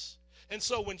us. And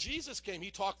so when Jesus came, he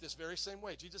talked this very same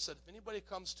way. Jesus said, if anybody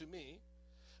comes to me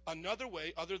another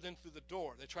way other than through the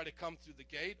door, they try to come through the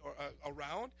gate or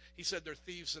around, he said they're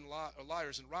thieves and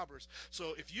liars and robbers.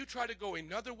 So if you try to go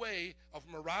another way of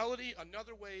morality,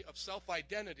 another way of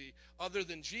self-identity other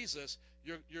than Jesus,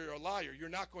 you're a liar. You're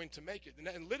not going to make it.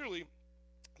 And literally,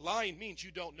 lying means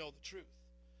you don't know the truth.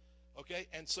 Okay?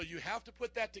 And so you have to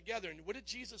put that together. And what did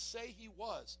Jesus say he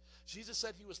was? Jesus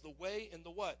said he was the way and the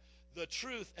what? The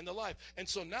truth and the life. And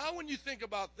so now when you think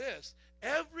about this,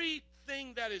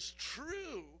 everything that is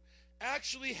true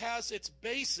actually has its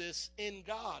basis in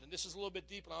God. And this is a little bit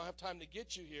deep, and I don't have time to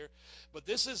get you here. But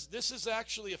this is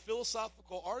actually a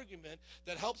philosophical argument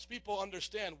that helps people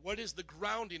understand what is the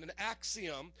grounding, an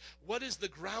axiom. What is the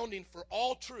grounding for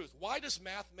all truth? Why does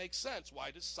math make sense? Why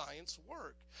does science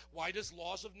work? Why does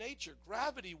laws of nature,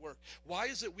 gravity work? Why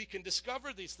is it we can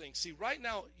discover these things? See, right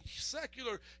now,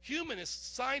 secular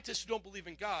humanists, scientists who don't believe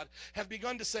in God, have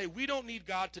begun to say, we don't need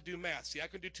God to do math. See, I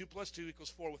can do 2 + 2 =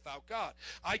 4 without God.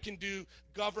 I can do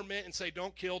government and say,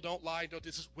 don't kill, don't lie, don't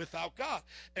this is without God.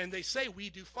 And they say we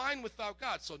do fine without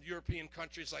God. So European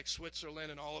countries like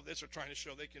Switzerland and all of this are trying to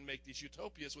show they can make these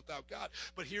utopias without God.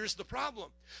 But here's the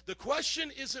problem. The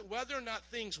question isn't whether or not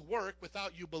things work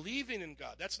without you believing in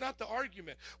God. That's not the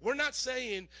argument. We're not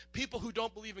saying people who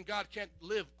don't believe in God can't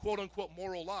live quote-unquote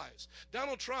moral lives.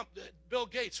 Donald Trump, Bill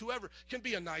Gates, whoever, can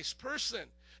be a nice person.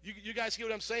 You guys get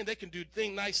what I'm saying? They can do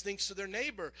nice things to their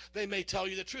neighbor. They may tell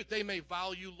you the truth. They may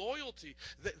value loyalty.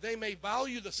 They may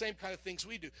value the same kind of things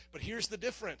we do. But here's the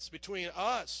difference between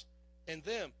us and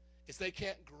them is they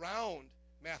can't ground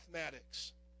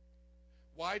mathematics.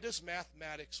 Why does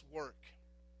mathematics work?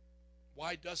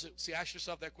 Why does it? See, ask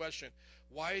yourself that question.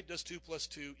 Why does 2 plus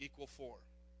 2 equal 4?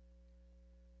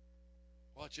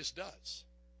 Well, it just does.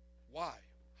 Why?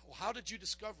 How did you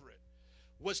discover it?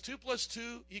 Was 2 plus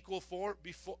 2 equal 4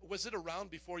 before? Was it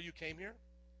around before you came here?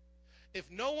 If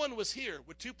no one was here,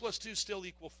 would 2 plus 2 still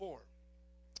equal 4?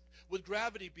 Would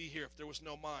gravity be here if there was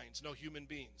no minds, no human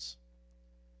beings?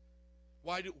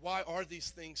 Why are these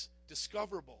things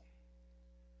discoverable?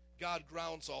 God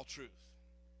grounds all truth.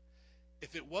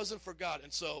 If it wasn't for God,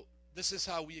 and so this is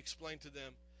how we explain to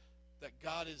them that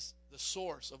God is the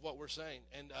source of what we're saying.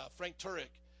 And Frank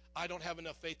Turek, I Don't Have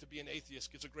Enough Faith to Be an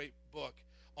Atheist, gives a great book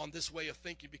on this way of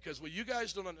thinking, because what you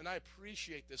guys don't, and I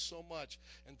appreciate this so much,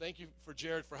 and thank you for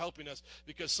Jared for helping us,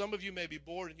 because some of you may be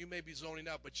bored and you may be zoning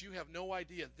out, but you have no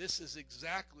idea this is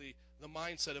exactly the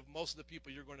mindset of most of the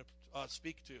people you're going to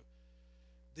speak to.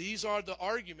 These are the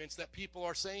arguments that people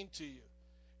are saying to you.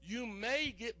 You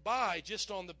may get by just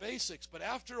on the basics, but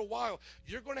after a while,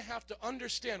 you're going to have to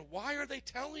understand, why are they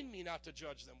telling me not to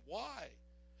judge them? Why?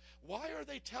 Why are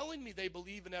they telling me they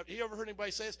believe in that? You ever heard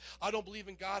anybody say this? I don't believe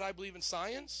in God, I believe in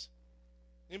science.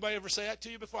 Anybody ever say that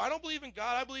to you before? I don't believe in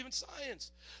God, I believe in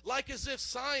science. Like as if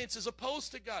science is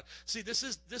opposed to God. See, this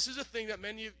is a thing that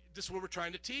this is what we're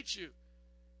trying to teach you.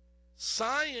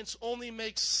 Science only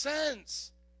makes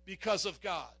sense because of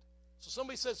God. So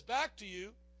somebody says back to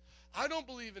you, I don't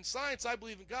believe in science, I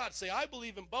believe in God. Say, I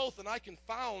believe in both, and I can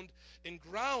found and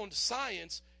ground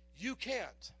science. You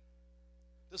can't.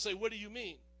 They'll say, what do you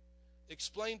mean?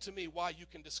 Explain to me why you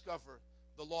can discover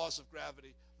the laws of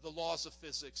gravity, the laws of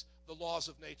physics, the laws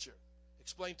of nature.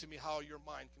 Explain to me how your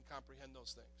mind can comprehend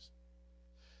those things.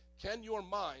 Can your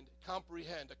mind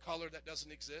comprehend a color that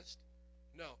doesn't exist?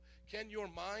 No. Can your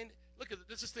mind, look at it,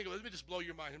 let's just think of it. Let me just blow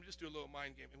your mind. Let me just do a little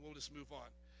mind game, and we'll just move on.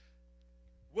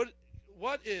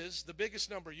 What is the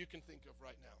biggest number you can think of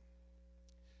right now?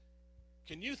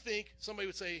 Can you think, somebody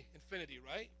would say infinity,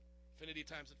 right? Infinity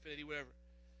times infinity, whatever.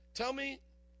 Tell me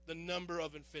the number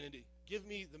of infinity. Give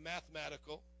me the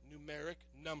mathematical, numeric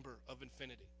number of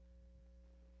infinity.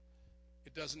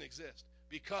 It doesn't exist.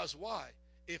 Because why?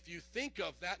 If you think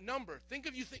of that number,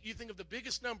 you think of the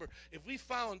biggest number. If we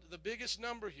found the biggest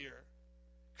number here,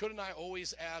 couldn't I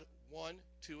always add 1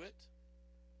 to it?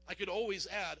 I could always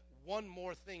add one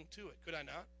more thing to it, could I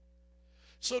not?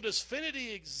 So does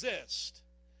finity exist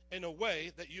in a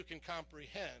way that you can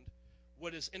comprehend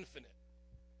what is infinite?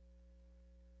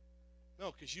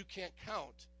 No, because you can't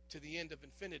count to the end of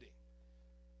infinity.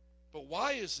 But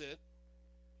why is it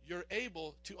you're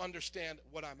able to understand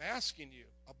what I'm asking you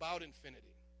about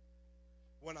infinity?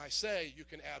 When I say you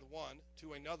can add 1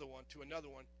 to another one to another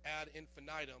one, ad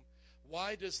infinitum,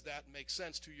 why does that make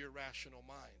sense to your rational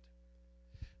mind?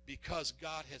 Because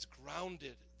God has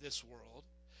grounded this world,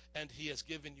 and he has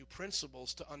given you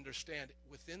principles to understand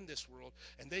within this world,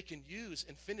 and they can use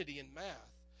infinity in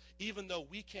math, even though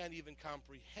we can't even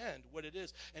comprehend what it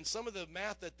is. And some of the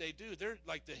math that they do, they're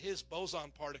like the Higgs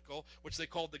boson particle, which they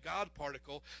called the God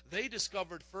particle. They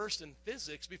discovered first in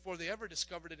physics before they ever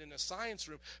discovered it in a science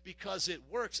room, because it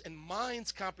works and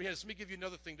minds comprehend. So let me give you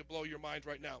another thing to blow your mind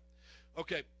right now.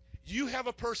 Okay, you have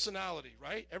a personality,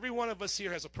 right? Every one of us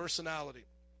here has a personality.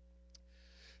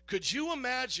 Could you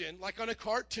imagine, like on a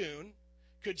cartoon,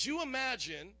 could you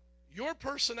imagine your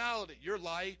personality, your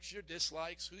likes, your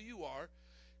dislikes, who you are?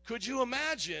 Could you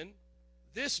imagine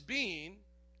this being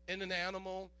in an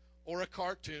animal or a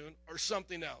cartoon or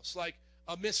something else, like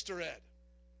a Mr. Ed?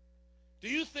 Do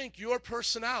you think your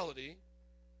personality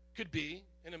could be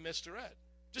in a Mr. Ed?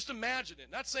 Just imagine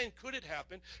it. Not saying could it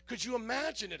happen. Animal. Could you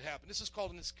imagine it happen? This is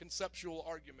called this conceptual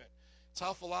argument. It's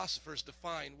how philosophers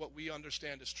define what we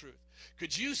understand as truth.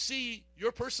 Could you see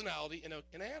your personality in an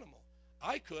animal?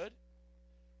 I could.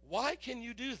 Why can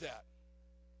you do that?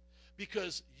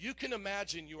 Because you can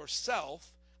imagine yourself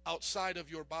outside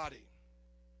of your body.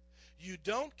 You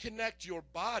don't connect your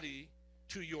body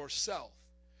to yourself.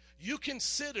 You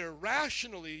consider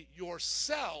rationally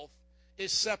yourself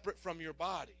is separate from your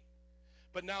body.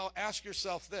 But now ask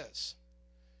yourself this.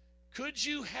 Could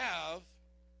you have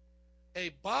a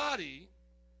body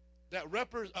that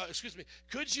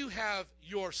could you have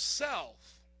yourself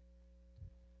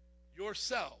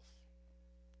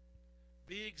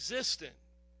be existent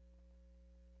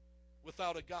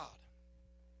without a God?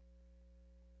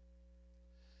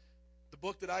 The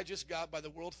book that I just got by the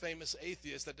world famous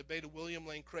atheist that debated William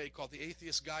Lane Craig, called The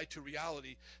Atheist's Guide to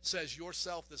Reality, says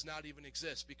yourself does not even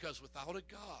exist, because without a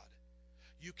God,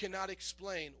 you cannot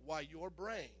explain why your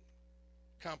brain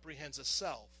comprehends a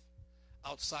self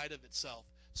outside of itself.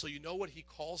 So you know what he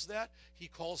calls that? He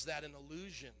calls that an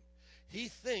illusion. He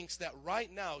thinks that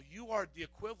right now you are the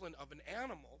equivalent of an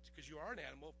animal, because you are an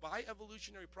animal, by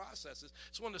evolutionary processes.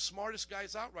 It's one of the smartest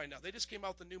guys out right now. They just came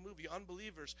out with the new movie,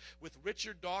 Unbelievers, with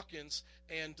Richard Dawkins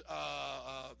and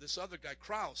this other guy,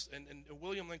 Krauss, and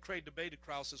William Lane Craig debated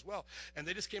Krauss as well. And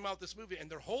they just came out with this movie, and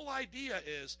their whole idea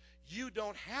is you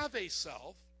don't have a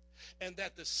self, and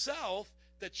that the self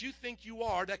that you think you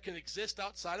are, that can exist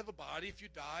outside of a body, if you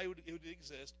die, it would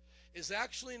exist, is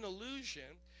actually an illusion.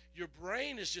 Your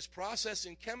brain is just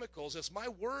processing chemicals. As my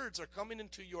words are coming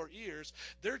into your ears,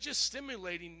 they're just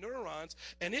stimulating neurons,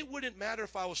 and it wouldn't matter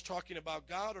if I was talking about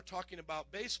God or talking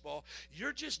about baseball.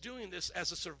 You're just doing this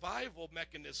as a survival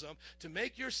mechanism to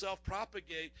make yourself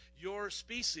propagate your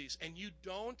species, and you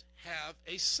don't have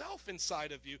a self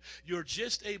inside of you. You're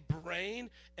just a brain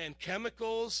and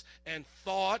chemicals and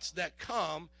thoughts that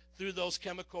come through those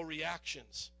chemical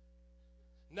reactions.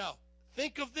 Now,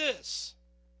 think of this.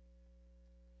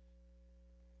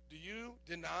 Do you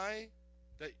deny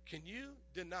that? Can you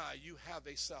deny you have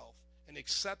a self and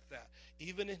accept that?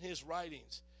 Even in his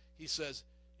writings, he says,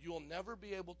 you'll never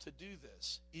be able to do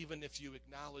this, even if you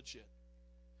acknowledge it.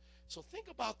 So think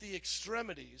about the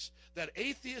extremities that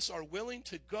atheists are willing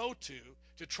to go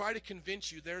to try to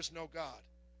convince you there's no God.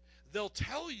 They'll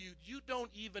tell you you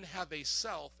don't even have a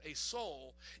self, a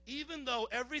soul, even though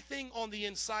everything on the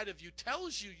inside of you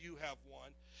tells you you have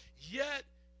one, yet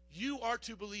you are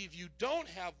to believe you don't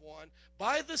have one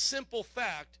by the simple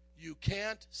fact you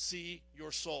can't see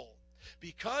your soul.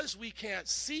 Because we can't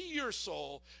see your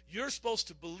soul, you're supposed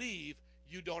to believe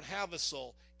you don't have a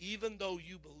soul, even though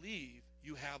you believe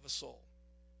you have a soul.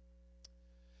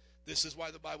 This is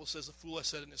why the Bible says, the fool has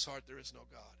said in his heart, there is no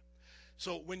God.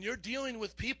 So when you're dealing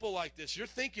with people like this, you're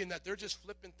thinking that they're just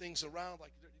flipping things around.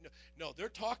 No, they're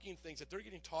talking things that they're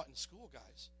getting taught in school,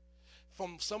 guys,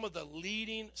 from some of the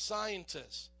leading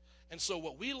scientists. And so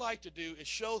what we like to do is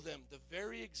show them the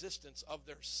very existence of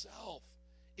their self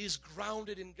is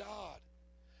grounded in God.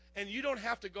 And you don't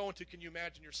have to go into, can you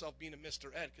imagine yourself being a Mr.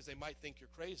 Ed, because they might think you're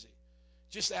crazy.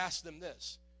 Just ask them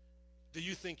this. Do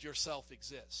you think your self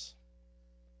exists?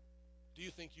 Do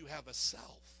you think you have a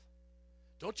self?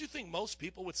 Don't you think most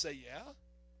people would say, yeah?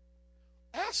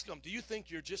 Ask them, do you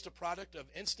think you're just a product of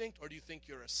instinct, or do you think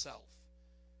you're a self?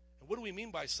 And what do we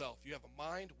mean by self? You have a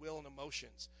mind, will, and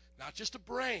emotions. Not just a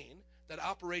brain that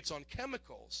operates on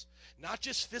chemicals, not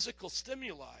just physical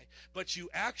stimuli, but you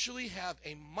actually have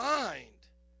a mind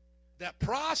that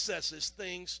processes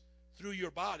things through your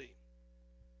body.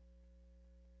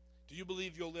 Do you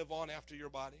believe you'll live on after your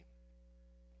body?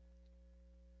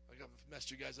 I've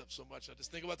messed you guys up so much. I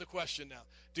just think about the question now.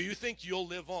 Do you think you'll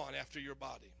live on after your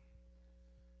body?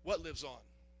 What lives on?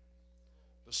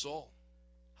 The soul.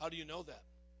 How do you know that?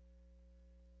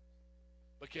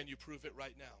 But can you prove it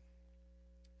right now?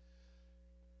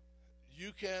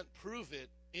 You can't prove it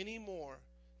any more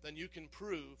than you can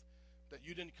prove that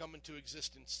you didn't come into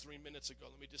existence 3 minutes ago.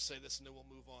 Let me just say this and then we'll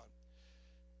move on.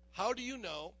 How do you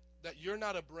know that you're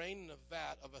not a brain in a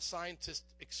vat of a scientist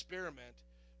experiment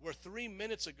where 3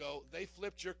 minutes ago they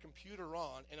flipped your computer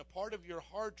on, and a part of your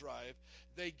hard drive,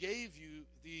 they gave you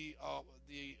the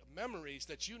memories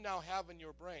that you now have in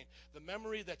your brain. The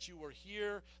memory that you were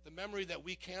here, the memory that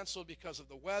we canceled because of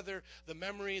the weather, the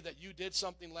memory that you did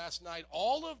something last night.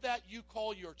 All of that you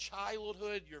call your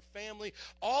childhood, your family,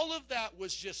 all of that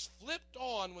was just flipped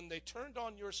on when they turned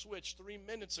on your switch 3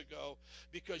 minutes ago,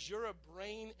 because you're a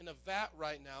brain in a vat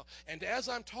right now. And as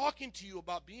I'm talking to you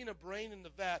about being a brain in the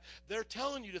vat, they're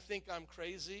telling you to think I'm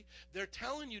crazy. They're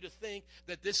telling you to think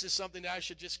that this is something that I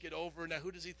should just get over. Now,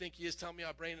 who does he think he is? Tell me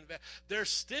I'm a brain in the vat. They're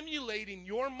stimulating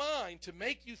your mind to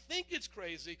make you think it's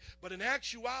crazy, but in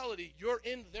actuality, you're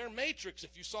in their matrix.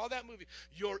 If you saw that movie,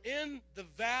 you're in the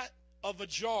vat of a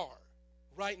jar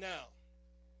right now.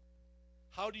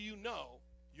 How do you know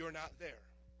you're not there?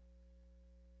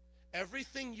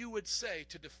 Everything you would say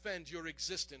to defend your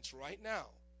existence right now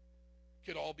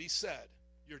could all be said.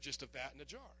 You're just a vat in a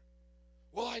jar.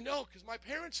 Well, I know because my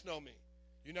parents know me.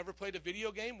 You never played a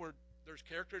video game where there's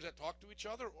characters that talk to each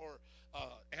other, or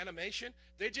animation?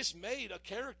 They just made a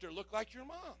character look like your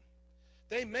mom.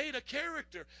 They made a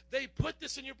character. They put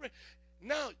this in your brain.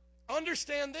 Now,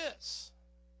 understand this.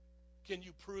 Can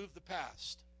you prove the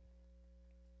past?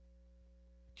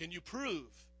 Can you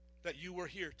prove that you were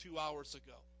here 2 hours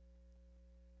ago?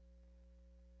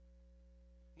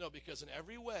 No, because in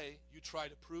every way you try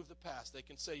to prove the past, they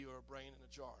can say you're a brain in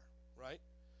a jar, right?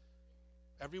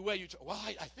 Every way you try, well,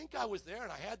 I think I was there,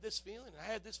 and I had this feeling, and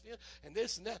I had this feeling, and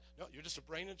this and that. No, you're just a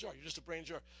brain in a jar. You're just a brain in a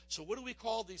jar. So what do we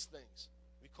call these things?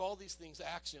 We call these things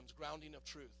axioms, grounding of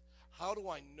truth. How do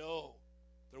I know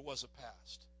there was a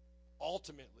past?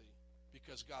 Ultimately,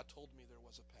 because God told me there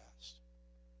was a past.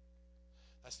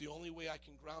 That's the only way I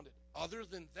can ground it. Other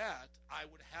than that, I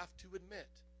would have to admit,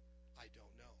 I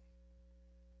don't know.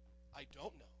 I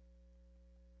don't know.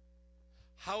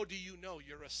 How do you know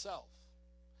you're a self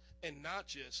and not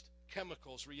just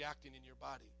chemicals reacting in your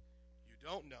body? You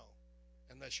don't know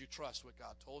unless you trust what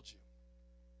God told you.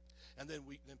 And then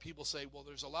people say, well,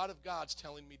 there's a lot of gods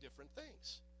telling me different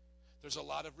things. There's a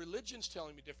lot of religions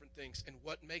telling me different things. And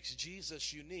what makes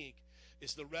Jesus unique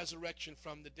is the resurrection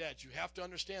from the dead. You have to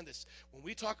understand this. When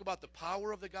we talk about the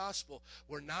power of the gospel,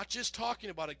 we're not just talking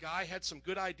about a guy had some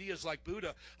good ideas like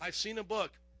Buddha. I've seen a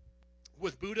book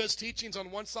with Buddha's teachings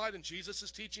on one side and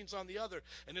Jesus' teachings on the other.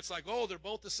 And it's like, oh, they're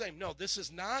both the same. No, this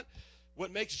is not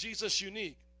what makes Jesus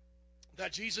unique.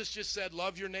 That Jesus just said,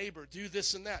 love your neighbor, do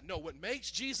this and that. No, what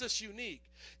makes Jesus unique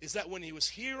is that when he was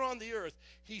here on the earth,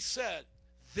 he said,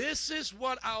 this is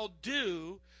what I'll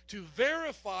do to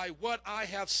verify what I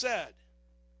have said.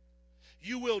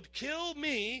 You will kill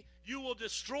me, you will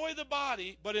destroy the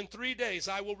body, but in 3 days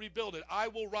I will rebuild it. I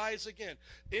will rise again.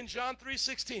 In John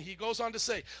 3:16, he goes on to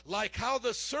say, like how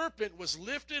the serpent was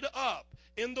lifted up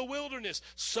in the wilderness,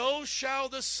 so shall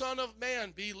the Son of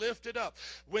Man be lifted up.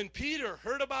 When Peter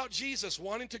heard about Jesus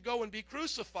wanting to go and be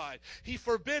crucified, he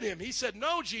forbid him. He said,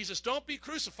 no, Jesus, don't be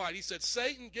crucified. He said,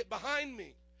 Satan, get behind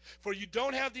me. For you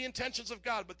don't have the intentions of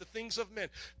God, but the things of men.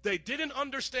 They didn't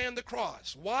understand the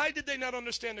cross. Why did they not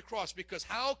understand the cross? Because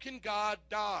how can God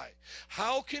die?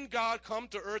 How can God come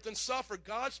to earth and suffer?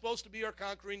 God's supposed to be our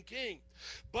conquering king.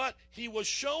 But he was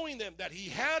showing them that he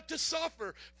had to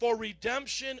suffer for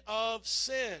redemption of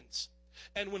sins.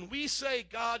 And when we say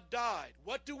God died,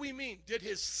 what do we mean? Did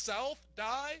his self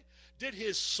die? Did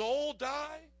his soul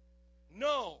die?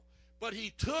 No. But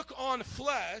he took on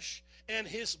flesh and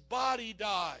his body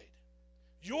died.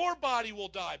 Your body will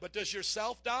die, but does your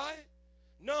self die?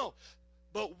 No.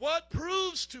 But what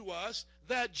proves to us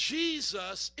that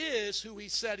Jesus is who he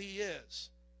said he is?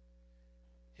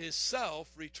 His self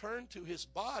returned to his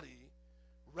body,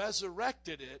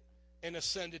 resurrected it, and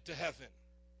ascended to heaven.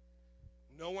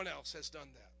 No one else has done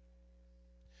that.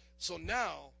 So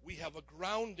now we have a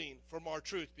grounding from our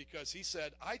truth because he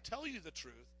said, I tell you the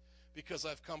truth because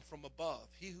I've come from above.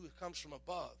 He who comes from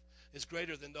above is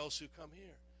greater than those who come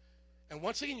here. And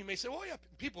once again, you may say, well, yeah,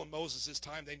 people in Moses'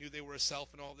 time, they knew they were a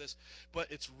self and all this.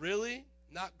 But it's really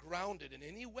not grounded in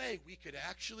any way we could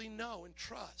actually know and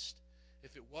trust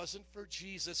if it wasn't for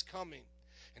Jesus coming.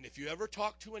 And if you ever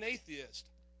talk to an atheist,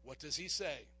 what does he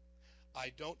say?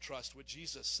 I don't trust what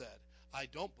Jesus said. I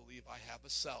don't believe I have a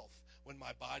self. When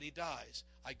my body dies,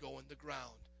 I go in the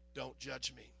ground. Don't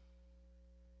judge me.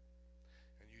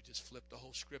 And you just flip the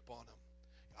whole script on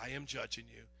him. I am judging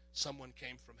you. Someone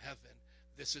came from heaven.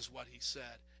 This is what he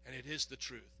said, and it is the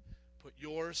truth. Put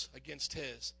yours against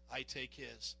his. I take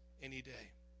his any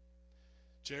day.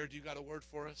 Jared, you got a word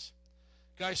for us?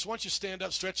 Guys, why don't you stand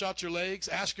up, stretch out your legs,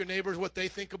 ask your neighbors what they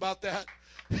think about that.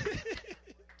 No.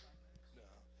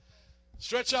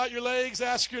 Stretch out your legs,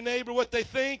 ask your neighbor what they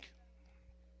think.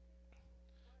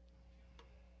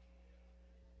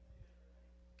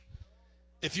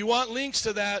 If you want links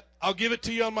to that, I'll give it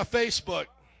to you on my Facebook.